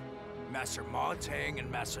step. Master Ma Tang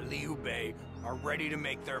and Master Liu Bei are ready to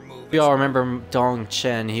make their move. We all remember Dong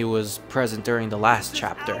Chen. He was present during the last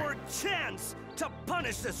chapter. Our chance to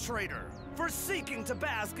punish this traitor for seeking to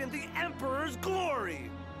bask in the Emperor's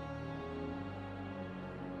glory.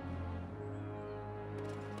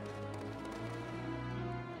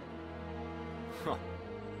 Huh.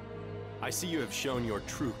 I see you have shown your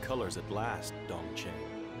true colors at last, Dong Chen.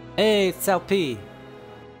 Hey, it's Xiapi.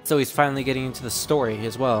 So he's finally getting into the story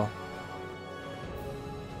as well.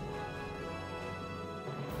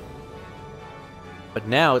 But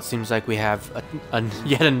now it seems like we have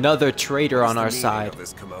yet another traitor on our side.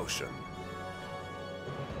 Seriously,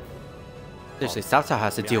 Cao Cao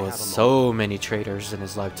has to deal with so many traitors in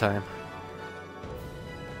his lifetime.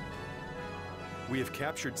 We have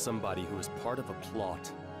captured somebody who is part of a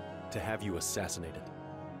plot to have you assassinated.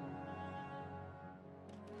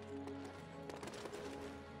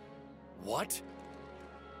 What?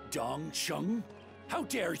 Dong Cheng? How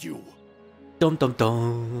dare you? Dum dum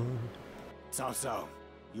dum. Cao Cao,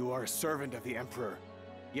 you are a servant of the Emperor,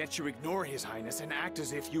 yet you ignore His Highness and act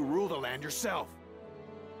as if you rule the land yourself.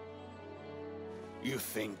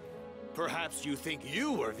 Perhaps you think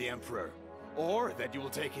you are the Emperor, or that you will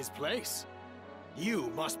take his place.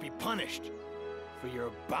 You must be punished for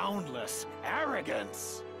your boundless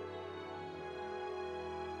arrogance.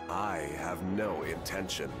 I have no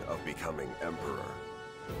intention of becoming Emperor.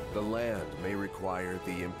 The land may require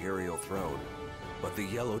the Imperial throne, but the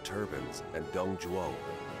Yellow Turbans and Dong Zhuo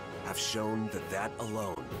have shown that that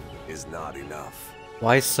alone is not enough.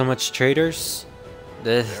 Why so much traitors?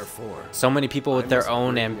 Therefore, so many people with their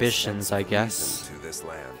own ambitions, I guess. To this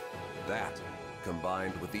land, that,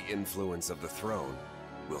 combined with the influence of the throne,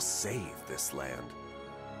 will save this land.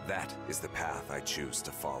 That is the path I choose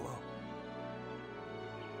to follow.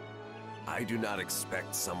 I do not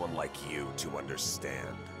expect someone like you to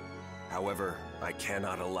understand. However, I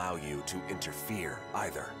cannot allow you to interfere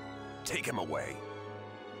either. Take him away.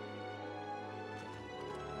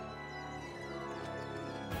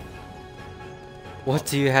 What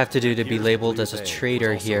do you have to do to be labeled as a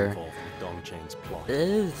traitor here?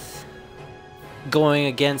 Going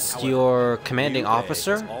against your commanding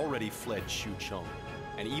officer? Has already fled Xucheng,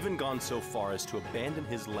 and even gone so far as to abandon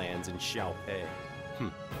his lands in Xiaopei.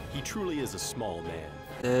 He truly is a small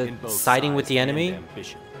man. Siding with the enemy?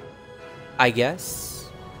 I guess.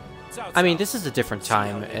 I mean, this is a different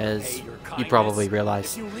time, as you probably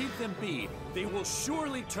realize. If you leave them be, they will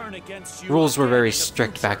surely turn against you. Rules were very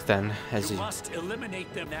strict back then, as you must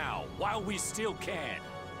eliminate them now, while we still can.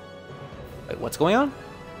 Wait, what's going on?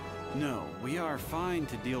 No, we are fine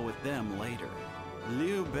to deal with them later.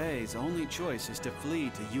 Liu Bei's only choice is to flee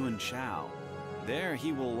to Yuan Shao. There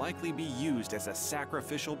he will likely be used as a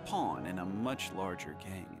sacrificial pawn in a much larger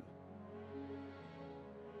game.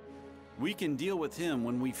 We can deal with him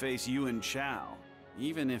when we face Yuan Shao.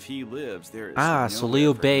 Even if he lives, there is no so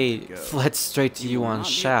Liu Bei to fled straight to Yuan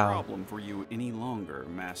Shao. No problem for you any longer,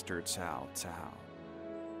 Master Cao Cao.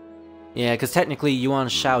 Yeah, because technically Yuan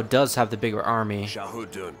Shao does have the bigger army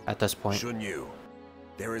Xiahou at this point. Shun Yu,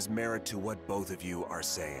 there is merit to what both of you are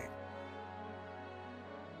saying.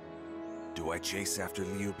 Do I chase after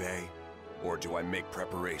Liu Bei, or do I make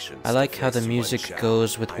preparations? I like how the music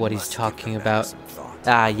goes with what he's talking about.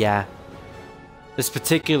 Ah, yeah. This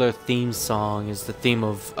particular theme song is the theme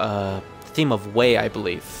of Wei, I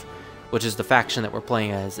believe, which is the faction that we're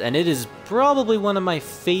playing as, and it is probably one of my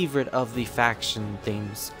favorite of the faction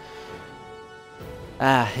themes.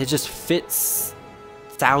 It just fits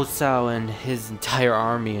Cao Cao and his entire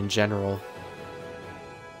army in general.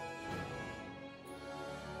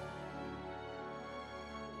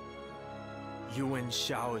 Yuan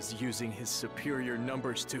Shao is using his superior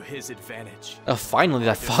numbers to his advantage. Oh, finally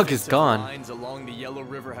that fog is gone. Lines along the Yellow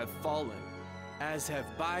River have fallen, as have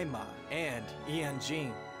Baima and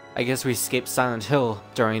Yanjing. I guess we escaped Silent Hill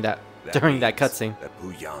during that cutscene. That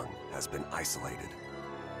Pu Yang has been isolated.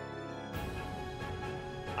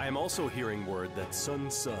 I am also hearing word that Sun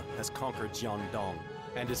Ce has conquered Jiandong.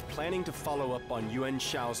 and is planning to follow up on Yuan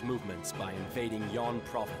Shao's movements by invading Yan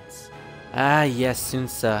province. Ah, yes,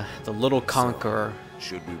 Sunsa, the little conqueror. So,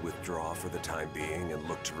 should we withdraw for the time being and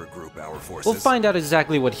look to regroup our forces? We'll find out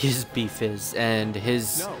exactly what his beef is and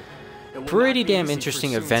his pretty damn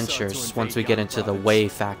interesting adventures once we get into the Wei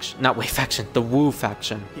faction. Not Wei faction, the Wu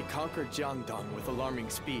faction. He conquered Jiangdong with alarming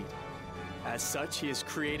speed. As such, he has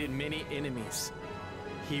created many enemies.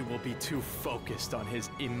 He will be too focused on his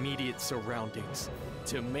immediate surroundings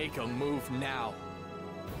to make a move now.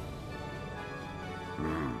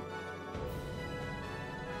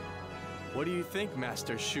 What do you think,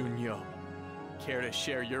 Master Shunyo? Care to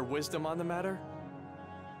share your wisdom on the matter?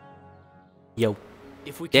 Yo.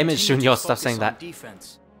 If we damn it, continue Shunyo, to stop saying focus on that.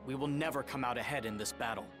 defense, we will never come out ahead in this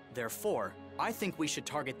battle. Therefore, I think we should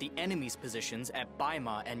target the enemy's positions at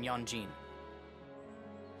Baima and Yanjing.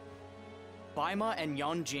 Baima and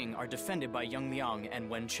Yanjing are defended by Yang Liang and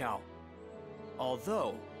Wen Chao.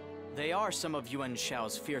 Although they are some of Yuan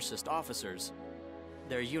Shao's fiercest officers,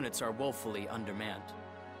 their units are woefully undermanned.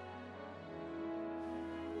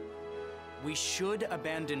 We should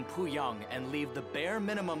abandon Puyang and leave the bare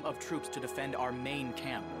minimum of troops to defend our main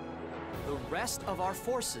camp. The rest of our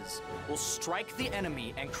forces will strike the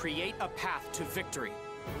enemy and create a path to victory.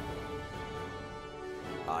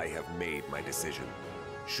 I have made my decision.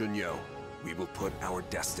 Shunyo, we will put our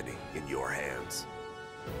destiny in your hands.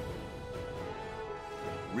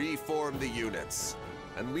 Reform the units,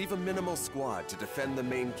 and leave a minimal squad to defend the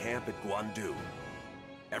main camp at Guandu.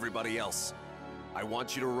 Everybody else, I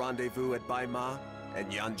want you to rendezvous at Baima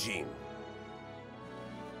and Yanjing.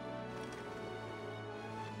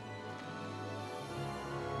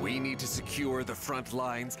 We need to secure the front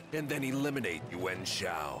lines and then eliminate Yuan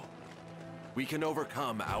Shao. We can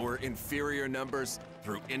overcome our inferior numbers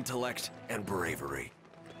through intellect and bravery.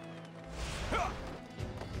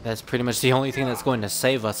 That's pretty much the only thing that's going to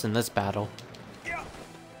save us in this battle.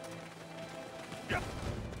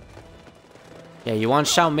 Yeah, Yuan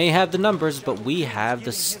Shao may have the numbers, but we have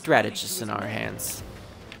the strategists in our hands.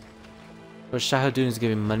 Or Xiahou Yuan is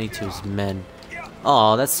giving money to his men.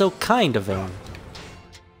 Aw, that's so kind of him.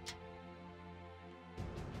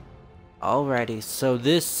 Alrighty, so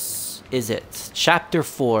this is it. Chapter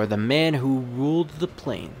 4, The Man Who Ruled the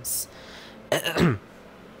Plains.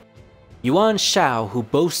 Yuan Shao, who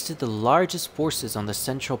boasted the largest forces on the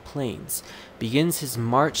Central Plains, begins his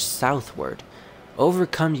march southward.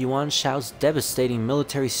 Overcome Yuan Shao's devastating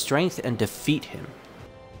military strength and defeat him.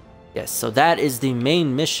 Yes, so that is the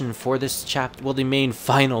main mission for this chapter. Well, the main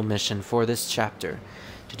final mission for this chapter.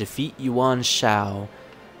 To defeat Yuan Shao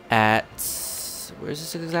at... where is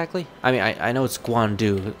this exactly? I mean, I know it's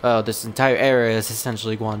Guandu. Oh, this entire area is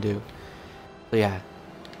essentially Guandu. So yeah.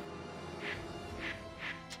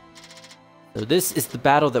 So this is the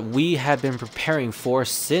battle that we have been preparing for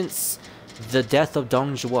since the death of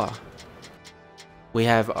Dong Zhuo. We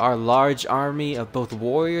have our large army of both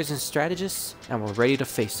warriors and strategists, and we're ready to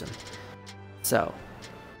face them. So,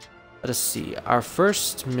 let us see. Our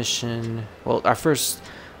first mission, well, our first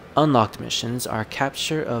unlocked missions are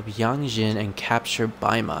capture of Yangjin and capture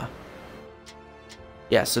Baima.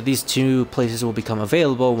 Yeah, so these two places will become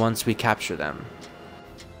available once we capture them.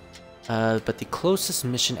 But the closest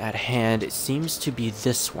mission at hand, it seems to be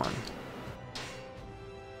this one.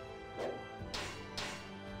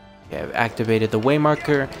 Okay, I've activated the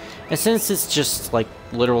waymarker, and since it's just like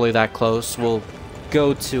literally that close, we'll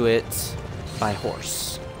go to it by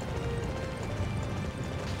horse.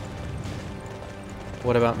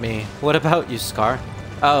 What about me? What about you, Scar?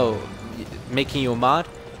 Oh, making you a mod?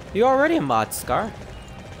 You're already a mod, Scar.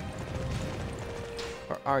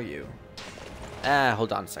 Or are you?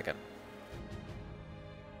 Hold on a second.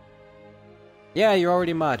 Yeah, you're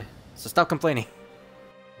already a mod, so stop complaining.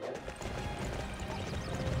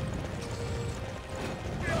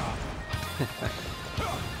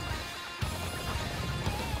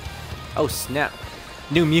 Oh snap.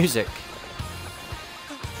 New music.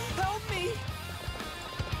 Help me!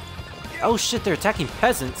 Oh shit, they're attacking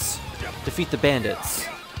peasants. Defeat the bandits.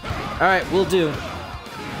 Alright, we'll do.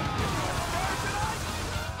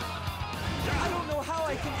 I don't know how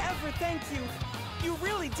I can ever thank you. You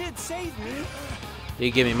really did save me.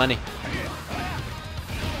 You give me money.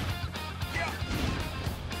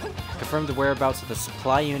 Confirm the whereabouts of the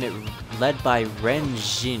supply unit led by Ren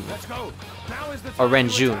Jin. Let's go. Now is the Or time Ren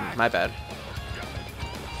to Jun, attack. my bad.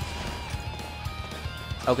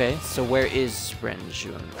 Okay, so where is Ren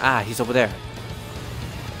Jun? Ah, he's over there.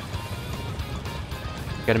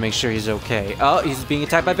 Gotta make sure he's okay. Oh, he's being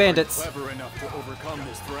attacked by bandits. Clever enough to overcome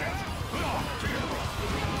this threat.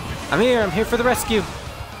 I'm here for the rescue.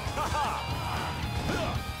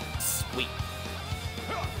 Sweet.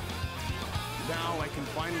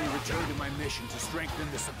 finally return to my mission to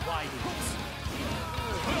strengthen the supply needs.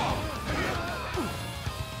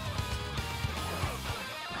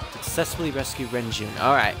 Successfully rescue Renjun.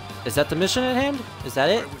 Alright. Is that the mission at hand? Is that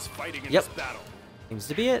it? Yep. Seems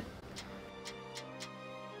to be it.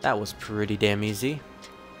 That was pretty damn easy.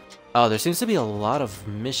 Oh, there seems to be a lot of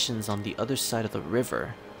missions on the other side of the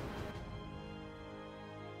river.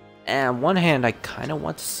 And on one hand, I kind of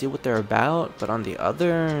want to see what they're about, but on the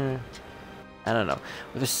other, I don't know.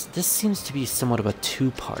 This seems to be somewhat of a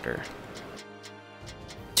two-parter.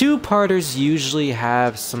 Two-parters usually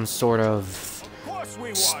have some sort of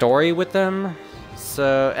story with them,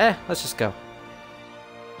 so let's just go.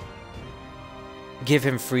 Give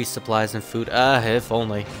him free supplies and food. If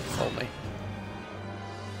only. If only.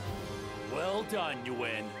 Well done,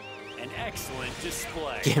 Yuan. An excellent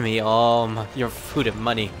display. Give me all your food and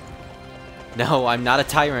money. No, I'm not a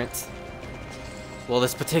tyrant. Well,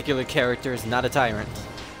 this particular character is not a tyrant.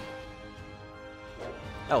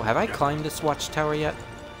 Oh, have I climbed this watchtower yet?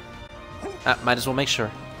 Might as well make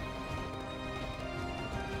sure.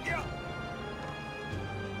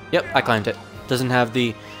 Yep, I climbed it. Doesn't have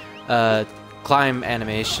the climb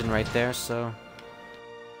animation right there, so...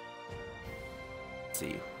 Let's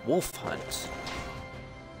see. Wolf Hunt.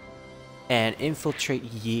 And infiltrate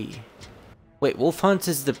Yi. Wait, Wolf Hunt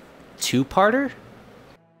is the two-parter?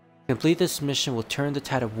 Complete this mission will turn the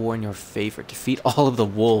tide of war in your favor. Defeat all of the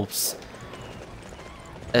wolves.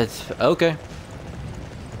 Okay.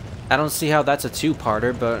 I don't see how that's a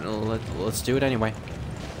two-parter, but let's do it anyway.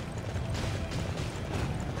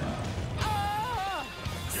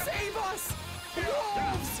 Save us!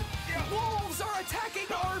 Wolves! Wolves are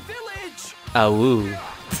attacking our village! Oh, woo.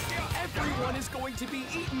 Everyone is going to be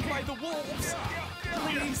eaten by the wolves.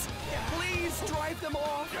 Please, please drive them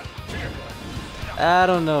off. I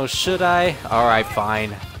don't know, should I? Alright,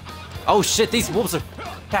 fine. Oh shit, these wolves are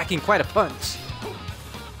packing quite a punch.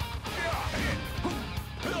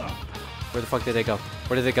 Where the fuck did they go?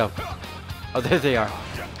 Where did they go? Oh, there they are.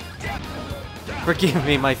 Forgive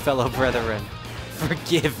me, my fellow brethren.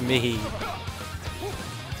 Forgive me.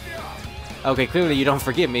 Okay, clearly you don't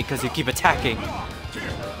forgive me because you keep attacking.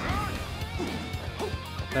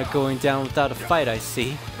 Not going down without a fight, I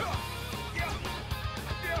see.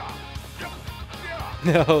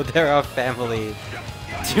 No, they're our family.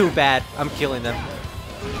 Too bad. I'm killing them.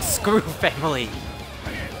 Screw family.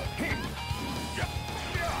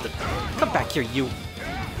 Come back here, you.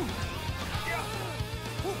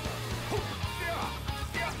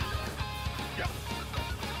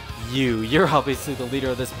 You're obviously the leader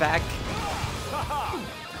of this pack.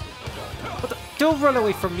 What the? Don't run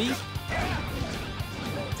away from me.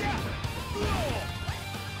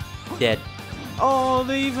 Dead. Oh,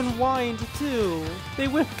 they even whined too. They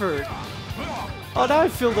whimpered. Oh, now I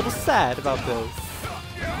feel a little sad about those.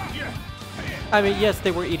 I mean, yes, they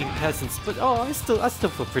were eating peasants, but oh, I still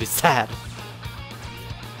feel pretty sad.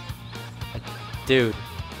 Dude,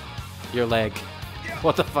 your leg.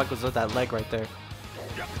 What the fuck was with that leg right there?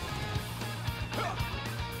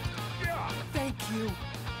 Thank you.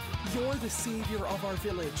 You're the savior of our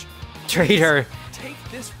village. Traitor. Take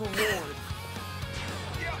this reward.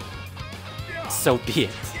 So be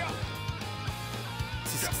it.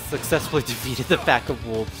 Successfully defeated the pack of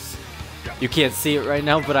wolves. You can't see it right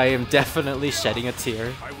now, but I am definitely shedding a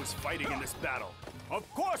tear. I was fighting in this battle. Of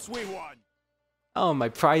course we won. Oh, my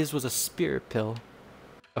prize was a spirit pill.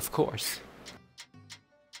 Of course.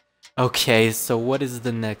 Okay, so what is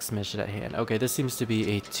the next mission at hand? Okay, this seems to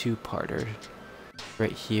be a two-parter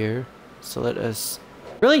right here. So let us...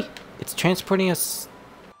 Really? It's transporting us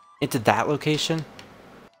into that location?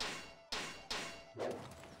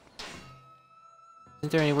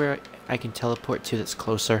 Isn't there anywhere I can teleport to that's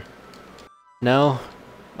closer? No?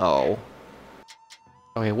 Oh.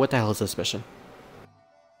 Okay, what the hell is this mission?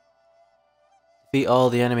 Defeat all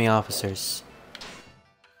the enemy officers.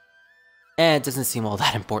 It doesn't seem all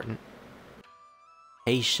that important.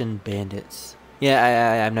 Haitian bandits.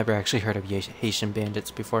 Yeah, I've never actually heard of Haitian bandits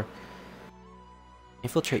before.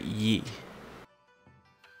 Infiltrate Yi.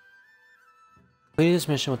 Completing this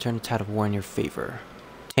mission will turn the tide of war in your favor.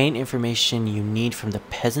 Obtain information you need from the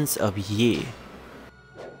peasants of Yi.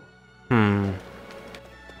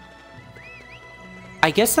 I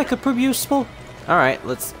guess that could prove useful. All right,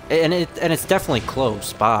 let's. And it's definitely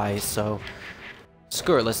close by, so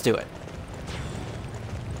screw it. Let's do it.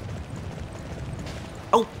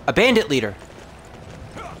 Oh, a bandit leader.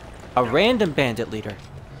 A random bandit leader.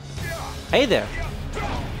 Hey there.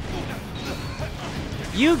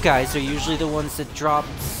 You guys are usually the ones that drop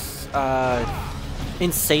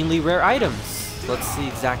insanely rare items. Let's see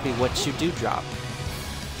exactly what you do drop.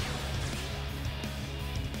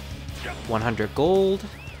 100 gold.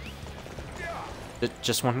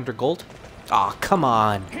 Just 100 gold? Aw, come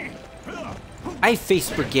on. I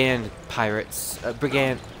faced brigand pirates,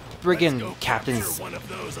 brigand captains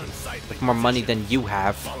with more money than you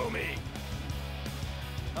have.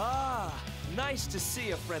 Ah, nice to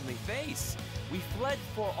see a friendly face. We fled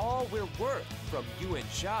for all we're worth from Yuan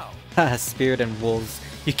Shao. Haha, Spirit and wolves.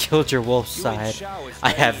 You killed your wolf side.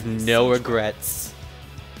 I have no regrets.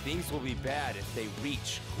 Things will be bad if they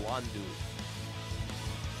reach Guandu.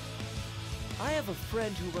 I have a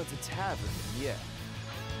friend who runs a tavern in Ye.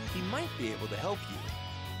 He might be able to help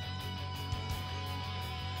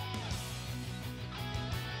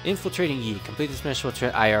you. Infiltrating Yi. Complete this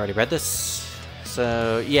mission. I already read this.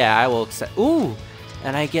 So, yeah, I will accept. Ooh!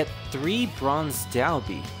 And I get 3 bronze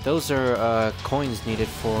dalby. Those are coins needed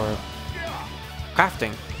for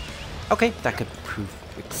crafting. Okay, that could prove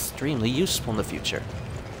extremely useful in the future.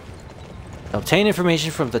 Obtain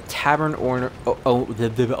information from the tavern owner,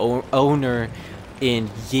 the owner in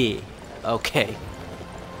Yi. Okay.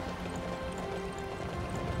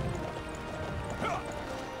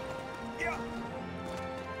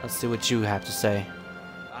 Let's see what you have to say.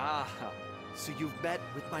 Ah, so you've met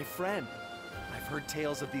with my friend. I've heard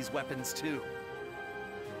tales of these weapons too.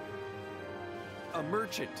 A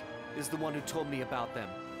merchant is the one who told me about them.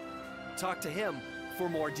 Talk to him for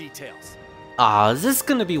more details. Ah, is this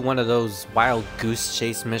gonna be one of those wild goose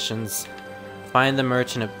chase missions? Find the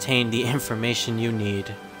merchant, obtain the information you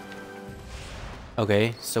need.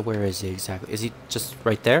 Okay, so where is he exactly? Is he just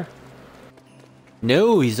right there?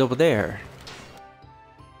 No, he's over there.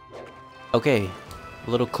 Okay, a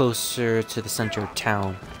little closer to the center of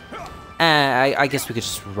town. I guess we could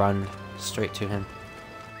just run straight to him.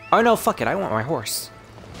 Oh no, fuck it, I want my horse.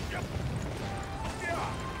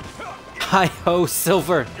 Hi-ho,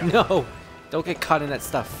 Silver! No! Don't get caught in that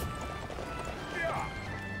stuff.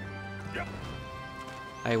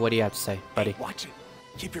 Hey, what do you have to say, buddy? Hey, watch it.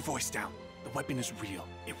 Keep your voice down. The weapon is real.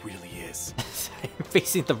 It really is. I'm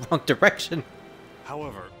facing the wrong direction.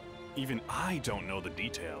 However, even I don't know the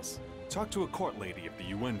details. Talk to a court lady of the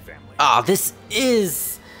Yuan family. Ah, this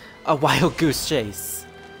is a wild goose chase.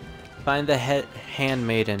 Find the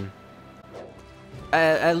handmaiden.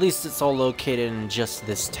 At least it's all located in just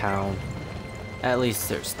this town. At least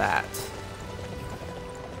there's that.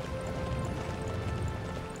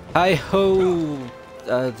 Hi-ho!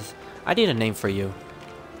 I need a name for you.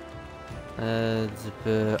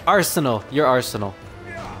 Arsenal! You're Arsenal.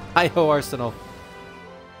 Hi-ho, Arsenal.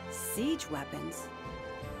 Siege weapons?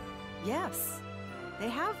 Yes, they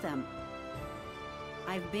have them.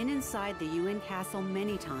 I've been inside the Yuan castle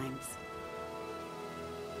many times.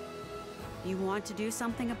 You want to do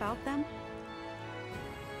something about them?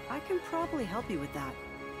 I can probably help you with that.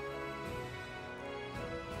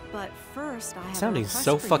 But first, I have sounding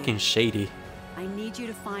so fucking shady. I need you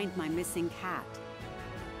to find my missing cat.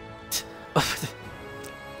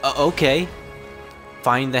 Okay.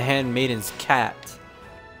 Find the handmaiden's cat.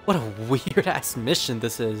 What a weird-ass mission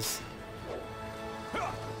this is.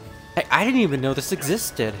 Hey, I didn't even know this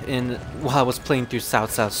existed while I was playing through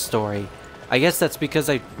South's story. I guess that's because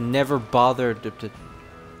I never bothered to...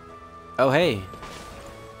 Oh, hey.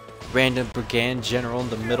 Random brigand general in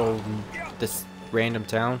the middle of this random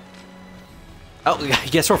town. Oh, I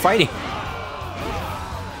guess we're fighting.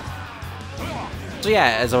 So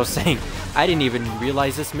yeah, as I was saying, I didn't even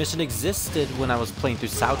realize this mission existed when I was playing through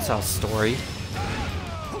South's story.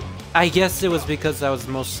 I guess it was because I was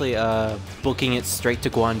mostly booking it straight to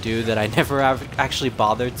Guandu that I never actually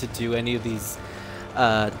bothered to do any of these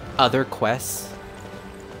other quests.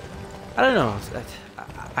 I don't know.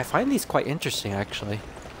 I find these quite interesting, actually.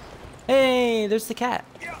 Hey, there's the cat.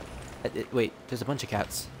 Wait, there's a bunch of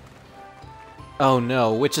cats. Oh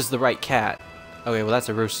no, which is the right cat? Okay, well that's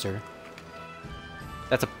a rooster.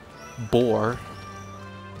 That's a boar.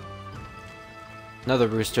 Another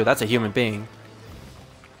rooster, that's a human being.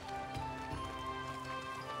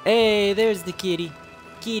 Hey, there's the kitty.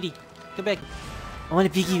 Kitty, come back. I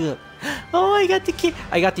want to pick you up. Oh, I got the kitty.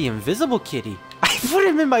 I got the invisible kitty. I put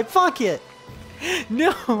him in my pocket.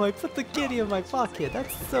 No, I put the kitty in my pocket.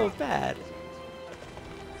 That's so bad.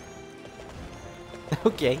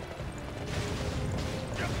 Okay.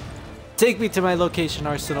 Take me to my location,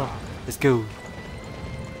 Arsenal. Let's go.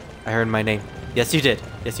 I heard my name. Yes, you did.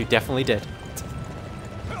 Yes, you definitely did.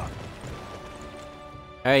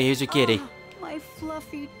 Alright, here's your kitty. My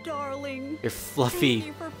fluffy darling. Your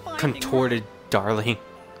fluffy, contorted darling.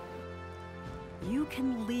 You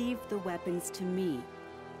can leave the weapons to me.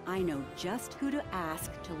 I know just who to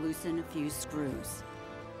ask to loosen a few screws.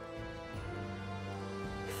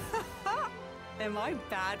 Am I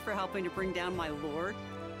bad for helping to bring down my lord?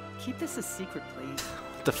 Keep this a secret, please.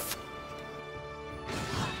 What the f...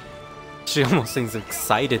 She almost seems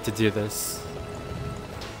excited to do this.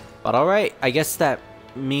 But alright, I guess that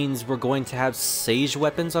means we're going to have siege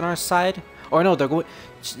weapons on our side. Or no, they're going...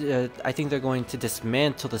 I think they're going to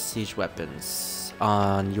dismantle the siege weapons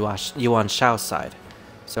on Yuan Shao's side.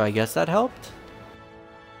 So I guess that helped?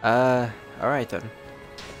 Alright then.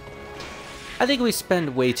 I think we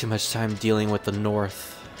spend way too much time dealing with the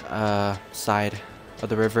north side of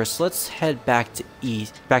the river. So let's head back to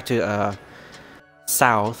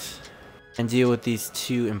south and deal with these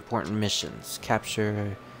two important missions.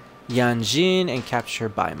 Capture Yanjin and capture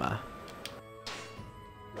Baima.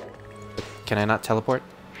 Can I not teleport?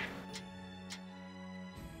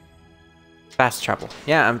 Fast travel.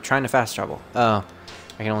 Yeah, I'm trying to fast travel. Oh,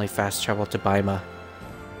 I can only fast travel to Baima.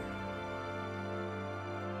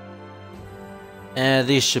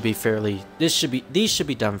 These should be fairly. These should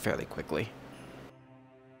be done fairly quickly.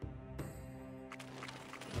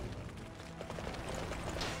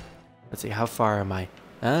 Let's see, how far am I?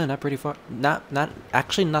 Not pretty far.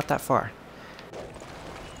 Actually not that far.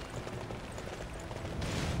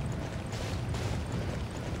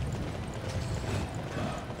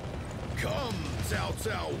 Come, Cao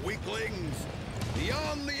Cao weaklings!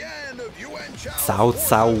 Beyond the end of Yuan Shao. Cao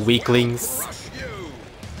Cao weaklings.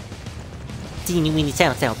 Teeny weeny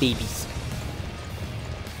Cao Cao babies.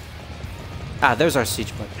 Ah, there's our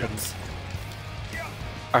siege weapons.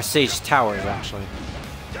 Our sage towers, actually.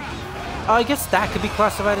 Oh, I guess that could be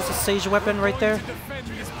classified as a sage weapon right there.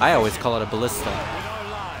 I always call it a ballista.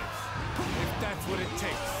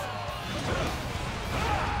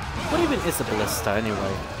 What even is a ballista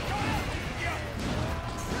anyway?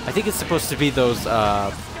 I think it's supposed to be those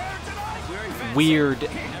weird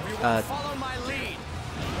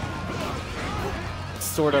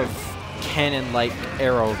sort of cannon-like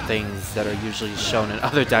arrow things that are usually shown in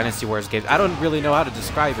other Dynasty Warriors games. I don't really know how to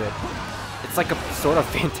describe it. It's like a sort of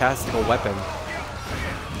fantastical weapon.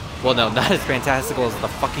 Well, no, not as fantastical as the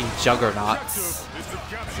fucking juggernauts.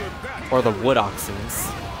 Or the wood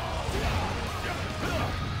oxens.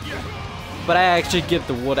 But I actually give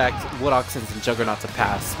the wood oxens and juggernauts a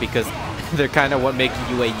pass because they're kind of what make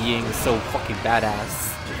Yue Ying so fucking badass.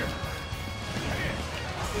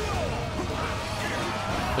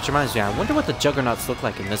 Which reminds me, I wonder what the juggernauts look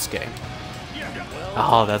like in this game.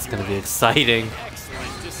 Oh, that's gonna be exciting.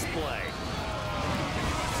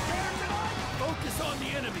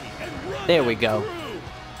 There we go.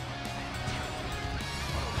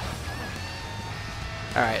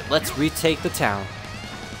 Alright, let's retake the town.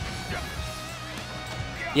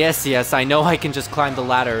 Yes, I know I can just climb the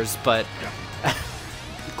ladders, but...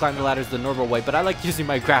 climb the ladders the normal way, but I like using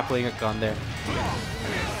my grappling hook on there.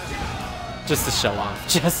 Just to show off.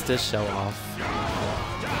 Just to show off.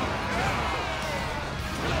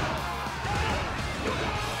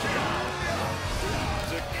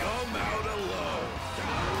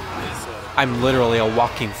 I'm literally a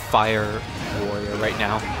walking fire warrior right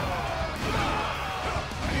now.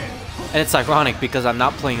 And it's ironic because I'm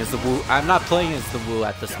not playing as the Wu. I'm not playing as the Wu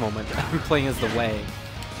at this moment. I'm playing as the Wei,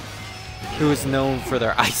 who is known for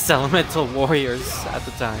their ice elemental warriors at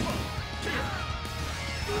the time.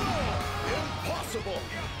 Impossible!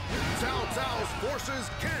 Cao Cao's forces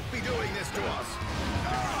can't be doing this to us.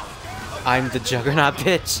 I'm the Juggernaut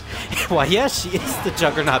bitch. Why, yeah, she is the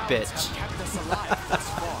Juggernaut bitch.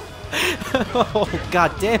 Oh,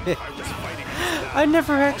 god damn it. I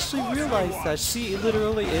never actually realized that she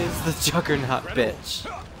literally is the Juggernaut bitch.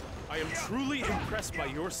 I am truly impressed by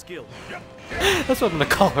your skill. That's what I'm gonna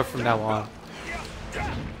call her from now on.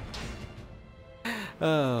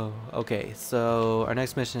 Oh, okay, so our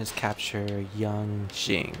next mission is capture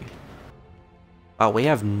Yanjin. Oh, we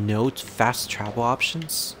have no fast travel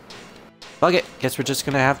options? Fuck it, guess we're just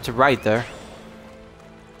gonna have to ride there.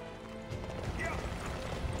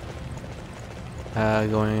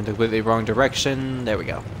 Going in the completely wrong direction. There we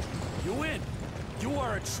go. You win. You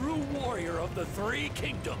are a true warrior of the three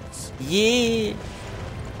kingdoms. Yeah.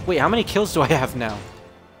 Wait, how many kills do I have now?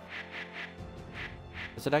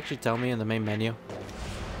 Does it actually tell me in the main menu?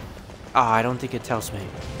 Ah, I don't think it tells me.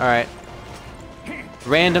 All right.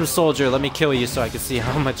 Random soldier, let me kill you so I can see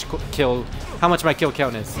how much my kill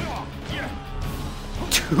count is.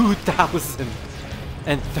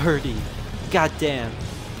 2,030. God damn.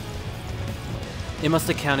 It must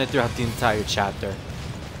have counted throughout the entire chapter.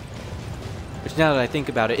 Which, now that I think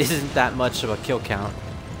about it, isn't that much of a kill count.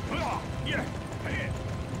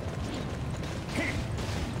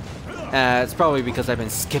 It's probably because I've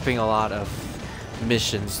been skipping a lot of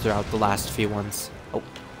missions throughout the last few ones. Oh,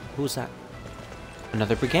 who's that?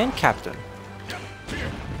 Another brigade captain.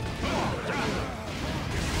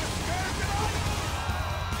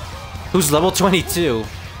 Who's level 22?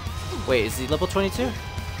 Wait, is he level 22?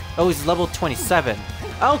 Oh, he's level 27.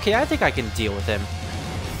 Okay, I think I can deal with him.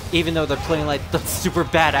 Even though they're playing like the super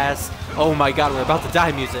badass, oh my god, we're about to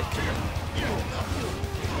die music.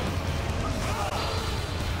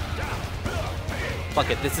 Fuck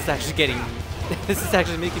it, this is actually getting... this is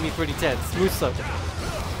actually making me pretty tense. Move slow.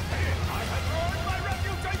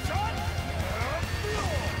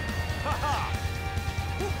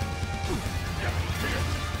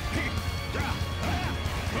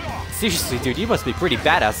 Seriously, dude, you must be pretty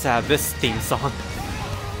badass to have this theme song.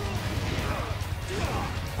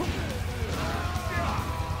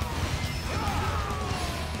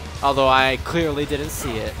 Although I clearly didn't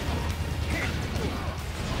see it.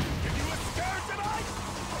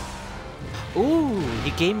 Ooh, he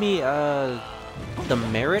gave me the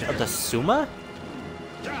merit of the Suma?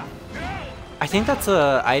 I think that's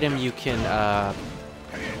a item you can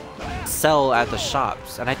sell at the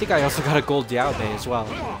shops. And I think I also got a gold Diaobe as well.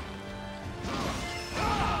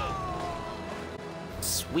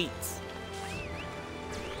 Sweet.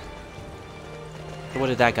 What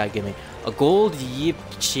did that guy give me? A gold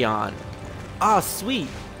Yipchian. Ah, sweet.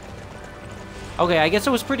 Okay, I guess it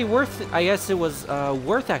was pretty worth it. I guess it was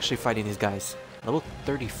worth actually fighting these guys. Level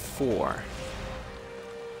 34.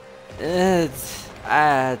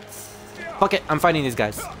 Fuck it, I'm fighting these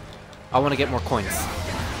guys. I want to get more coins.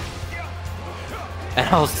 And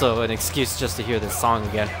also an excuse just to hear this song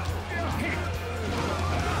again.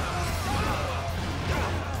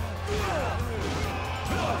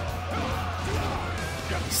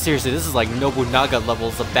 Seriously, this is like Nobunaga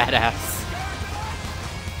levels of badass.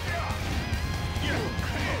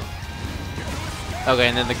 Okay,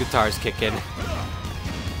 and then the guitars kick in.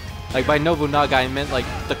 Like by Nobunaga, I meant like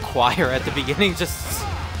the choir at the beginning just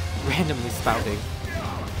randomly spouting.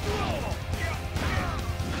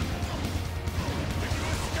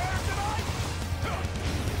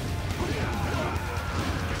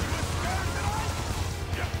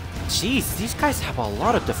 Jeez, these guys have a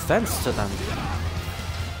lot of defense to them.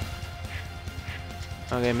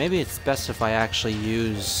 Okay, maybe it's best if I actually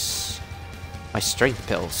use my strength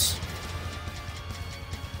pills.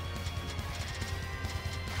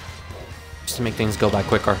 Just to make things go by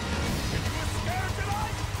quicker.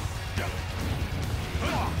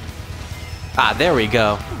 Ah, there we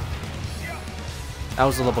go. That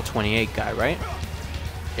was a level 28 guy, right?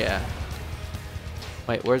 Yeah.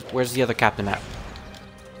 Wait, where's the other captain at?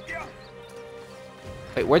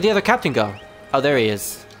 Wait, where'd the other captain go? Oh, there he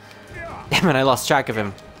is. Damn it, I lost track of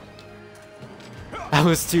him. I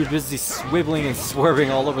was too busy swiveling and swerving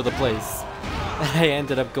all over the place. I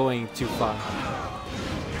ended up going too far.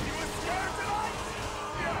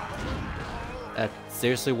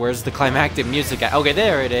 Seriously, where's the climactic music at? Okay,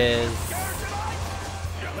 there it is.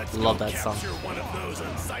 Love that song. One of those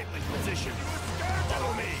unsightly positions.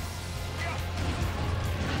 Follow me.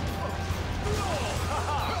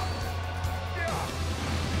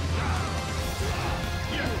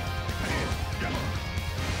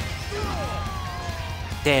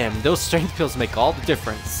 Damn, those strength pills make all the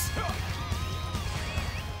difference.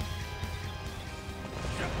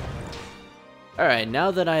 Alright,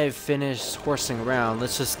 now that I've finished horsing around,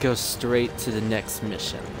 let's just go straight to the next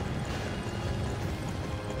mission.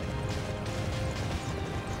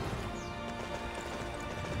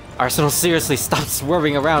 Arsenal, seriously, stop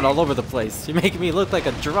swerving around all over the place. You're making me look like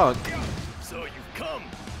a drunk. So you've come,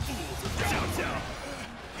 fools of Xiao Xiao.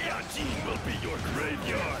 Yanjin will be your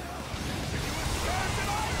graveyard.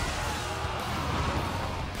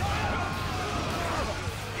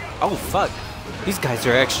 Oh fuck, these guys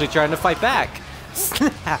are actually trying to fight back.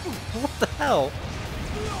 Snap, what the hell?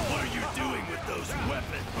 What are you doing with those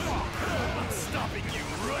weapons? I'm stopping you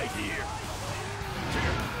right here.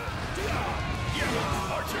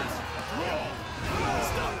 Archers, draw.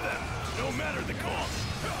 Stop them, no matter the cost.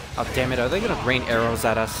 Oh damn it, are they gonna rain arrows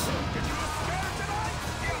at us?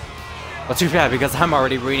 Well, too bad, because I'm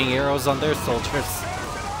already raining arrows on their soldiers.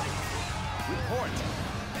 Report.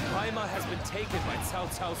 Raima has been taken by Cao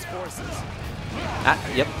Cao's forces. Ah,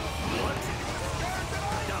 yep.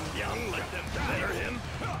 Yang let them better him.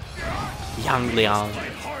 Yang Liang.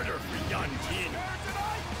 Fight harder for Yanjin.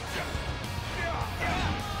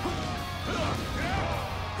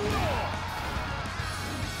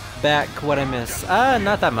 Back, what I miss?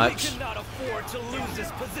 Not that much. We cannot afford to lose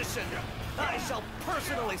this position. I shall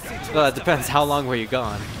personally see to Well, it depends how long were you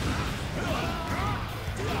gone.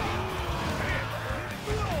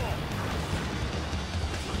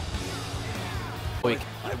 Wait.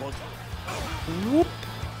 Whoop.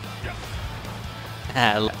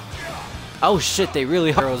 Oh shit, they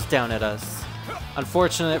really arrows down at us.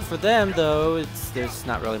 Unfortunate for them, though, there's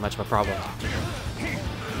not really much of a problem.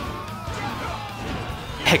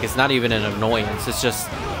 Heck, it's not even an annoyance. It's just,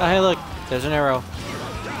 oh, hey, look, there's an arrow.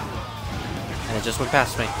 And it just went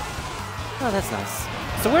past me. Oh, that's nice.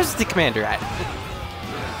 So where's the commander at?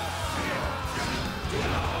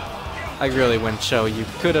 I really, Yuan Shao, you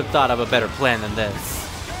could have thought of a better plan than this.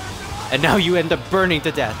 And now you end up burning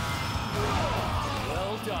to death.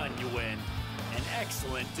 Well done, Yuan. An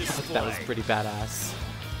excellent display. That was pretty badass.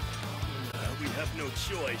 We have no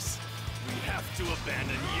choice. We have to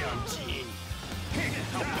abandon Yanjin.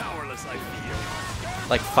 How powerless I feel.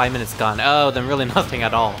 Like 5 minutes gone. Oh, then really nothing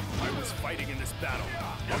at all. I was fighting in this battle.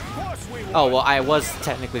 Of course we won. Oh, well, I was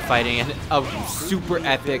technically fighting a super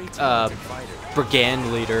epic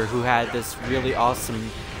brigand leader who had this really awesome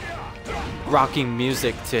rocking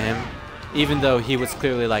music to him, even though he was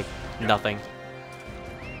clearly like nothing.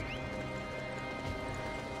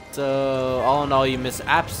 So, all in all, you miss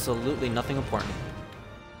absolutely nothing important.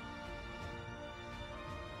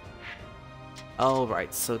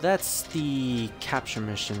 Alright, so that's the capture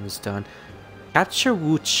missions done. Capture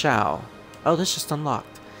Wu Chao. Oh, this just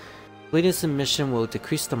unlocked. Completing this mission will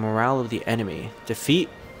decrease the morale of the enemy. Defeat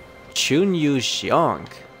Chun Yu Xiong.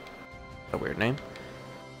 A weird name.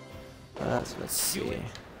 Let's see.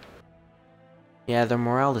 Yeah, their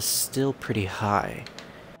morale is still pretty high.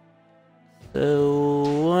 So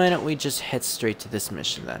why don't we just head straight to this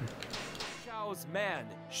mission then? Shao's man,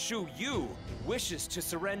 Xiahou Yuan, wishes to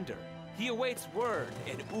surrender. He awaits word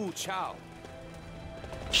in Wu Chao.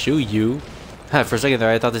 Xiahou Yuan? For a second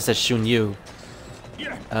there, I thought they said Shun Yu.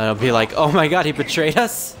 I'll be like, oh my god, he betrayed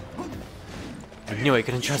us? I knew I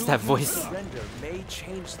couldn't trust that voice. Surrender may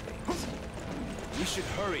change things. We should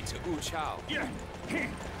hurry to Wu Chao.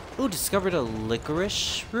 Ooh, discovered a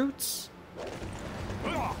licorice roots?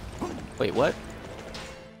 Wait, what?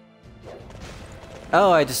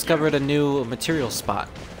 Oh, I discovered a new material spot.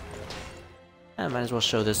 I might as well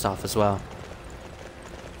show this off as well.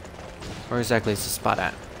 Where exactly is the spot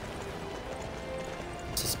at?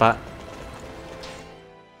 It's a spot?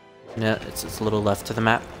 No, it's a little left to the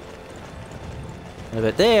map.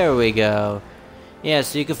 But there we go. Yeah,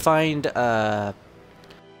 so you can find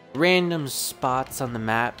random spots on the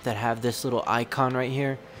map that have this little icon right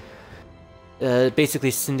here.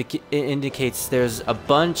 Basically indicates there's a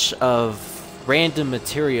bunch of random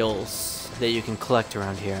materials that you can collect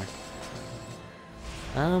around here.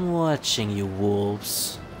 I'm watching you,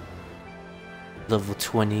 wolves. Level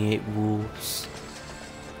 28 wolves.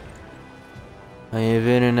 You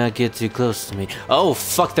better not get too close to me. Oh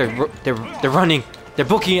fuck! They're running. They're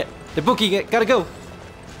booking it. They're booking it. Gotta go.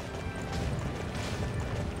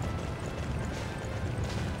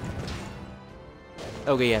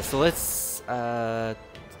 Okay, yeah. So let's.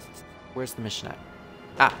 Where's the mission at?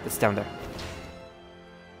 Ah, it's down there.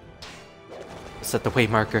 Set the way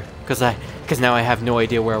marker, cause now I have no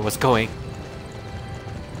idea where I was going.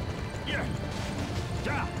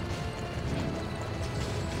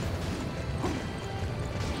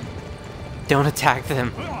 Don't attack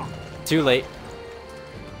them. Too late.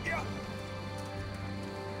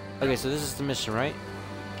 Okay, so this is the mission, right?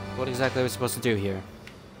 What exactly are we supposed to do here?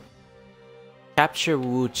 Capture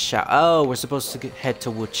Wu Chao. Oh, we're supposed to head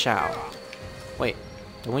to Wu Chao. Wait,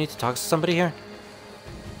 do we need to talk to somebody here?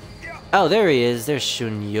 Oh, there he is. There's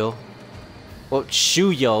Shun Yu. Well,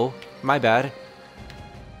 Shu Yo. My bad.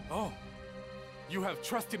 Oh, you have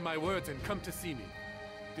trusted my words and come to see me.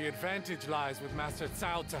 The advantage lies with Master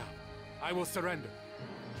Cao Cao. I will surrender.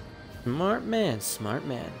 Smart man, smart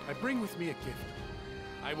man. I bring with me a gift.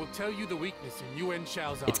 I will tell you the weakness in Yuan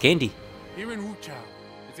Shao's army. It's candy. Here in Wu Chao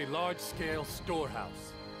is a large-scale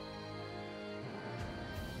storehouse.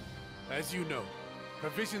 As you know,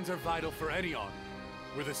 provisions are vital for any army.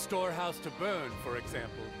 Were the storehouse to burn, for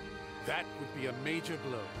example, that would be a major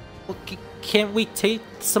blow. Well, can't we take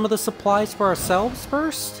some of the supplies for ourselves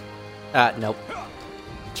first? Nope.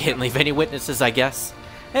 Can't leave any witnesses, I guess.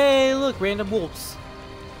 Hey, look, random wolves.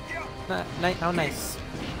 How nice.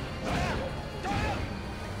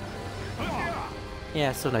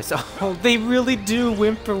 Yeah, so nice. Oh, they really do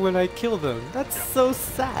whimper when I kill them. That's so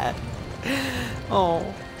sad.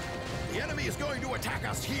 Oh. The enemy is going to attack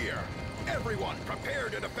us here. Everyone prepare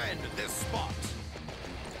to defend this spot.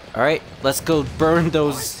 Alright, let's go burn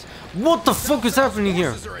those. What the fuck is happening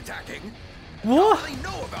here? What?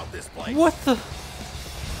 What the?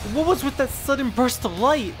 What was with that sudden burst of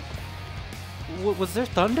light? Was there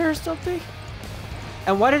thunder or something?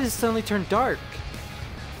 And why did it suddenly turn dark?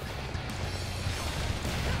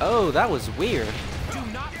 Oh, that was weird. Do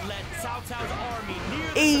not let Cao Cao's army near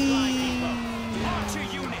the supply depot. Launch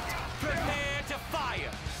your unit. Prepare to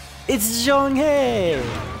fire. It's Zhonghei!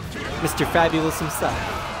 Mr. Fabulous himself.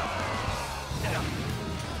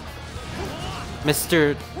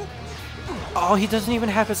 Mr. Oh, he doesn't even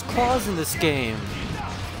have his claws in this game.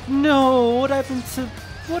 No, what happened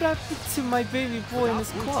to my baby boy and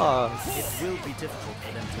his claws? It will be difficult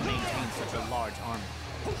for them to maintain such a large army.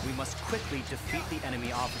 We must quickly defeat the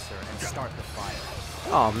enemy officer and start the fire.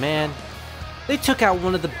 Oh man, they took out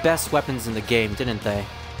one of the best weapons in the game, didn't they?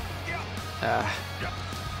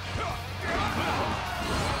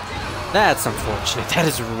 That's unfortunate. That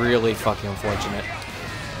is really fucking unfortunate.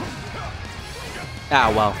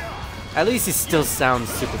 Ah well, at least he still sounds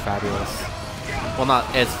super fabulous. Well,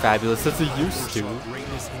 not as fabulous as he used to.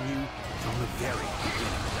 Greatness in you from the very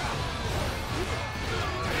beginning.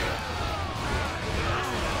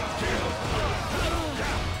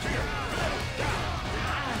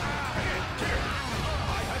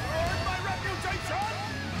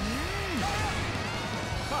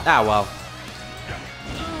 Ah well.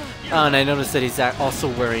 Oh, and I noticed that he's also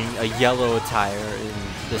wearing a yellow attire in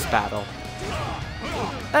this battle.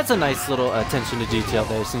 That's a nice little attention to detail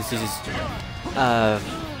there, since he's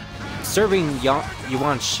serving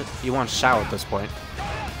Yuan Shao at this point.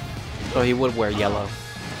 So he would wear yellow.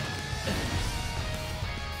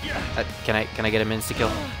 Can I get him insta kill?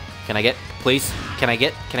 Can I get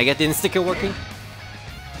the insta kill working?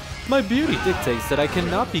 My beauty dictates that I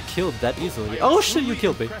cannot be killed that easily. Oh shit, you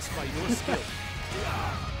killed me.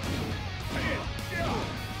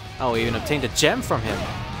 Oh, we even obtained a gem from him.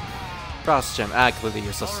 Frost gem. Ah, completely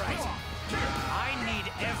useless. I need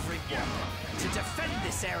everyone to defend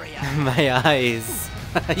this area. My eyes.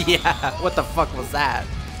 Yeah, what the fuck was that?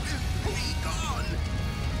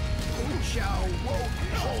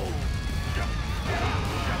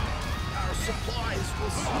 Our supplies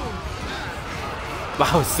will soon.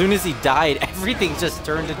 Wow, as soon as he died, everything just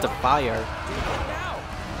turned into fire. Now,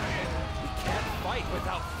 we can't fight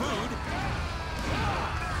without food.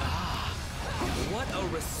 What a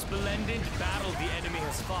resplendent battle the enemy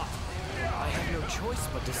has fought. I have no choice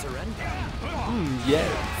but to surrender.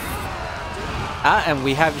 Yes. Ah, and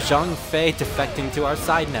we have Zhang Fei defecting to our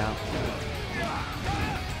side now.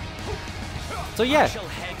 So yeah,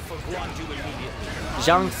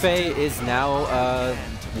 Zhang Fei is now a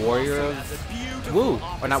warrior of Wu.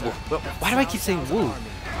 Or not Wu. Why do I keep saying Wu?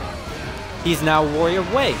 He's now warrior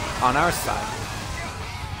of Wei on our side.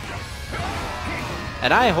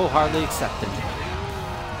 And I wholeheartedly accept him.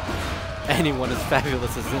 Anyone as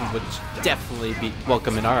fabulous as him would definitely be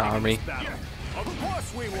welcome in our army. Of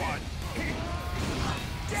course we won.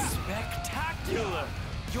 Spectacular!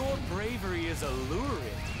 Your bravery is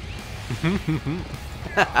alluring.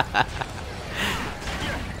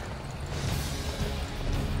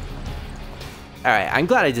 Alright, I'm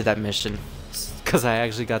glad I did that mission, because I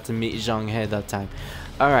actually got to meet Zhang He that time.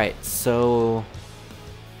 Alright, so...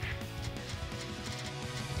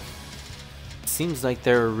 seems like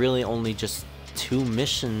there are really only just two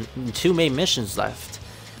main missions left.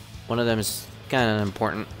 One of them is kind of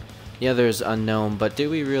important. The other is unknown, but do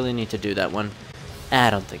we really need to do that one? I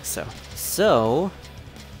don't think so. So,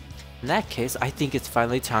 in that case, I think it's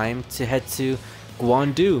finally time to head to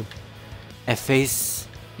Guandu and face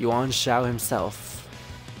Yuan Shao himself.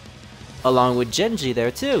 Along with Genji there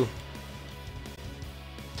too.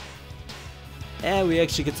 And we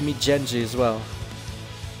actually get to meet Genji as well.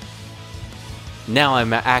 Now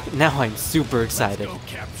I'm super excited. Let's go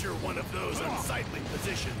capture one of those unsightly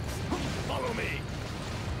positions. Follow me.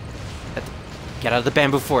 Get out of the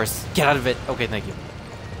bamboo forest. Get out of it. Okay, thank you.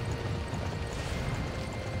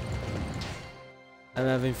 I'm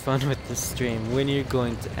having fun with this stream. When are you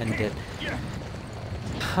going to end it?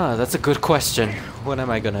 Huh, that's a good question. When am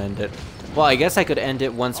I gonna end it? Well, I guess I could end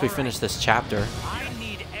it once we finish this chapter. I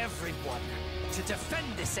need everyone to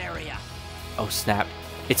defend this area. Oh snap.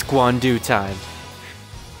 It's Guandu time.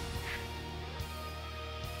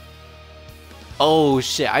 Oh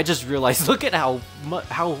shit, I just realized, look at how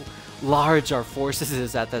large our forces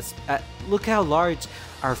is at this look how large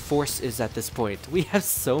our force is at this point. We have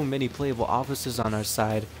so many playable officers on our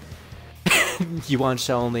side. Yuan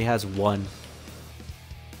Shao only has one.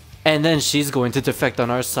 And then she's going to defect on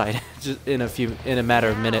our side just in a matter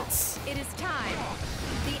of minutes. It is time.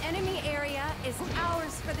 The enemy area is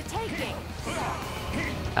ours for the taking.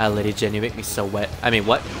 Ah, Lady Jen, you make me so wet. I mean,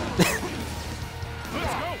 what? Let's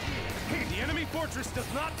go. The enemy fortress does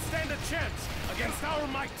not stand a chance against our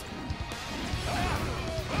might.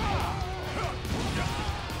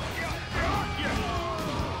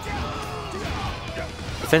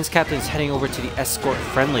 Defense captain is heading over to the escort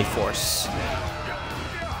friendly force.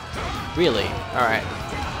 Really? Alright.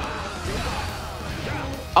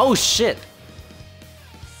 Oh shit!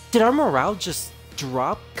 Did our morale just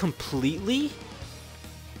drop completely?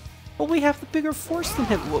 Well, we have the bigger force than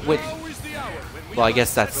him. Well, I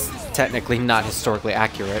guess that's technically not historically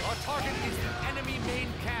accurate. Our target is the enemy main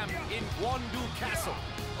camp in Guandu Castle.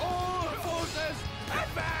 All forces,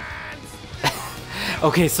 advance!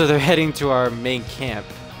 Okay, so they're heading to our main camp.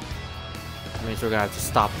 That means we're gonna have to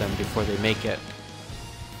stop them before they make it.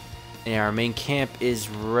 And our main camp is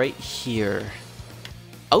right here.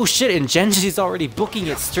 Oh shit, and Genji's already booking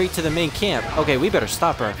it straight to the main camp. Okay, we better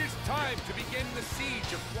stop her.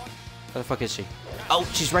 Where the fuck is she? Oh,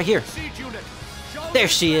 she's right here. There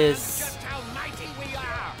she is.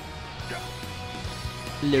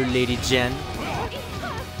 Hello, Lady Jen.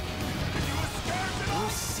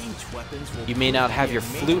 You may not have your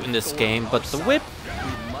flute in this game, but the whip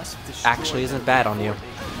actually isn't bad on you.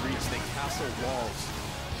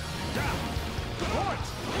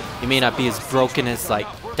 You may not be as broken as like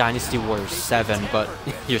Dynasty Warriors 7, but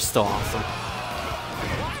you're still awesome.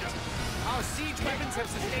 Our siege weapons have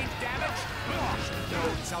sustained damage. No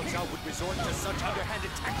Cao Cao would resort to such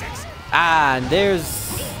underhanded tactics. Ah, and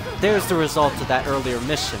there's the result of that earlier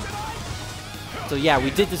mission. So yeah,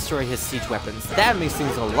 we did destroy his siege weapons. That makes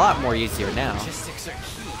things a lot more easier now. Logistics are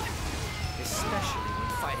key, especially when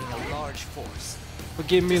fighting a large force.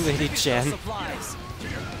 Forgive me, Lady Jen.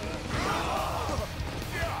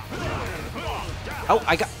 Oh,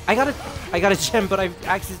 I got a gem, but I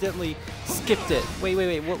accidentally skipped it.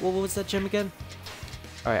 Wait. What was that gem again?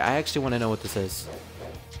 All right, I actually want to know what this is.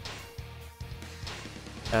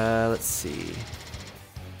 Let's see.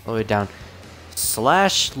 All the way down.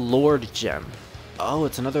 Slash Lord Gem. Oh,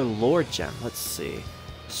 it's another Lord Gem. Let's see.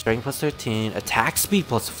 Strength plus 13, attack speed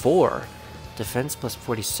plus 4, defense plus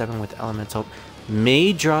 47 with elemental.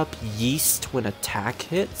 May drop yeast when attack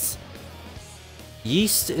hits.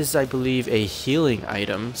 Yeast is, I believe, a healing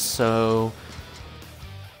item, so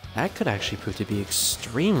that could actually prove to be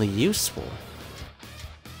extremely useful.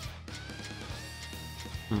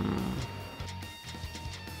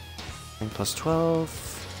 Strength plus 12.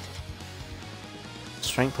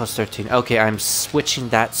 Strength plus 13. Okay, I'm switching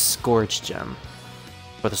that Scourge Gem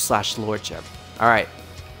for the Slash Lord Gem. Alright.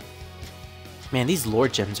 Man, these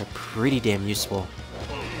Lord Gems are pretty damn useful.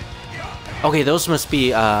 Okay, those must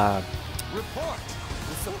be, Report!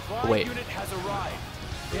 The supply wait. unit has arrived.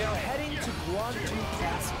 They are heading to Guandu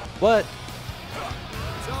Castle. What?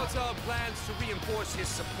 Cao Cao plans to reinforce his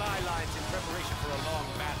supply lines in preparation for a long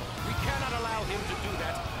battle. We cannot allow him to do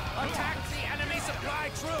that. Attack the enemy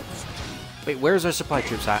supply troops! Wait, where's our supply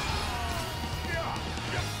troops at?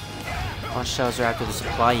 Yuan Shaos are after the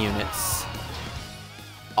supply units.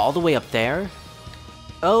 All the way up there?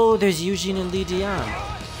 Oh, there's Eugene and Li Dian.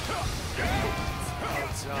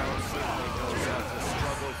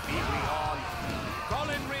 Call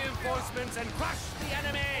in reinforcements and crush the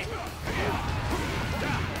enemy!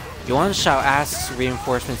 Yuan Shao asks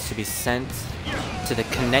reinforcements to be sent to the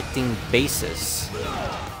connecting bases.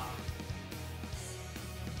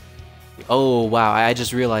 Oh wow, I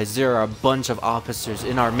just realized there are a bunch of officers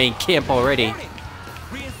in our main camp already.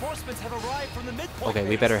 Reinforcements have arrived from the midpoint. Okay,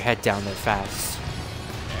 we better head down there fast.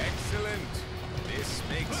 Excellent. This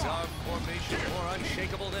makes our formation more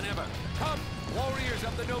unshakable than ever. Come, warriors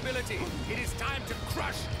of the nobility. It is time to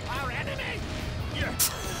crush our enemy.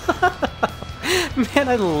 Man,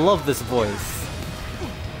 I love this voice.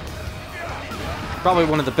 Probably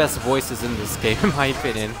one of the best voices in this game, in my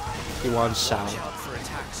opinion. Yuan Shao. Watch out for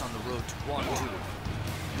attacks on the road to Guandu.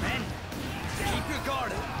 Men, keep your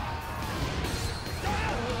guard.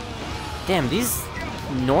 Damn, these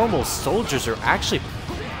normal soldiers are actually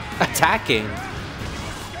attacking.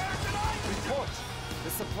 Report.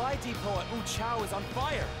 The supply depot at Wuchao is on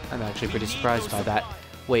fire. I'm actually pretty surprised by that.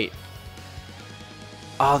 Wait.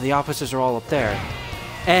 Oh, the officers are all up there.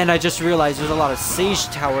 And I just realized there's a lot of siege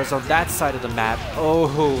towers on that side of the map. Oh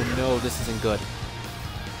no, this isn't good.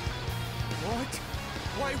 What?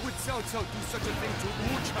 Why would Cao Cao do such a thing to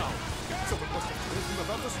Wuchao? Someone must have told him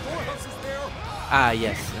about the storehouses there. Ah,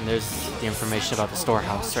 yes, and there's the information about the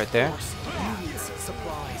storehouse right there. Needs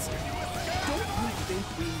supplies. Don't you think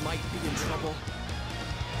we might be in trouble?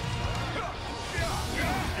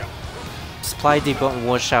 Supply depot in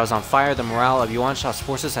Yuan Shao is on fire. The morale of Yuan Shao's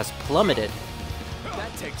forces has plummeted.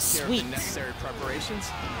 That takes Sweet. care of the necessary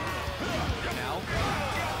preparations. Now,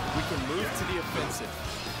 we can move to the offensive.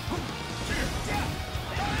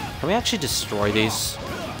 Can we actually destroy these?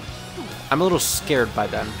 I'm a little scared by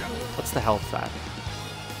them. What's the health at?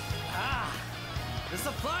 Ah, the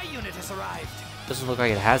supply unit has arrived. Doesn't look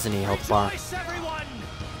like it has any health bar. Rejoice, everyone!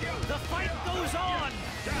 The fight goes on.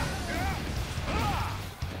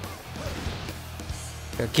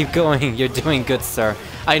 Keep going. You're doing good, sir.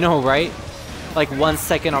 I know, right? Like 1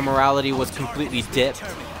 second our morality was completely dipped,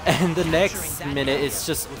 and the next minute it's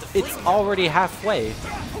already halfway.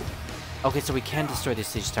 Okay, so we can destroy these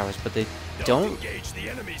siege towers, but they don't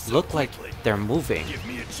look like they're moving.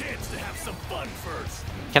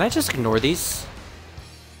 Can I just ignore these?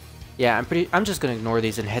 Yeah, I'm just gonna ignore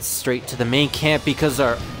these and head straight to the main camp because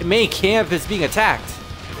our main camp is being attacked.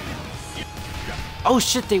 Oh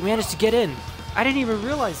shit, they managed to get in. I didn't even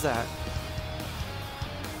realize that.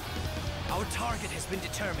 Our target has been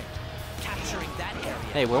determined. Capturing that area.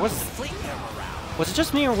 Hey, where was it? Was it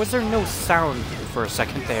just me or was there no sound for a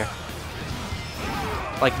second there?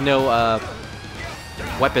 Like no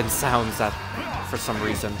weapon sounds that for some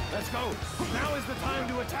reason. Let's go. Now is the time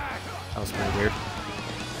to attack. That was kind of weird.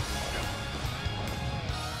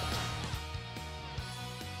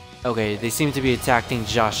 Okay, they seem to be attacking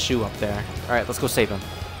Xiahou up there. Alright, let's go save him.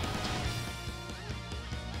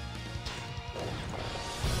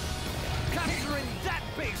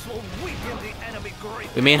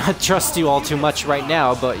 We may not trust you all too much right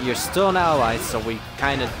now, but you're still an ally, so we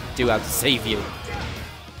kind of do have to save you.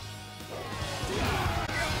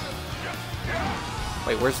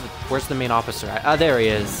 Wait, where's the main officer at? Ah, there he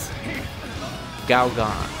is.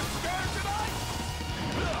 Gaogan.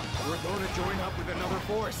 We're going to join up with another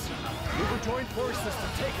force. We will join forces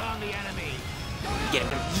to take on the enemy. Get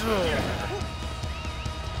him.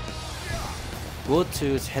 World 2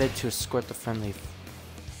 is headed to escort the friendly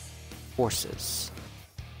forces.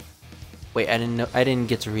 Wait, I didn't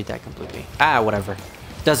get to read that completely. Ah, whatever.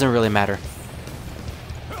 Doesn't really matter.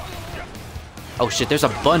 Oh shit, there's a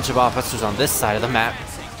bunch of officers on this side of the map.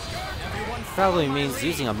 Probably means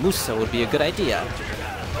using a Musa would be a good idea.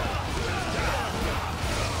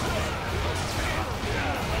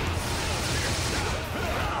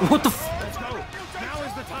 What the f— Let's go. Now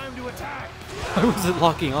is the time to attack. Why was it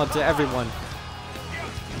locking onto everyone?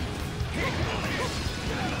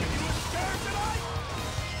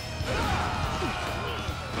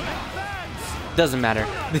 Doesn't matter.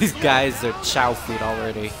 These guys are chow food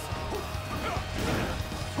already.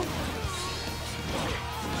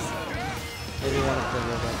 Maybe you want to play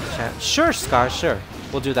about the chat? Sure, Scar, sure.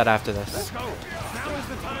 We'll do that after this. Let's go. Now is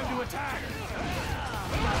the time to attack.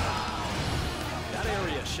 That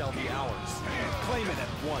area shall be ours. Claim it at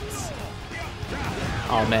once.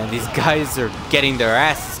 Oh man, these guys are getting their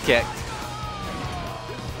asses kicked.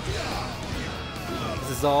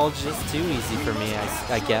 This is all just too easy for me,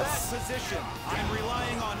 I guess. I'm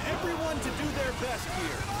relying on everyone to do their best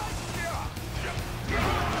here.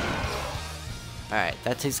 Alright,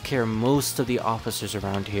 that takes care of most of the officers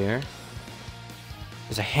around here.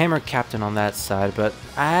 There's a hammer captain on that side, but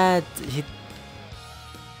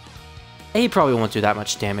he probably won't do that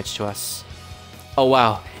much damage to us. Oh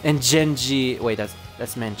wow, and Genji, wait,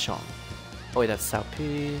 that's Manchong. Oh wait, that's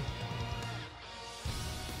Xiapi.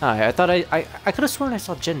 Alright, I thought I could have sworn I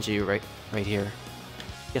saw Genji right here.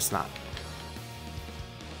 Guess not.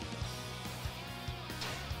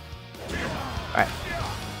 Alright.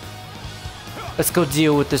 Let's go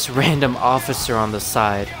deal with this random officer on the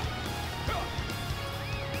side.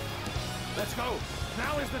 Let's go.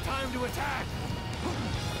 Now is the time to attack.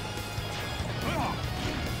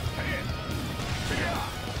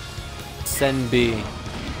 Senbi,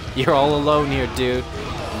 you're all alone here, dude.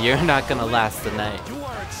 You're not gonna last the night. You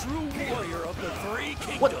are a true warrior of the three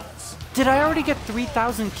kingdoms. What? Did I already get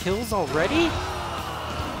 3,000 kills already?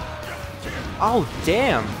 Oh,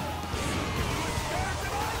 damn.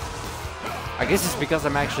 I guess it's because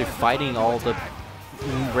I'm actually fighting all the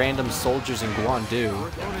random soldiers in Guandu. We're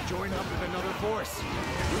going to join up with another force.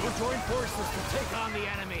 We will join forces to take on the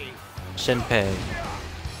enemy. Shenpei.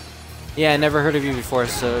 Yeah, I never heard of you before,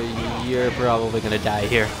 so you're probably gonna die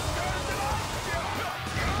here.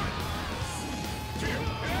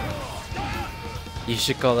 You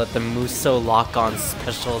should call that the Muso lock-on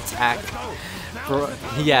special attack.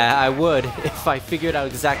 Yeah, I would, if I figured out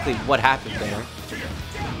exactly what happened there.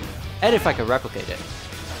 And if I could replicate it.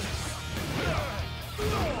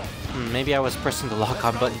 Maybe I was pressing the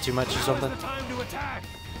lock-on button too much or something.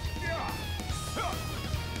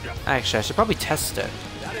 Actually, I should probably test it.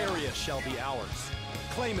 That area shall be ours.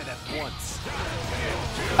 Claim it at once.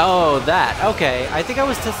 Oh, that. Okay. I think I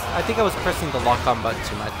was pressing the lock-on button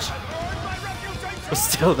too much. But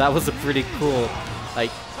still, that was a pretty cool,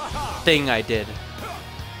 like, thing I did.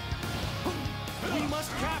 We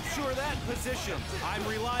must capture that position. I'm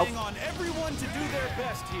relying on everyone to do their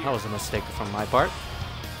best here. That was a mistake from my part.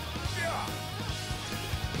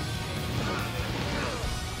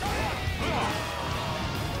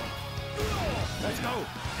 Let's go.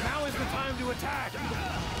 Now is the time to attack.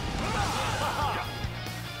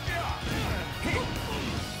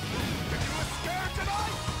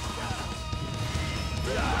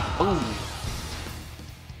 Boom.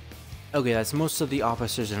 Okay, that's most of the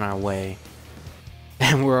officers in our way.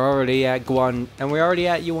 And we're already at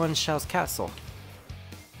Yuan Shao's castle.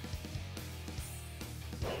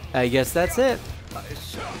 I guess that's it. I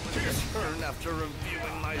shall return after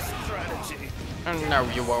reviewing my strategy. No,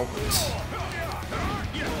 you won't. Well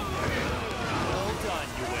done,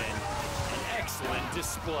 Yuan. An excellent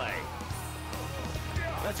display.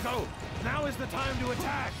 Let's go. Now is the time to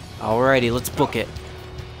attack. Alrighty, let's book it.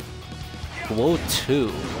 Glow 2.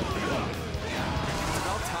 It's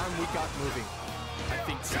about time we got moving. I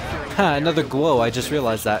think securing Ha, another glow, I just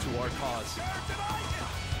realized that. to our cause.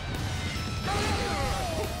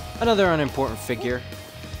 Another unimportant figure,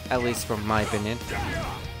 at least from my opinion.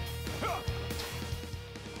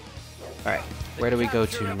 Alright, where do we go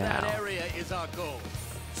to now? That area is our goal.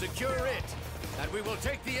 Secure it, and we will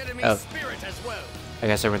take the enemy's Oh. spirit as well. I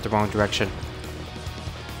guess I went the wrong direction.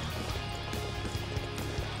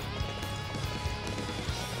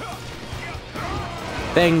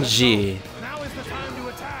 Benji. Now is the time to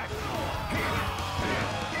attack.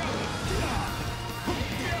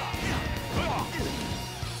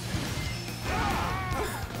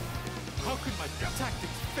 How could my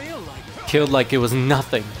tactics fail like that? Killed like it was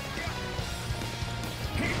nothing.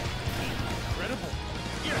 Incredible.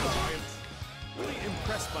 I am really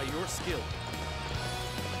impressed by your skill.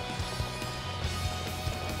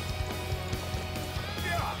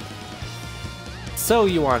 So,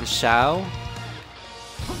 Yuan Shao,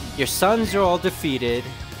 your sons are all defeated.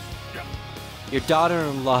 Your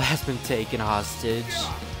daughter-in-law has been taken hostage.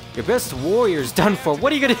 Your best warrior's done for.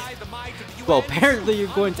 What are you gonna... Well, apparently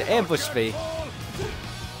you're going to ambush me.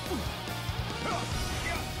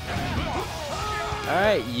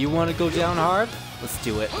 Alright, you want to go down hard? Let's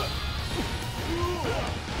do it.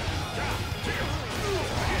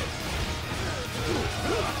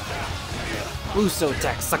 Uso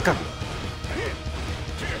attack, sucker.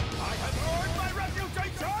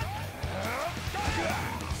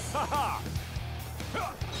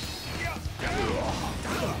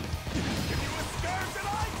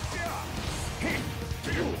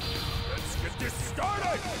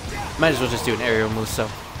 Might as well just do an aerial Muso,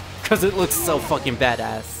 because it looks so fucking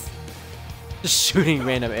badass. Just shooting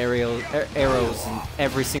random arrows in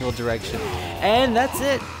every single direction. And that's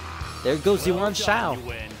it. There goes Yuan Shao.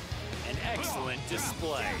 An excellent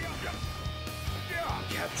display.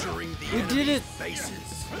 Capturing the We did it. bases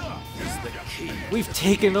is the key. We've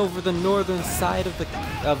taken over the northern side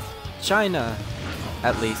of China,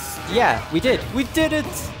 at least. Yeah, we did. We did it.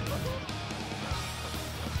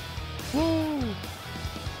 Woo!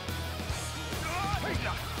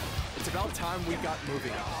 It's about time we got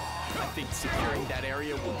moving. I think securing that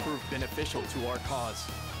area will prove beneficial to our cause.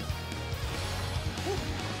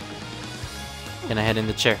 Can I head in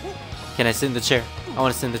the chair? Can I sit in the chair? I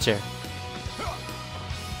want to sit in the chair.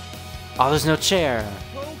 Oh, there's no chair.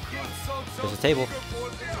 There's a table.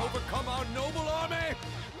 Overcome our noble army?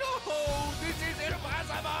 No, this is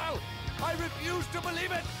impossible. I refuse to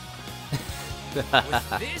believe it.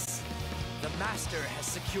 With this, the master has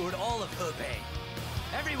secured all of Hebei.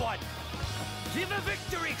 Everyone, give a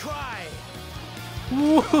victory cry!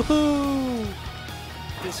 Woohoo!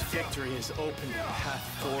 This victory has opened a path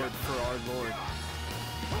forward for our Lord.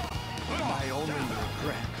 My only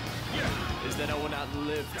regret is that I will not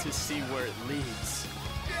live to see where it leads.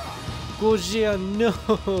 Gojia,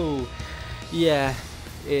 no! Yeah,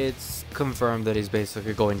 it's confirmed that he's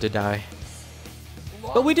basically going to die.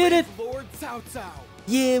 But we did it! Lord Cao Cao.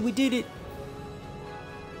 Yeah, we did it!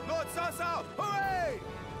 Lord Cao Cao, hooray!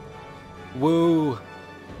 Woo!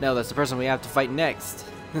 Now that's the person we have to fight next.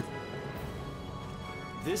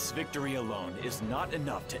 This victory alone is not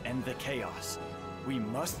enough to end the chaos. We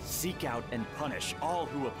must seek out and punish all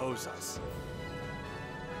who oppose us.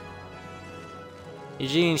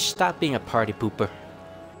 Eugene, stop being a party pooper.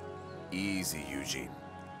 Easy, Eugene.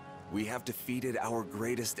 We have defeated our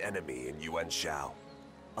greatest enemy in Yuan Shao.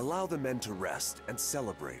 Allow the men to rest and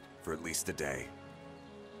celebrate for at least a day.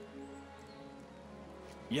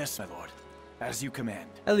 Yes, my lord. As you command.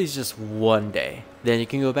 At least just one day. Then you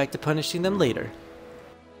can go back to punishing them later.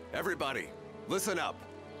 Everybody, listen up.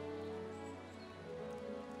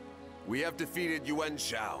 We have defeated Yuan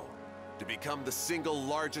Shao to become the single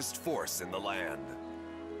largest force in the land.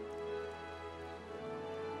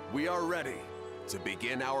 We are ready to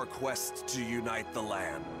begin our quest to unite the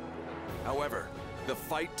land. However, the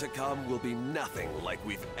fight to come will be nothing like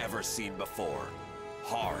we've ever seen before.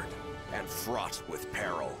 Hard and fraught with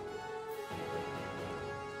peril.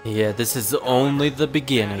 Yeah, this is only the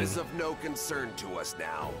beginning. That is of no concern to us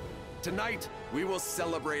now. Tonight, we will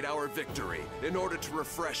celebrate our victory in order to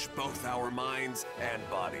refresh both our minds and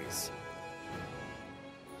bodies.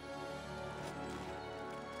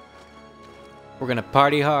 We're gonna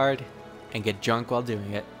party hard and get drunk while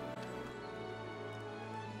doing it.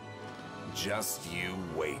 Just you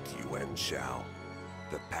wait, Yuan Shao.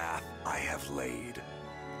 The path I have laid.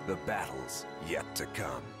 The battles yet to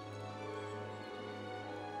come.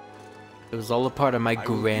 It was all a part of my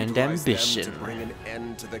grand ambition. To bring an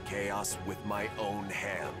end to the chaos with my own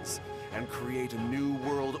hands and create a new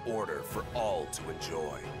world order for all to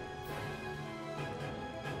enjoy.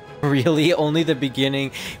 Really? Only the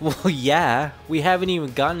beginning? Well, yeah. We haven't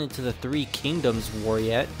even gotten into the Three Kingdoms War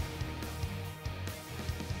yet.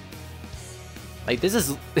 Like, this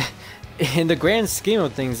is... in the grand scheme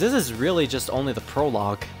of things, this is really just only the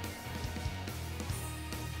prologue.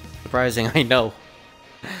 Surprising, I know.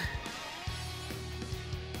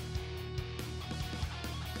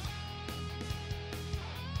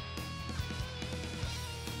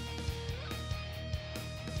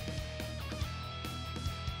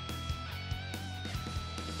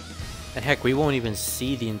 And heck, we won't even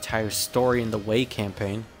see the entire story in the Wei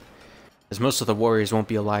campaign, as most of the warriors won't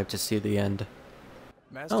be alive to see the end.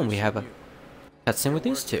 Oh, and we have a cutscene with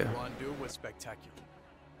these two. Was spectacular.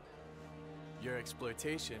 Your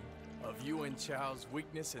exploitation of Yuan Shao's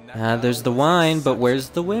weakness in that There's the wine, but where's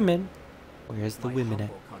the women? Where's the women at?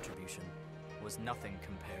 My contribution was nothing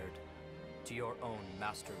compared to your own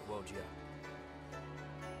Master Guojia.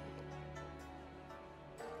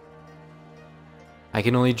 I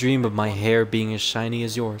can only dream of my hair being as shiny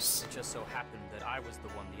as yours. It just so happened that I was the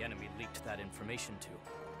one the enemy leaked that information to.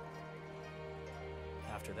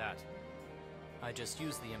 After that, I just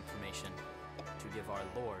used the information to give our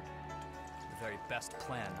Lord the very best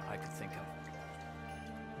plan I could think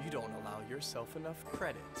of. You don't allow yourself enough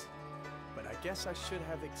credit, but I guess I should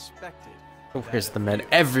have expected. Where's the men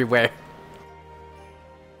everywhere?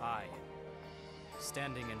 I,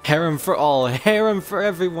 standing in Harem for all, harem for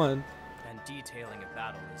everyone. And detailing a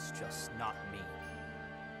battle is just not me.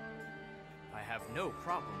 I have no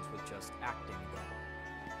problems with just acting though.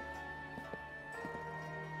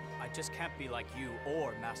 I just can't be like you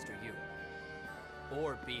or Master Yu.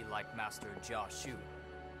 Or be like Master Xiahou.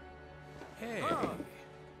 Hey.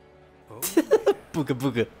 Booga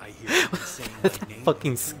booga. I hear you saying my name.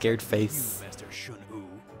 Fucking scared face. You, Master Xiahou.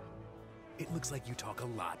 It looks like you talk a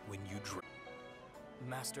lot when you drink.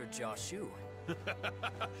 Master Xiahou.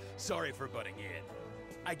 Sorry for butting in.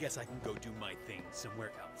 I guess I can go do my thing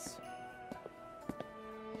somewhere else.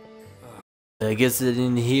 I guess I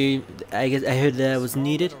didn't hear. I heard that was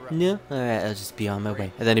needed. No, all right, I'll just be on my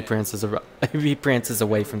way. And then he prances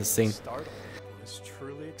away from the scene. Was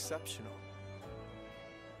truly exceptional.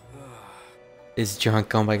 Is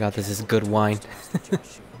drunk. Oh my god, this is good wine.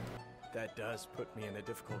 That does put me in a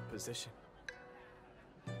difficult position.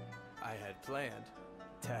 I had planned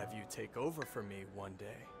to have you take over for me one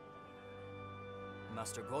day.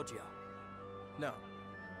 Master Guojia. No,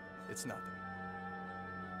 it's nothing.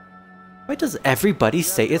 Why does everybody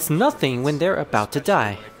say it's nothing when they're about to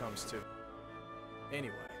die? When it comes to...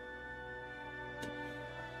 Anyway.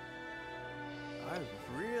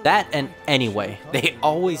 That and anyway. They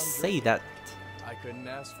always say that. I couldn't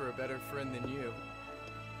ask for a better friend than you.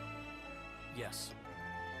 Yes.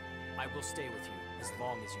 I will stay with you as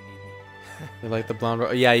long as you need me. You like the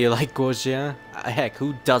blonde? Yeah, you like Guojia? Heck,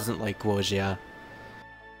 who doesn't like Guojia?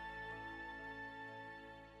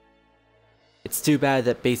 It's too bad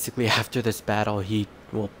that basically after this battle he,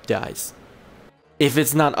 well, dies. If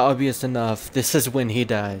it's not obvious enough, this is when he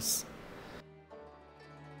dies.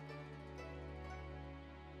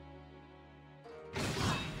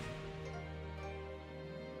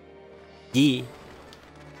 Yee.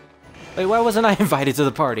 Wait, why wasn't I invited to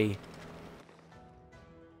the party?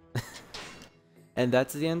 And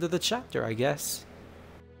that's the end of the chapter, I guess.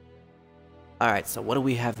 Alright, so what do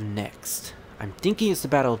we have next? I'm thinking it's the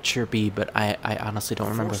Battle of Xiapi, but I honestly don't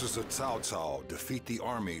remember. The forces of Cao Cao defeat the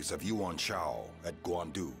armies of Yuan Shao at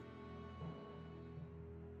Guandu.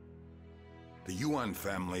 The Yuan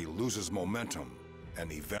family loses momentum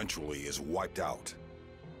and eventually is wiped out.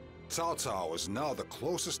 Cao Cao is now the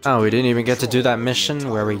closest to we didn't even get to do that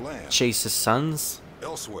mission where we chase his sons?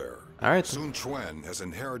 Elsewhere, Alright. Sun Quan has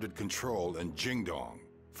inherited control in Jingdong,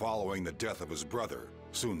 following the death of his brother,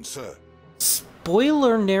 Sun Ce.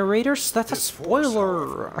 Spoiler, narrators? That's a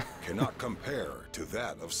spoiler! Cannot compare to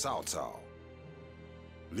that of Cao Cao.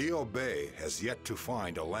 Liu Bei has yet to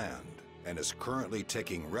find a land, and is currently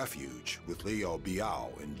taking refuge with Liu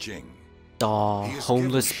Biao in Jing. Aw,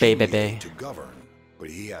 homeless baby. To govern, but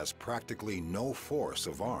he has practically no force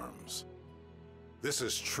of arms. This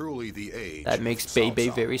is truly the age. That makes Bebe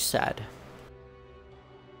very sad.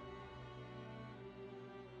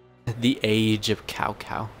 The age of Cao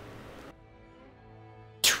Cao.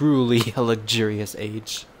 Truly a luxurious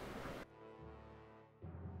age.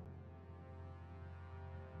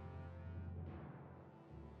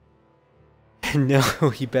 No,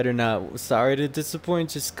 he better not. Sorry to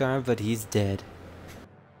disappoint you, Scar, but he's dead.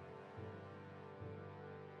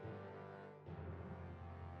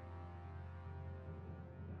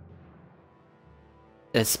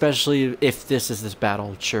 Especially if this is this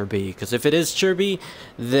battle Xiapi, because if it is Xiapi,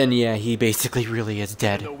 then yeah, he basically really is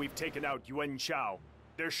dead. Even though we've taken out Yuan Shao,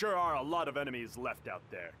 there sure are a lot of enemies left out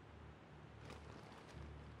there.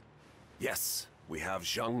 Yes, we have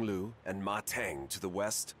Zhang Lu and Ma Tang to the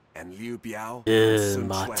west, and Liu Biao and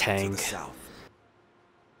Ma Sun Tang. to the south.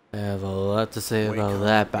 I have a lot to say Wei about Kong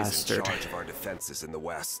that is bastard. in charge of our defenses in the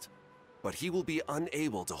west, but he will be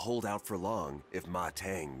unable to hold out for long if Ma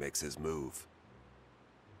Tang makes his move.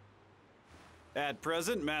 At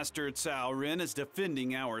present, Master Cao Ren is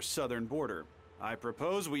defending our southern border. I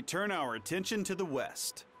propose we turn our attention to the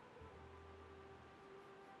west.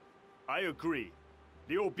 I agree.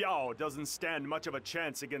 Liu Biao doesn't stand much of a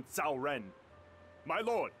chance against Cao Ren. My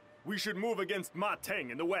lord, we should move against Ma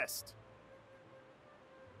Tang in the west.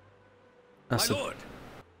 My lord.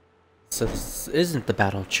 So this isn't the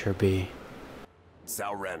battle Xiapi.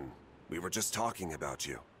 Cao Ren, we were just talking about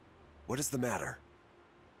you. What is the matter?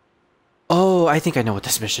 Oh, I think I know what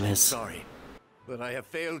this mission is. Sorry, but I have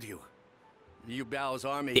failed you. Liu Biao's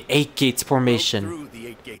army. The Eight Gates formation. Through the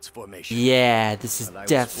Eight Gates formation. Yeah, this is And I was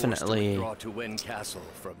definitely forced to withdraw to Wen Castle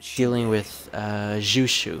from dealing with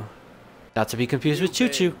Zhu. Not to be confused with Choo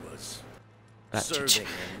Choo.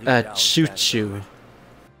 Choo Choo.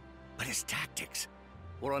 But his tactics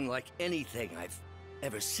were unlike anything I've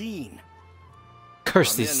ever seen.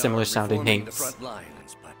 Curse Our these men similar are sounding reforming names. The front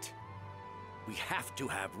lines, but we have to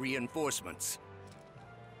have reinforcements.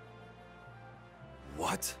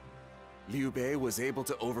 What? Liu Bei was able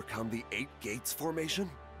to overcome the Eight Gates formation?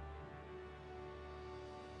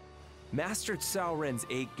 Master Cao Ren's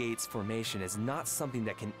Eight Gates formation is not something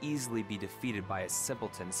that can easily be defeated by a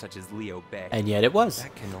simpleton such as Liu Bei. And yet it was.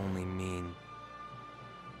 That can only mean...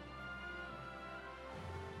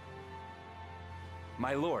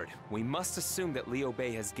 My lord, we must assume that Liu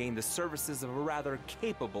Bei has gained the services of a rather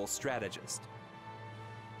capable strategist.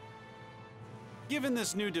 Given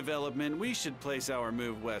this new development, we should place our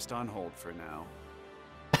move west on hold for now.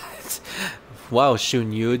 Wow,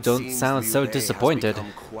 Shun Yu, don't Seems sound Liu so Bei disappointed. Has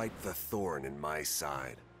become quite the thorn in my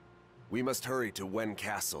side. We must hurry to Wen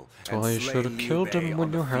Castle. Oh, you should have killed him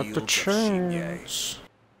when you had the chance.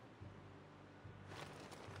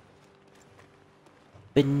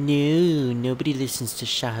 But no, nobody listens to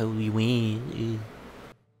Xiahou Yuan.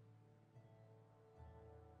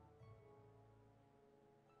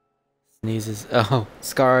 Sneezes. Oh,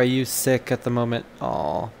 Scar, are you sick at the moment?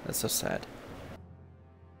 Oh, that's so sad.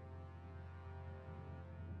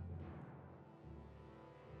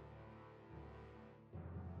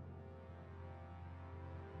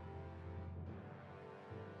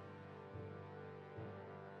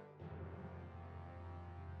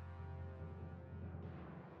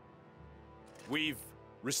 We've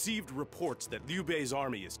received reports that Liu Bei's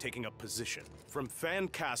army is taking up position, from Fan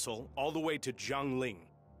Castle all the way to Jiangling.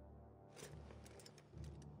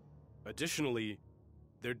 Additionally,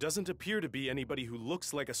 there doesn't appear to be anybody who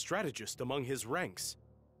looks like a strategist among his ranks.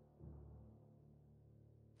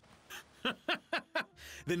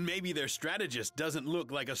 Then maybe their strategist doesn't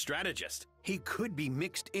look like a strategist. He could be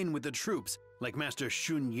mixed in with the troops, like Master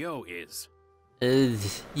Shun Yo is.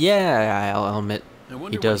 Yeah, I'll admit,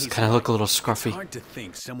 he does kind of look a little It's scruffy. hard to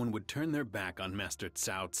think someone would turn their back on Master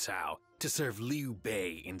Cao Cao to serve Liu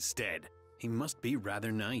Bei instead. He must be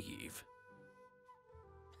rather naive.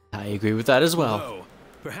 I agree with that as well. Although,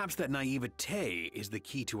 perhaps that naivete is the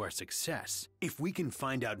key to our success. If we can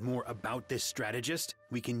find out more about this strategist,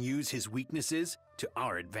 we can use his weaknesses to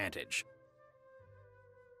our advantage.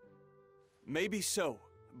 Maybe so,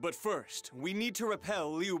 but first, we need to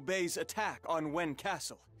repel Liu Bei's attack on Wen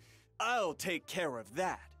Castle. I'll take care of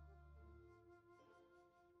that.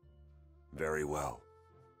 Very well.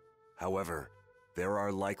 However, there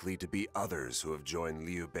are likely to be others who have joined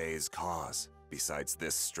Liu Bei's cause, besides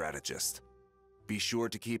this strategist. Be sure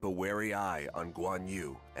to keep a wary eye on Guan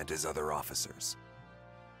Yu and his other officers.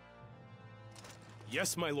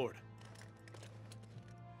 Yes, my lord.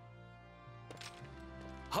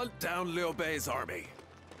 Hunt down Liu Bei's army.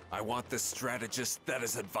 I want the strategist that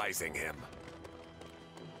is advising him.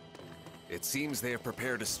 It seems they have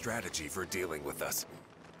prepared a strategy for dealing with us.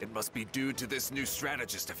 It must be due to this new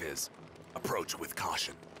strategist of his. Approach with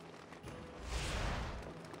caution.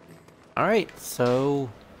 Alright, so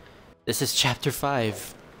this is chapter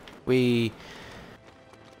 5.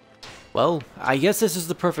 Well, I guess this is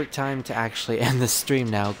the perfect time to actually end the stream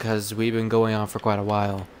now, because we've been going on for quite a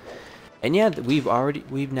while. And yeah,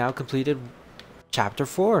 we've now completed chapter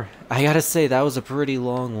 4. I gotta say, that was a pretty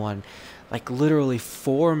long one. Like, literally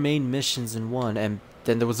 4 main missions in one, and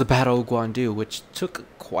then there was the Battle of Guandu, which took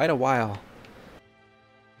quite a while.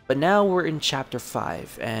 But now we're in chapter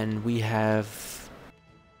 5, and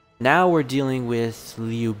now we're dealing with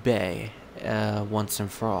Liu Bei, once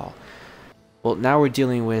and for all. Well, now we're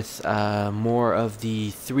dealing with more of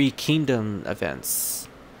the 3 Kingdom events,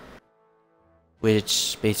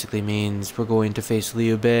 which basically means we're going to face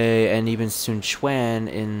Liu Bei and even Sun Quan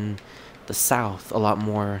in the south a lot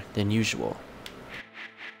more than usual.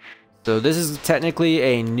 So this is technically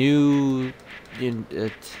a new,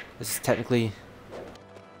 this is technically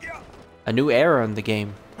a new era in the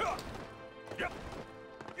game.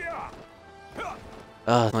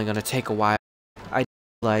 It's only gonna take a while. I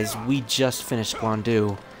realize we just finished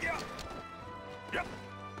Guandu.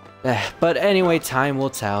 But anyway, time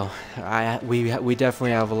will tell. We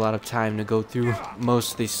definitely have a lot of time to go through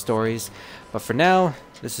most of these stories. But for now,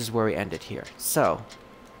 this is where we end it here. So,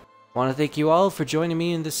 I want to thank you all for joining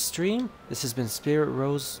me in this stream. This has been Spirit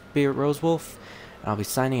Rosewolf, and I'll be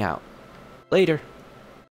signing out. Later.